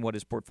within what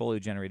his portfolio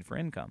generated for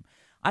income.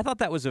 I thought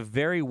that was a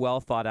very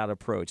well thought out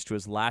approach to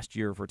his last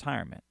year of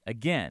retirement.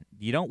 Again,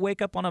 you don't wake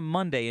up on a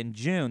Monday in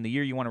June, the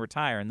year you want to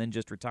retire, and then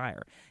just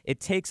retire. It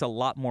takes a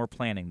lot more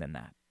planning than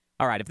that.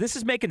 All right, if this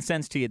is making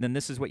sense to you, then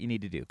this is what you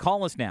need to do.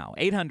 Call us now,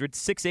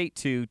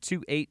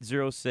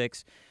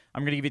 800-682-2806.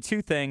 I'm going to give you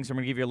two things. I'm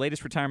going to give you your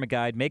latest retirement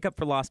guide, make up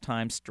for lost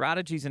time,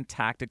 strategies and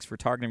tactics for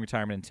targeting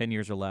retirement in 10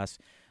 years or less.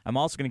 I'm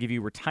also going to give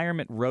you a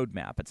retirement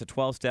roadmap. It's a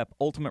 12-step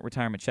ultimate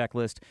retirement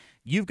checklist.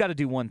 You've got to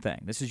do one thing.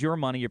 This is your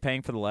money. You're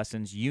paying for the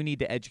lessons. You need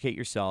to educate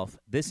yourself.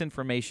 This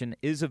information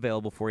is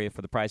available for you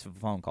for the price of a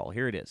phone call.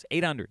 Here it is,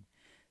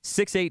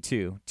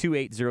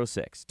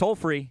 800-682-2806. Toll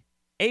free,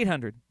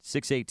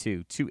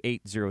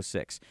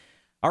 800-682-2806.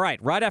 All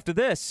right, right after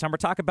this, I'm going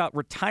to talk about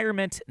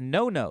retirement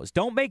no-nos.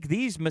 Don't make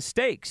these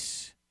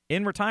mistakes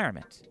in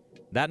retirement.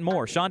 That and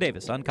more. Shawn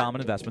Davis,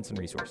 Uncommon Investments and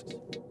Resources.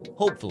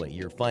 Hopefully,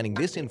 you're finding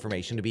this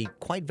information to be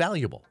quite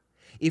valuable.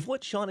 If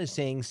what Shawn is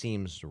saying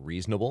seems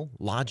reasonable,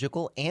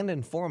 logical, and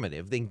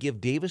informative, then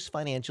give Davis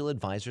Financial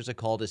Advisors a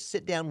call to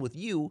sit down with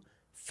you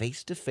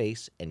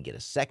face-to-face and get a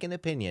second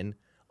opinion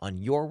on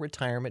your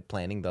retirement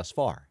planning thus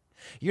far.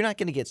 You're not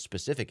going to get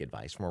specific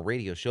advice from a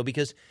radio show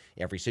because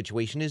every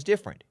situation is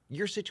different.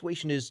 Your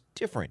situation is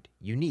different,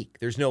 unique.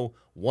 There's no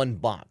one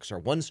box or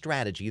one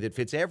strategy that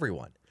fits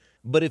everyone.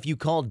 But if you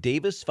call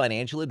Davis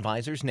Financial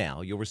Advisors now,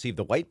 you'll receive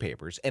the white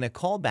papers and a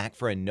call back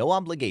for a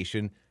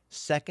no-obligation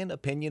second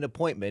opinion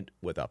appointment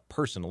with a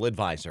personal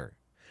advisor.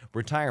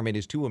 Retirement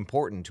is too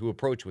important to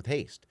approach with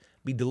haste.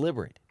 Be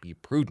deliberate, be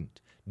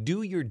prudent,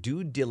 do your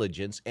due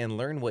diligence, and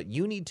learn what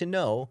you need to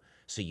know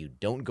so you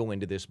don't go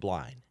into this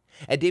blind.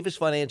 At Davis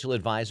Financial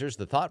Advisors,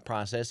 the thought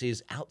process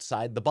is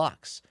outside the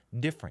box,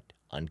 different,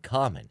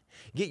 uncommon.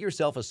 Get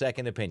yourself a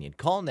second opinion.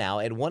 Call now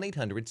at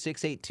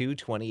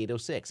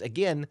 1-800-682-2806.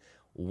 Again,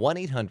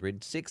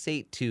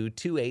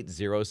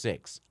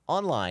 1-800-682-2806.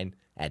 Online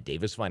at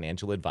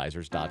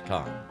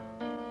davisfinancialadvisors.com.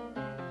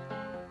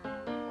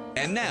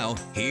 And now,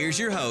 here's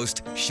your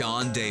host,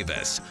 Shawn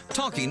Davis,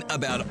 talking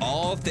about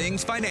all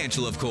things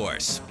financial, of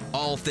course.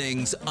 All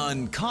things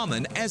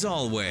uncommon, as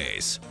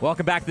always.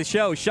 Welcome back to the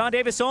show. Shawn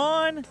Davis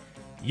on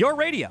your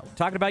radio,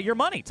 talking about your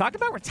money, talking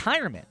about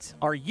retirement.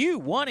 Are you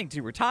wanting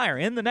to retire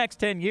in the next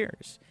 10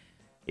 years?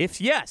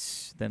 If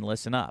yes, then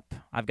listen up.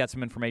 I've got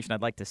some information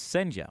I'd like to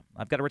send you.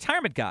 I've got a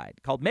retirement guide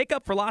called Make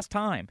Up for Lost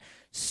Time,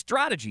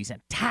 Strategies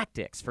and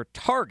Tactics for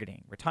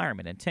Targeting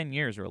Retirement in 10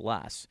 Years or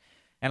Less.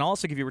 And I'll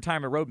also give you a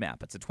retirement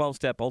roadmap. It's a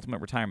 12-step ultimate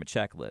retirement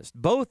checklist.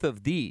 Both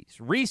of these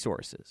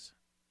resources,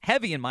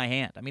 heavy in my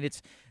hand. I mean,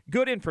 it's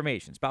good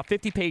information. It's about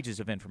 50 pages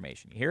of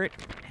information. You hear it?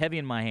 Heavy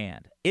in my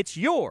hand. It's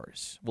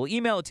yours. We'll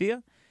email it to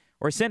you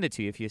or send it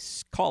to you if you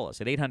call us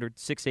at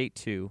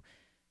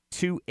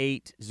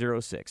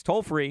 800-682-2806.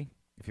 Toll free.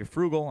 If you're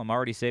frugal, I'm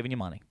already saving you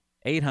money.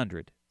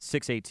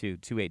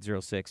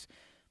 800-682-2806.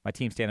 My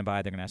team's standing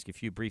by. They're going to ask you a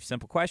few brief,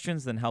 simple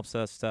questions, then helps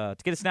us to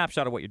get a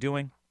snapshot of what you're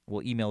doing.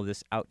 We'll email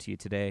this out to you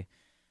today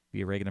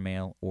via regular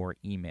mail or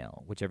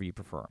email, whichever you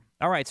prefer.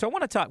 All right, so I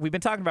want to talk. We've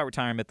been talking about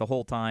retirement the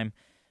whole time,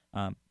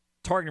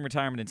 targeting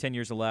retirement in 10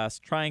 years or less,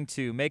 trying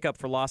to make up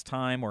for lost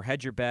time or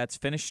hedge your bets,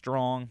 finish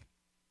strong.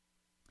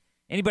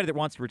 Anybody that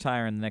wants to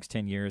retire in the next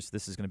 10 years,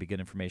 this is going to be good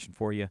information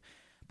for you.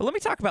 But let me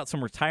talk about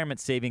some retirement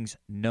savings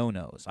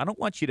no-nos. I don't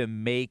want you to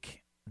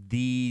make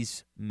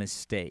these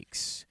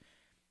mistakes.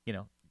 You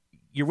know,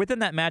 you're within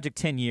that magic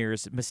 10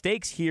 years.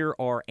 Mistakes here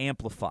are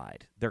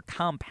amplified. They're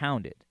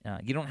compounded.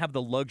 You don't have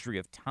the luxury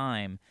of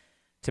time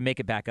to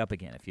make it back up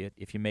again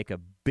if you make a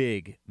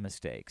big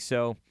mistake.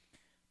 So,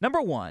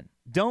 number one,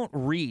 don't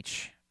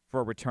reach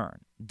for a return.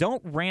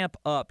 Don't ramp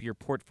up your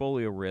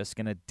portfolio risk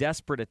in a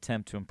desperate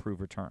attempt to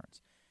improve returns.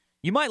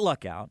 You might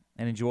luck out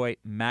and enjoy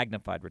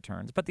magnified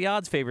returns, but the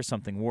odds favor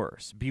something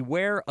worse.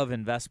 Beware of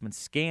investment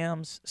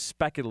scams,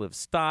 speculative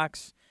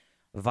stocks,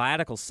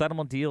 viatical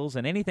settlement deals,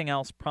 and anything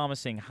else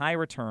promising high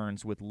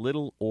returns with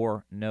little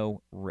or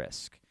no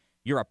risk.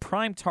 You're a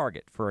prime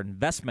target for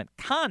investment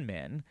con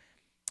men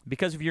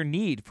because of your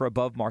need for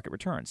above-market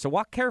returns. So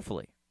walk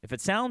carefully. If it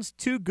sounds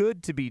too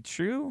good to be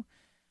true,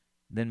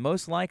 then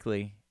most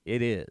likely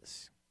it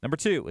is. Number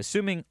two,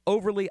 assuming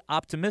overly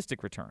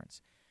optimistic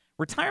returns.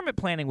 Retirement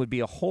planning would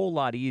be a whole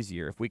lot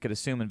easier if we could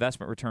assume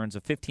investment returns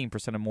of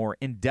 15% or more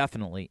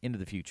indefinitely into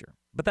the future.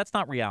 But that's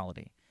not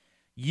reality.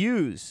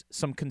 Use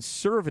some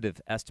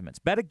conservative estimates.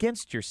 Bet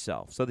against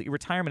yourself so that your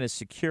retirement is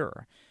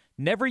secure.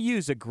 Never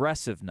use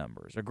aggressive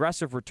numbers,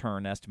 aggressive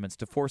return estimates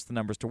to force the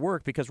numbers to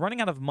work, because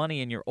running out of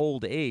money in your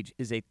old age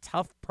is a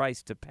tough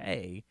price to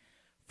pay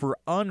for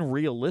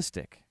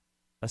unrealistic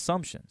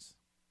assumptions.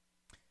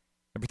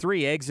 Number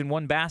three, eggs in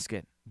one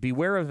basket.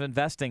 Beware of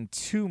investing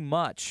too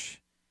much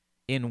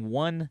in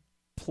one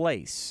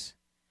place.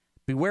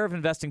 Beware of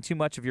investing too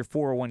much of your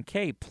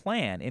 401k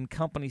plan in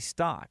company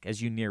stock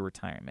as you near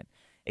retirement.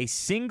 A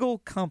single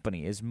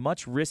company is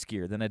much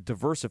riskier than a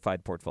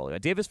diversified portfolio.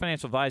 At Davis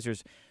Financial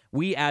Advisors,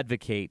 we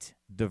advocate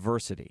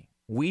diversity.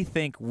 We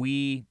think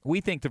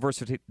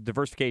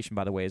diversification,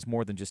 by the way, is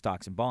more than just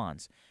stocks and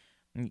bonds.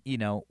 You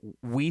know,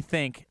 we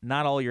think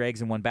not all your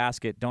eggs in one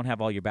basket. Don't have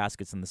all your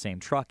baskets in the same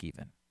truck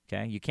even.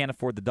 Okay? You can't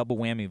afford the double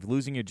whammy of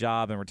losing your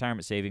job and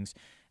retirement savings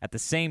at the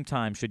same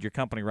time should your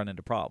company run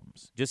into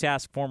problems. Just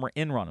ask former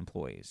Enron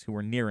employees who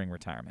are nearing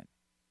retirement.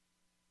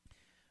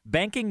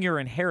 Banking your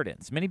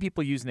inheritance. Many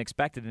people use an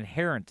expected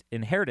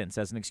inheritance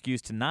as an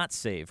excuse to not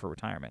save for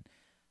retirement.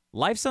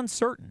 Life's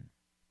uncertain.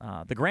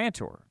 The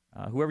grantor,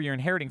 whoever you're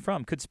inheriting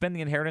from, could spend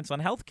the inheritance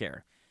on health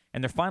care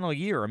in their final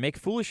year or make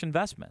foolish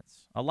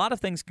investments. A lot of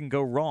things can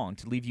go wrong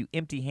to leave you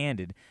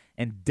empty-handed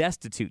and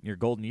destitute in your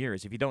golden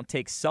years if you don't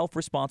take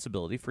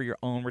self-responsibility for your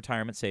own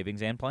retirement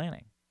savings and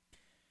planning.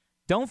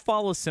 Don't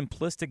follow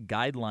simplistic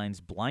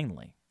guidelines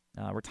blindly.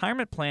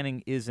 Retirement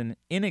planning is an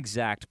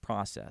inexact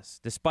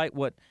process, despite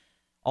what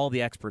all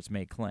the experts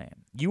may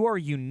claim. You are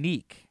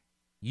unique.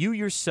 You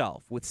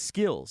yourself, with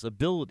skills,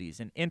 abilities,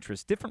 and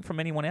interests different from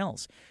anyone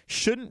else.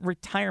 Shouldn't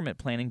retirement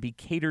planning be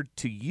catered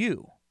to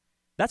you?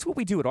 That's what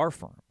we do at our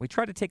firm. We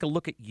try to take a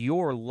look at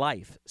your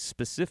life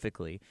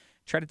specifically,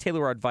 try to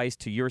tailor our advice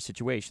to your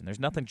situation. There's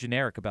nothing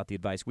generic about the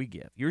advice we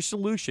give. Your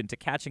solution to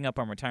catching up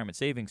on retirement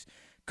savings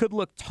could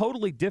look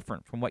totally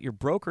different from what your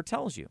broker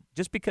tells you.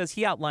 Just because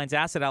he outlines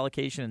asset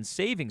allocation and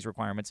savings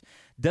requirements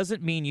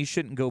doesn't mean you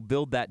shouldn't go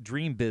build that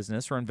dream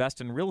business or invest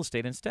in real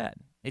estate instead.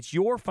 It's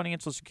your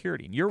financial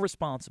security, and you're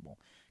responsible.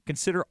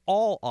 Consider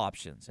all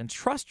options and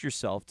trust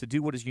yourself to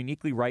do what is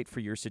uniquely right for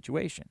your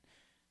situation.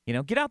 You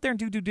know, get out there and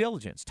do due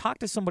diligence. Talk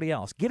to somebody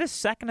else. Get a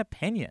second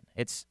opinion.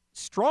 It's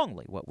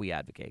strongly what we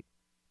advocate.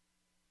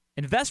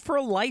 Invest for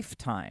a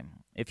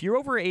lifetime. If you're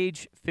over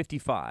age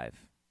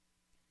 55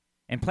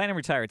 and plan to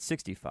retire at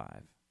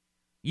 65,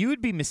 you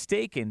would be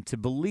mistaken to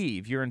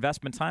believe your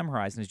investment time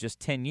horizon is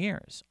just 10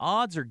 years.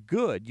 Odds are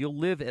good you'll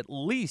live at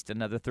least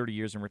another 30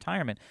 years in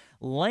retirement,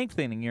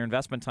 lengthening your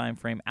investment time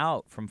frame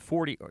out from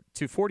 40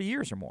 to 40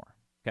 years or more.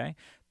 Okay?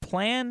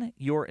 Plan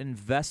your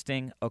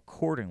investing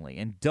accordingly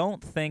and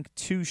don't think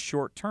too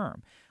short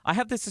term. I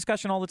have this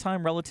discussion all the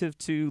time relative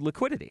to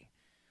liquidity.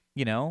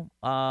 You know,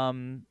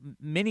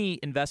 many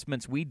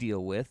investments we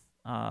deal with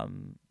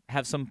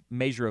have some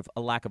measure of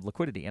a lack of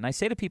liquidity. And I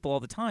say to people all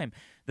the time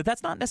that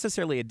that's not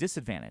necessarily a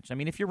disadvantage. I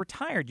mean, if you're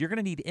retired, you're going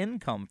to need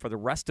income for the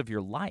rest of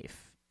your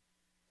life.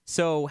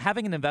 So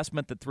having an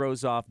investment that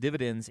throws off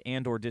dividends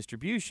and or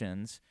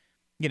distributions,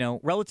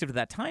 relative to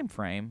that time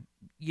frame,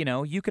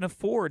 you can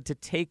afford to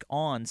take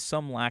on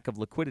some lack of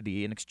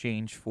liquidity in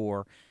exchange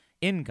for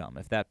income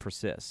if that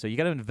persists. So you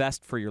got to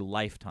invest for your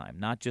lifetime,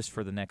 not just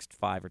for the next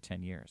 5 or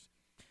 10 years.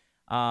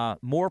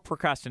 More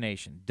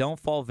procrastination. Don't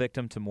fall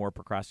victim to more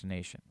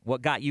procrastination.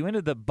 What got you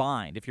into the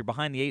bind, if you're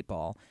behind the 8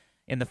 ball,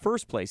 in the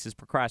first place is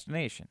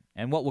procrastination.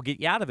 And what will get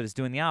you out of it is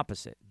doing the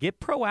opposite. Get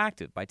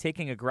proactive by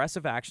taking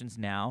aggressive actions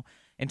now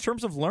in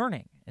terms of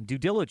learning and due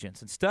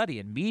diligence and study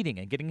and meeting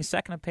and getting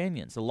second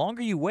opinions. The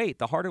longer you wait,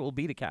 the harder it will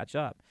be to catch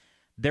up.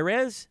 There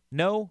is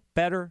no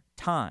better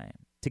time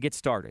to get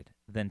started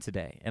than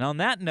today. And on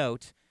that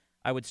note,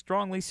 I would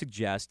strongly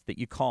suggest that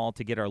you call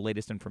to get our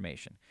latest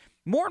information.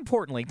 More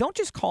importantly, don't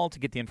just call to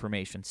get the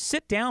information.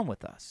 Sit down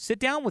with us. Sit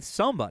down with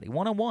somebody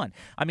one-on-one.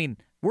 I mean,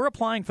 we're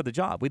applying for the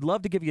job. We'd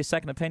love to give you a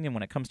second opinion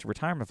when it comes to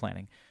retirement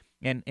planning,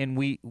 and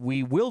we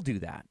will do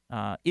that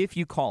if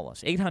you call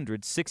us,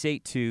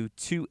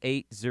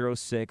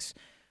 800-682-2806.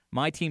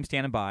 My team's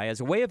standing by. As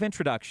a way of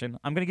introduction,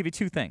 I'm going to give you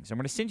 2 things. I'm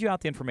going to send you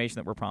out the information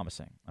that we're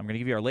promising. I'm going to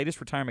give you our latest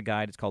retirement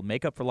guide. It's called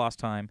Make Up for Lost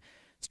Time,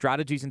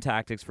 Strategies and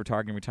Tactics for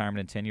Targeting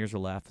Retirement in 10 Years or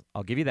Less.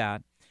 I'll give you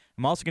that.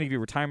 I'm also going to give you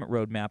a retirement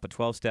roadmap, a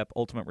 12-step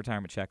ultimate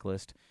retirement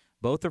checklist.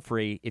 Both are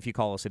free if you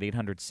call us at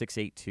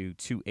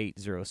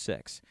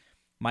 800-682-2806.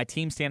 My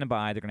team's standing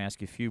by. They're going to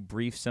ask you a few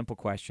brief, simple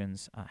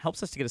questions.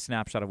 Helps us to get a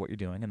snapshot of what you're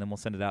doing, and then we'll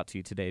send it out to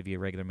you today via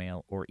regular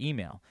mail or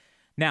email.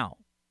 Now,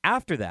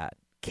 after that,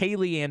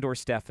 Kaylee and or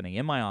Stephanie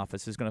in my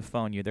office is going to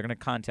phone you. They're going to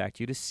contact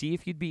you to see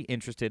if you'd be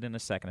interested in a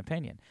second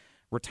opinion.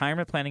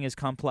 Retirement planning is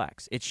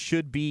complex. It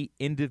should be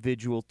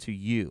individual to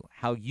you,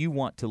 how you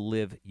want to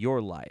live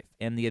your life.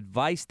 And the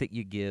advice that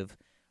you get,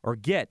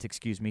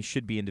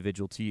 should be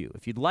individual to you.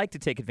 If you'd like to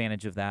take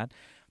advantage of that,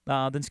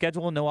 then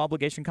schedule a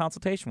no-obligation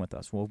consultation with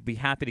us. We'll be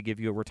happy to give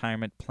you a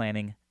retirement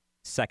planning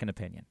second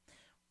opinion.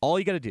 All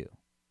you got to do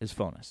is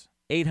phone us,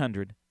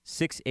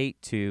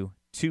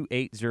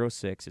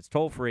 800-682-2806. It's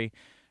toll-free.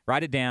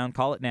 Write it down.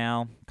 Call it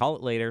now. Call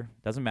it later.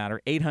 Doesn't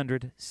matter.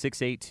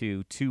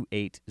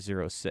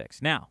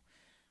 800-682-2806. Now,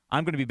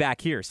 I'm going to be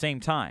back here,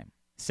 same time,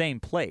 same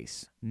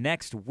place,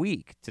 next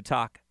week to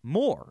talk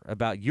more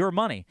about your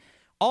money,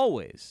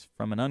 always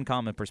from an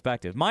uncommon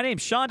perspective. My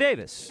name's Shawn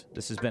Davis.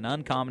 This has been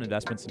Uncommon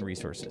Investments and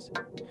Resources.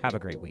 Have a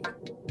great week.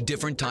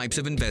 Different types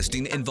of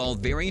investing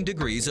involve varying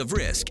degrees of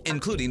risk,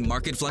 including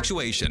market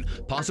fluctuation,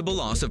 possible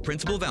loss of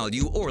principal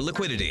value, or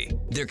liquidity.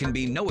 There can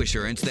be no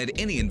assurance that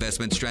any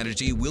investment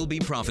strategy will be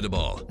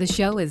profitable. The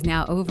show is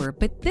now over,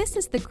 but this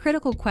is the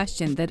critical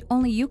question that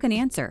only you can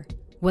answer.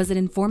 Was it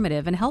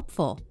informative and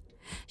helpful?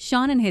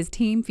 Shawn and his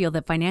team feel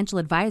that financial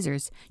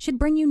advisors should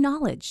bring you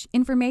knowledge,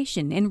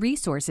 information, and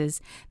resources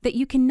that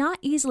you cannot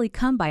easily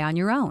come by on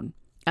your own.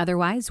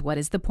 Otherwise, what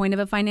is the point of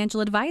a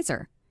financial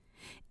advisor?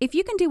 If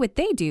you can do what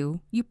they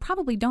do, you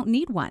probably don't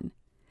need one.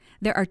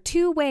 There are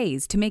 2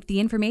 ways to make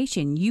the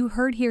information you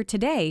heard here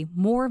today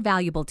more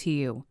valuable to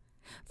you.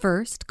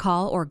 First,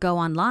 call or go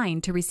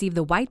online to receive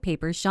the white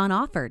papers Shawn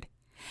offered.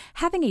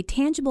 Having a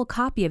tangible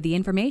copy of the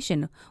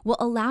information will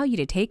allow you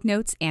to take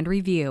notes and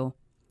review.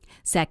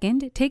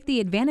 Second, take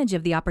the advantage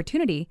of the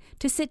opportunity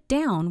to sit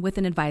down with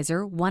an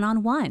advisor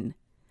one-on-one.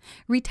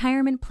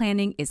 Retirement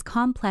planning is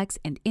complex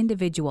and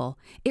individual.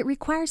 It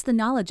requires the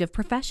knowledge of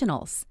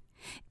professionals.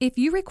 If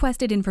you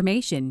requested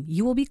information,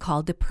 you will be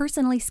called to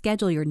personally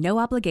schedule your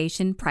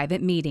no-obligation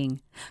private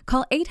meeting.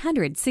 Call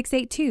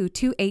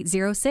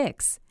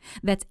 800-682-2806.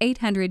 That's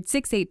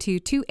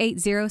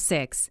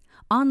 800-682-2806.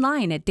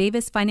 Online at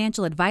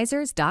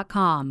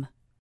davisfinancialadvisors.com.